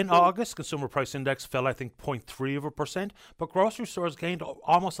in August, consumer price index fell, I think, 0.3%, but grocery stores gained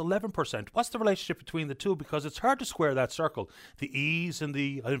almost 11%. What's the relationship between the two? Because it's hard to square that circle. The ease in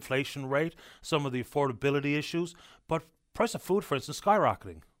the inflation rate, some of the affordability issues, but price of food, for instance,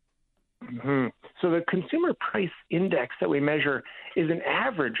 skyrocketing. Mm-hmm. So the consumer price index that we measure is an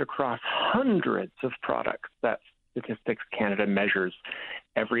average across hundreds of products that Statistics Canada measures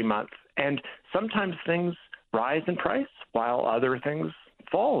every month. And sometimes things rise in price while other things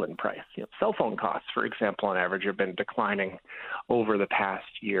fall in price. Cell phone costs, for example, on average have been declining over the past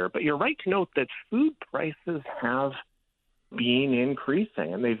year. But you're right to note that food prices have been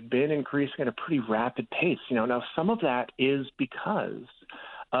increasing, and they've been increasing at a pretty rapid pace. Now some of that is because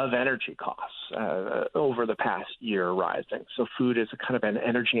of energy costs over the past year rising. So food is a kind of an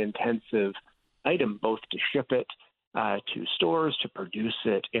energy-intensive item, both to ship it to stores, to produce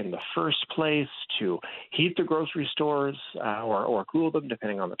it in the first place, to heat the grocery stores or cool them,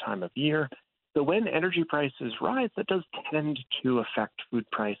 depending on the time of year. So when energy prices rise, that does tend to affect food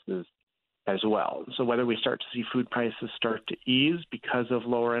prices as well. So whether we start to see food prices start to ease because of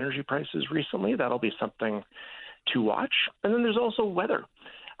lower energy prices recently, that'll be something to watch. And then there's also weather.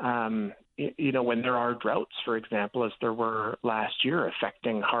 When there are droughts, for example, as there were last year,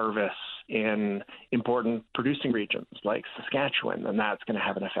 affecting harvests in important producing regions like Saskatchewan, then that's going to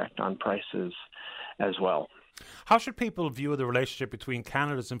have an effect on prices as well. How should people view the relationship between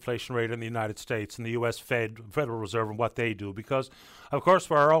Canada's inflation rate and the United States and the U.S. Federal Reserve and what they do? Because, of course,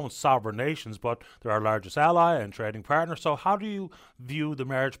 we're our own sovereign nations, but they're our largest ally and trading partner. So how do you view the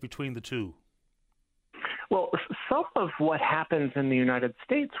marriage between the two? Well, some of what happens in the United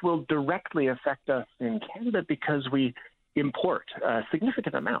States will directly affect us in Canada because we import a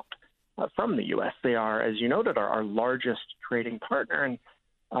significant amount from the U.S. They are, as you noted, our largest trading partner, and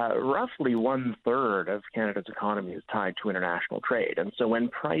roughly 1/3 of Canada's economy is tied to international trade. And so when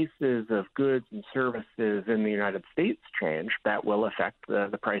prices of goods and services in the United States change, that will affect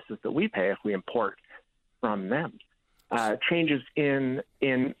the prices that we pay if we import from them. Changes in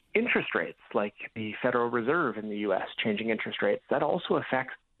interest rates, like the Federal Reserve in the U.S. changing interest rates, that also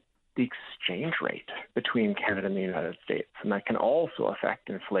affects the exchange rate between Canada and the United States. And that can also affect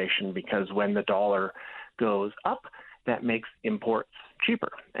inflation because when the dollar goes up, that makes imports cheaper.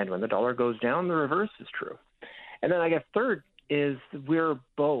 And when the dollar goes down, the reverse is true. And then I guess third is we're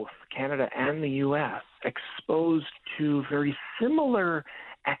both, Canada and the U.S., exposed to very similar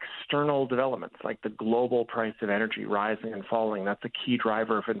external developments like the global price of energy rising and falling. That's a key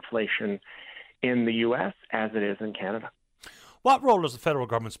driver of inflation in the U.S. as it is in Canada. What role does the federal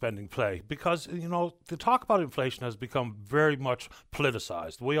government spending play? Because, the talk about inflation has become very much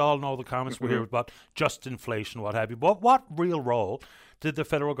politicized. We all know the comments we hear about just inflation, what have you. But what real role did the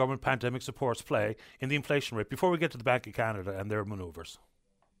federal government pandemic supports play in the inflation rate before we get to the Bank of Canada and their maneuvers?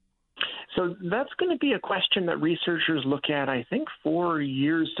 So that's going to be a question that researchers look at, I think, for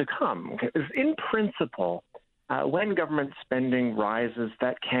years to come. In principle, when government spending rises,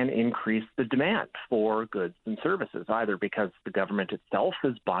 that can increase the demand for goods and services, either because the government itself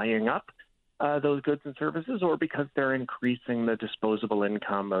is buying up those goods and services or because they're increasing the disposable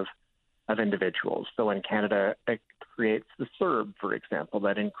income of individuals. So in Canada, it creates the CERB, for example,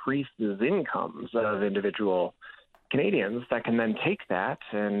 that increases incomes of individual Canadians that can then take that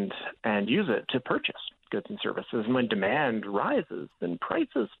and use it to purchase goods and services. And when demand rises, then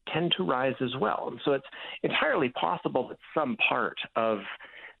prices tend to rise as well. And so it's entirely possible that some part of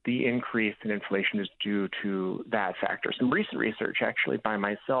the increase in inflation is due to that factor. Some recent research, actually, by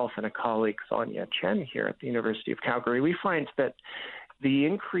myself and a colleague, Sonia Chen, here at the University of Calgary, we find that the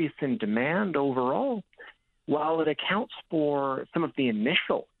increase in demand overall, while it accounts for some of the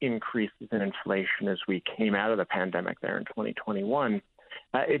initial increases in inflation as we came out of the pandemic there in 2021,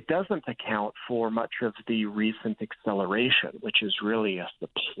 it doesn't account for much of the recent acceleration, which is really a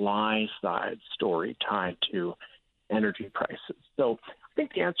supply-side story tied to energy prices. So I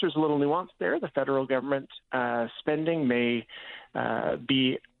think the answer is a little nuanced there. The federal government spending may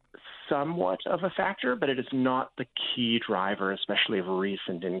be somewhat of a factor, but it is not the key driver, especially of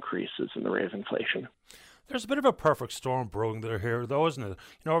recent increases in the rate of inflation. There's a bit of a perfect storm brewing there here, though, isn't it?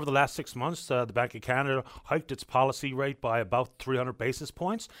 Over the last 6 months, the Bank of Canada hiked its policy rate by about 300 basis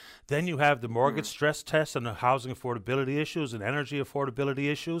points. Then you have the mortgage stress test and the housing affordability issues and energy affordability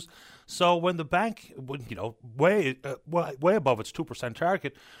issues. So when the bank, way above its 2%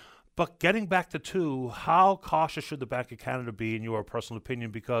 target, but getting back to 2, how cautious should the Bank of Canada be, in your personal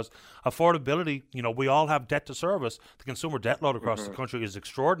opinion? Because affordability, we all have debt to service. The consumer debt load across the country is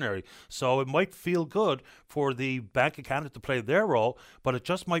extraordinary. So it might feel good for the Bank of Canada to play their role, but it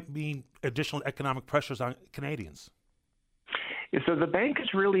just might mean additional economic pressures on Canadians. So the bank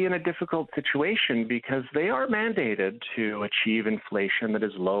is really in a difficult situation because they are mandated to achieve inflation that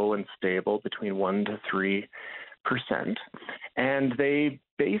is low and stable between 1% to 3%. And they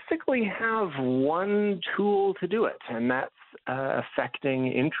basically have one tool to do it, and that's affecting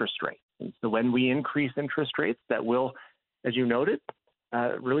interest rates. And so when we increase interest rates, that will, as you noted,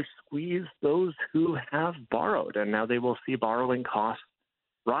 really squeeze those who have borrowed. And now they will see borrowing costs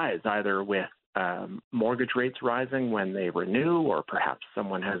rise, either with mortgage rates rising when they renew, or perhaps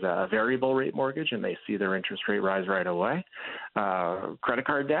someone has a variable rate mortgage and they see their interest rate rise right away. Credit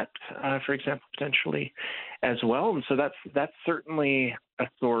card debt, for example, potentially as well. And so that's certainly a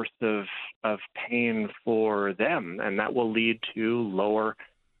source of pain for them, and that will lead to lower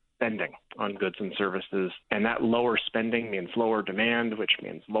spending on goods and services. And that lower spending means lower demand, which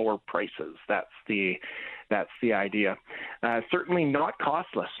means lower prices. That's the idea. Certainly not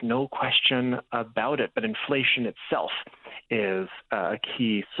costless, no question about it, but inflation itself is a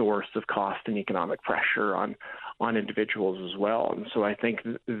key source of cost and economic pressure on individuals as well. And so I think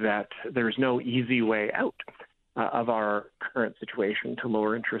that there's no easy way out of our current situation to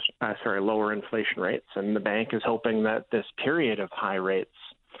lower inflation rates. And the bank is hoping that this period of high rates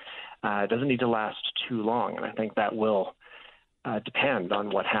doesn't need to last too long. And I think that will depend on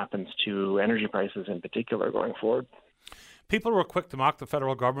what happens to energy prices in particular going forward. People were quick to mock the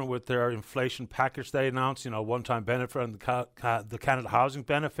federal government with their inflation package they announced, one-time benefit on the Canada Housing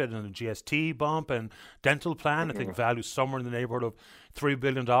Benefit and the GST bump and dental plan, I think valued somewhere in the neighborhood of $3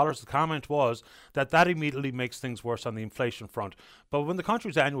 billion. The comment was that immediately makes things worse on the inflation front. But when the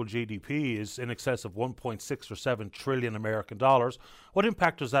country's annual GDP is in excess of 1.6 or 7 trillion American dollars, what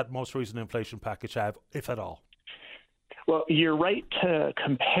impact does that most recent inflation package have, if at all? Well, you're right to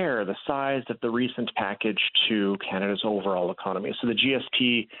compare the size of the recent package to Canada's overall economy. So the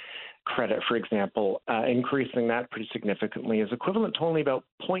GST credit, for example, increasing that pretty significantly is equivalent to only about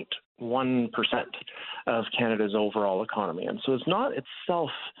 0.1% of Canada's overall economy. And so it's not itself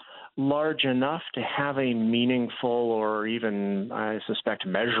large enough to have a meaningful or even, I suspect,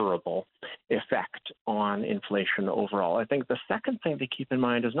 measurable effect on inflation overall. I think the second thing to keep in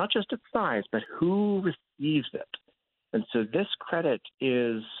mind is not just its size, but who receives it. And so this credit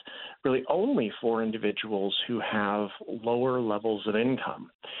is really only for individuals who have lower levels of income.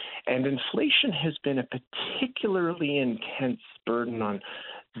 And inflation has been a particularly intense burden on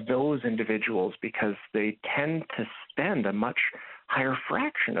those individuals because they tend to spend a much higher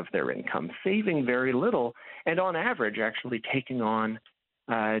fraction of their income, saving very little, and on average actually taking on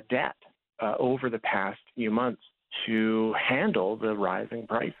debt over the past few months to handle the rising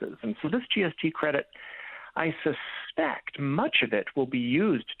prices. And so this GST credit, I suspect much of it will be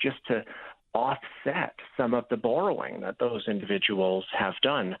used just to offset some of the borrowing that those individuals have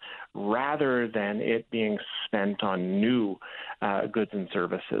done rather than it being spent on new goods and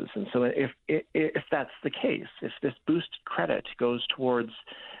services. And so if that's the case, if this boosted credit goes towards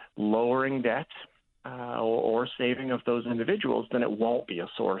lowering debt or saving of those individuals, then it won't be a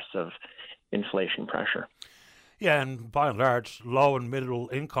source of inflation pressure. Yeah, and by and large, low and middle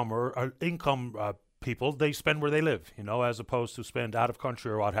income or people, they spend where they live, as opposed to spend out of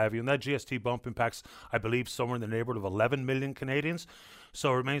country or what have you. And that GST bump impacts, I believe, somewhere in the neighborhood of 11 million Canadians.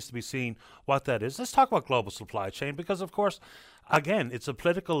 So it remains to be seen what that is. Let's talk about global supply chain because, of course, again, it's a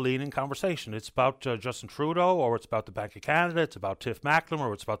political leaning conversation. It's about Justin Trudeau, or it's about the Bank of Canada, it's about Tiff Macklem,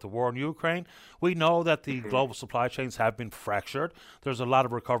 or it's about the war in Ukraine. We know that the global supply chains have been fractured. There's a lot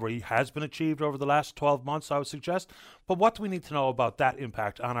of recovery has been achieved over the last 12 months, I would suggest. But what do we need to know about that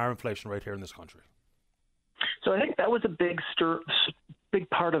impact on our inflation rate here in this country? So I think that was a big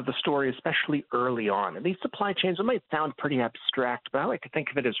part of the story, especially early on. And these supply chains, it might sound pretty abstract, but I like to think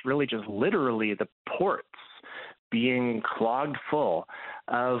of it as really just literally the ports being clogged full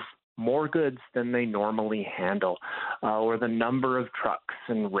of more goods than they normally handle, or the number of trucks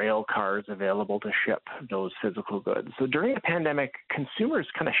and rail cars available to ship those physical goods. So during the pandemic, consumers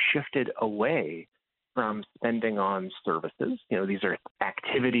kind of shifted away from spending on services. These are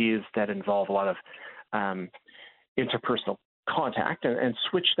activities that involve a lot of interpersonal contact and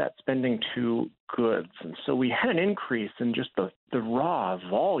switch that spending to goods. And so we had an increase in just the raw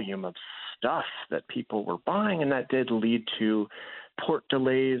volume of stuff that people were buying, and that did lead to port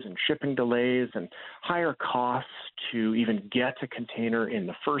delays and shipping delays and higher costs to even get a container in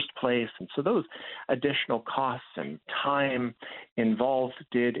the first place. And so those additional costs and time involved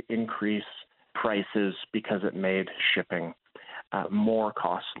did increase prices because it made shipping more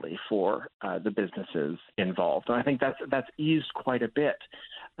costly for the businesses involved. And I think that's eased quite a bit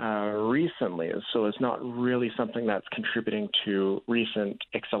recently. So it's not really something that's contributing to recent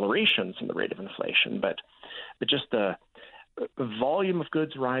accelerations in the rate of inflation, but just the volume of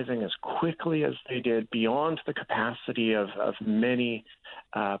goods rising as quickly as they did beyond the capacity of many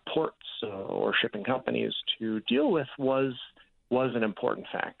ports or shipping companies to deal with was an important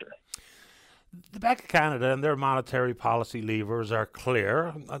factor. The Bank of Canada and their monetary policy levers are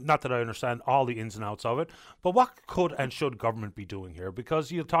clear. Not that I understand all the ins and outs of it, but what could and should government be doing here?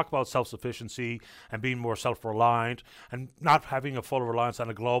 Because you talk about self-sufficiency and being more self-reliant and not having a full reliance on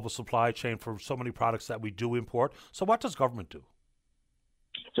a global supply chain for so many products that we do import. So what does government do?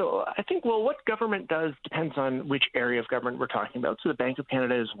 So I think, what government does depends on which area of government we're talking about. So the Bank of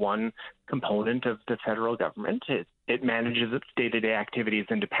Canada is one component of the federal government. It manages its day-to-day activities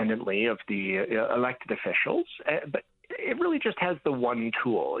independently of the elected officials, but it really just has the one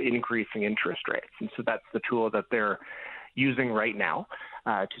tool, increasing interest rates. And so that's the tool that they're using right now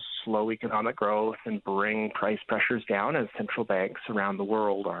to slow economic growth and bring price pressures down, as central banks around the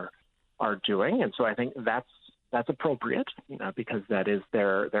world are doing. And so I think that's appropriate because that is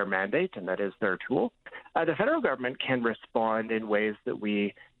their mandate and that is their tool. The federal government can respond in ways that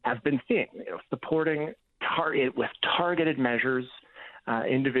we have been seeing, supporting with targeted measures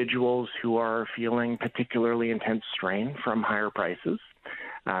individuals who are feeling particularly intense strain from higher prices.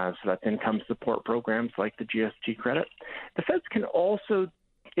 So that's income support programs like the GST credit. The feds can also,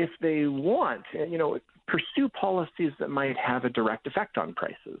 if they want, pursue policies that might have a direct effect on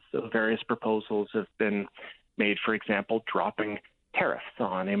prices. So various proposals have been made, for example, dropping tariffs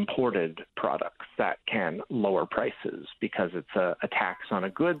on imported products that can lower prices because it's a tax on a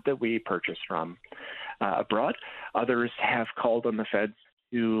good that we purchase from abroad. Others have called on the feds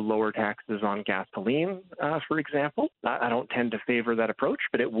to lower taxes on gasoline, for example. I don't tend to favor that approach,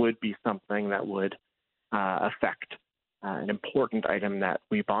 but it would be something that would affect an important item that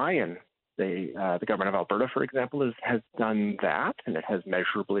we buy. And the government of Alberta, for example, has done that, and it has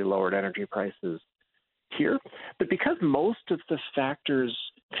measurably lowered energy prices here. But because most of the factors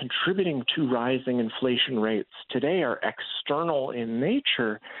contributing to rising inflation rates today are external in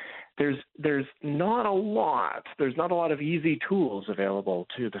nature, there's not a lot of easy tools available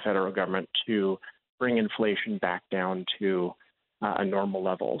to the federal government to bring inflation back down to a normal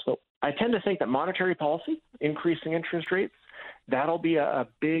level. So I tend to think that monetary policy, increasing interest rates, that'll be a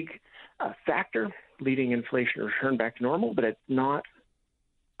big factor leading inflation to return back to normal, but it's not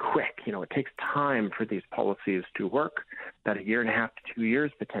quick. It takes time for these policies to work, about 1.5 to 2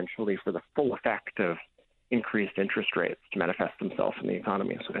 years potentially for the full effect of increased interest rates to manifest themselves in the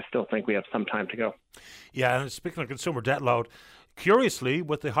economy. So I still think we have some time to go. Yeah, and speaking of consumer debt load, curiously,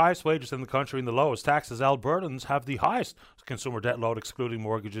 with the highest wages in the country and the lowest taxes, Albertans have the highest consumer debt load, excluding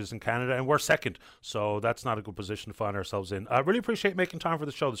mortgages in Canada, and we're second. So that's not a good position to find ourselves in. I really appreciate making time for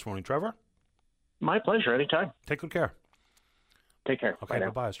the show this morning, Trevor. My pleasure. Anytime. Take good care. Take care. Okay,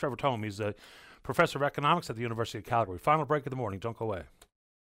 bye-bye. It's Trevor Tome. He's a professor of economics at the University of Calgary. Final break of the morning. Don't go away.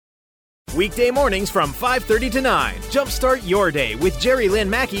 Weekday mornings from 5:30 to 9. Jumpstart your day with Jerry Lynn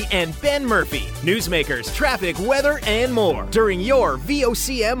Mackey and Ben Murphy. Newsmakers, traffic, weather, and more during your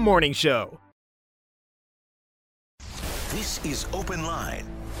VOCM morning show. This is Open Line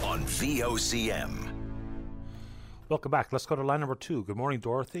on VOCM. Welcome back. Let's go to line number 2. Good morning,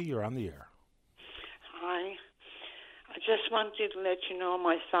 Dorothy. You're on the air. Hi. I just wanted to let you know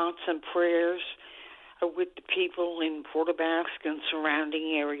my thoughts and prayers are with the people in Port aux Basques and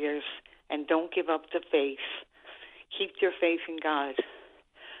surrounding areas, and don't give up the faith. Keep your faith in God.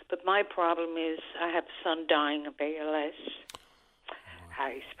 But my problem is I have a son dying of ALS.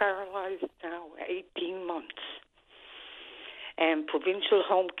 He's paralyzed now 18 months. And Provincial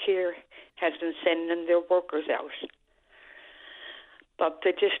Home Care has been sending their workers out. But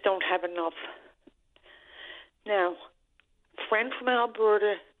they just don't have enough. Now, a friend from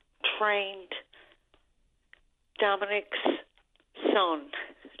Alberta trained Dominic's son,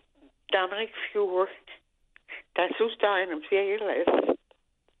 Dominic Fuhr. That's who's dying of ALS.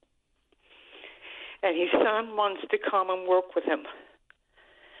 And his son wants to come and work with him.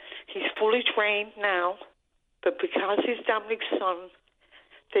 He's fully trained now, but because he's Dominic's son,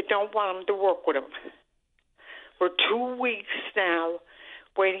 they don't want him to work with him. We're 2 weeks now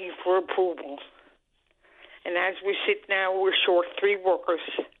waiting for approval. And as we sit now, we're short 3 workers.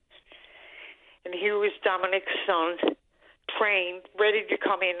 And here is Dominic's son, trained, ready to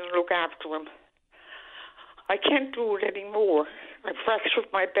come in and look after him. I can't do it anymore. I fractured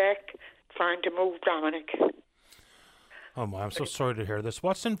my back trying to move Dominic. Oh, my, I'm so sorry to hear this.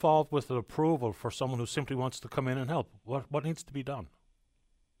 What's involved with the approval for someone who simply wants to come in and help? What needs to be done?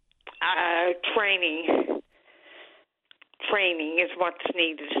 Training. Training is what's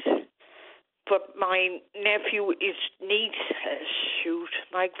needed. But my nephew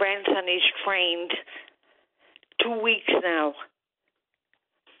my grandson is trained 2 weeks now.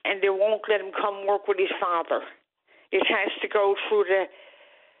 And they won't let him come work with his father. It has to go through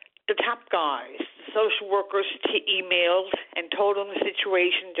the top guys. The social workers emailed and told them the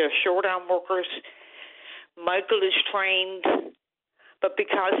situation. They're short on workers. Michael is trained, but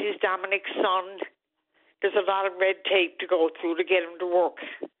because he's Dominic's son, there's a lot of red tape to go through to get him to work.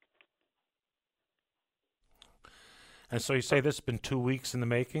 And so you say this has been 2 weeks in the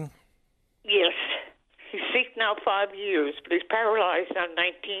making? Yes. He's sick now 5 years, but he's paralyzed now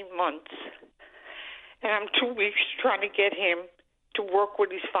 19 months. And I'm 2 weeks trying to get him to work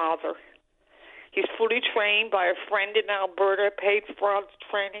with his father. He's fully trained by a friend in Alberta, paid for all the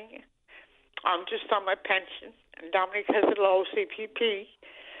training. I'm just on my pension, and Dominic has a low CPP.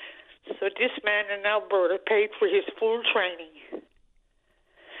 So this man in Alberta paid for his full training.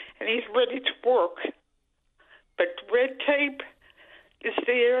 And he's ready to work. But red tape is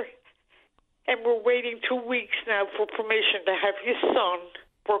there, and we're waiting 2 weeks now for permission to have his son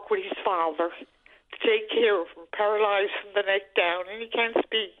work with his father to take care of him, paralyzed from the neck down, and he can't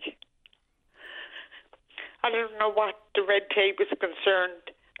speak. I don't know what the red tape is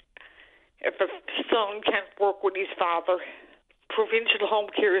concerned. If a son can't work with his father, Provincial Home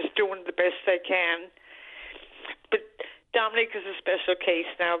Care is doing the best they can. But Dominic is a special case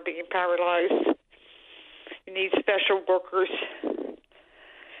now, being paralyzed. You need special workers.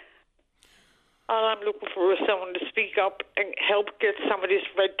 All I'm looking for is someone to speak up and help get some of this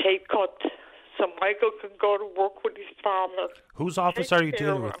red tape cut so Michael can go to work with his father. Whose office are you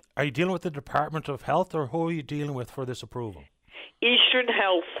dealing with? Are you dealing with the Department of Health, or who are you dealing with for this approval? Eastern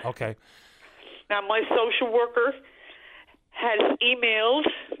Health. Okay. Now, my social worker has emailed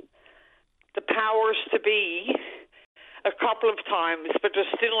the powers to be a couple of times, but there's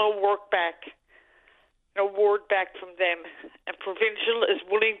still no word back from them. And Provincial is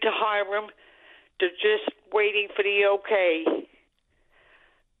willing to hire him. They're just waiting for the okay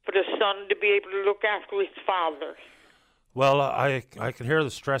for the son to be able to look after his father. Well, I can hear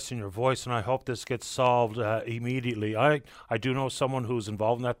the stress in your voice, and I hope this gets solved immediately. I do know someone who's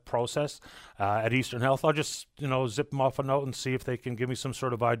involved in that process at Eastern Health. I'll just zip them off a note and see if they can give me some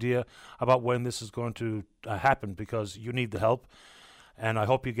sort of idea about when this is going to happen, because you need the help, and I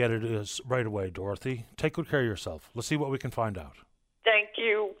hope you get it right away, Dorothy. Take good care of yourself. Let's see what we can find out. Thank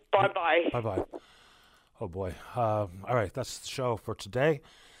you. Bye-bye. Bye-bye. Oh, boy. All right, that's the show for today.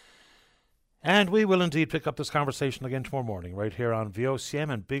 And we will indeed pick up this conversation again tomorrow morning right here on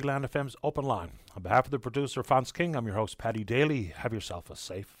VOCM and Big Land FM's Open Line. On behalf of the producer, Fonz King, I'm your host, Paddy Daly. Have yourself a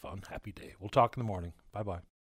safe, fun, happy day. We'll talk in the morning. Bye-bye.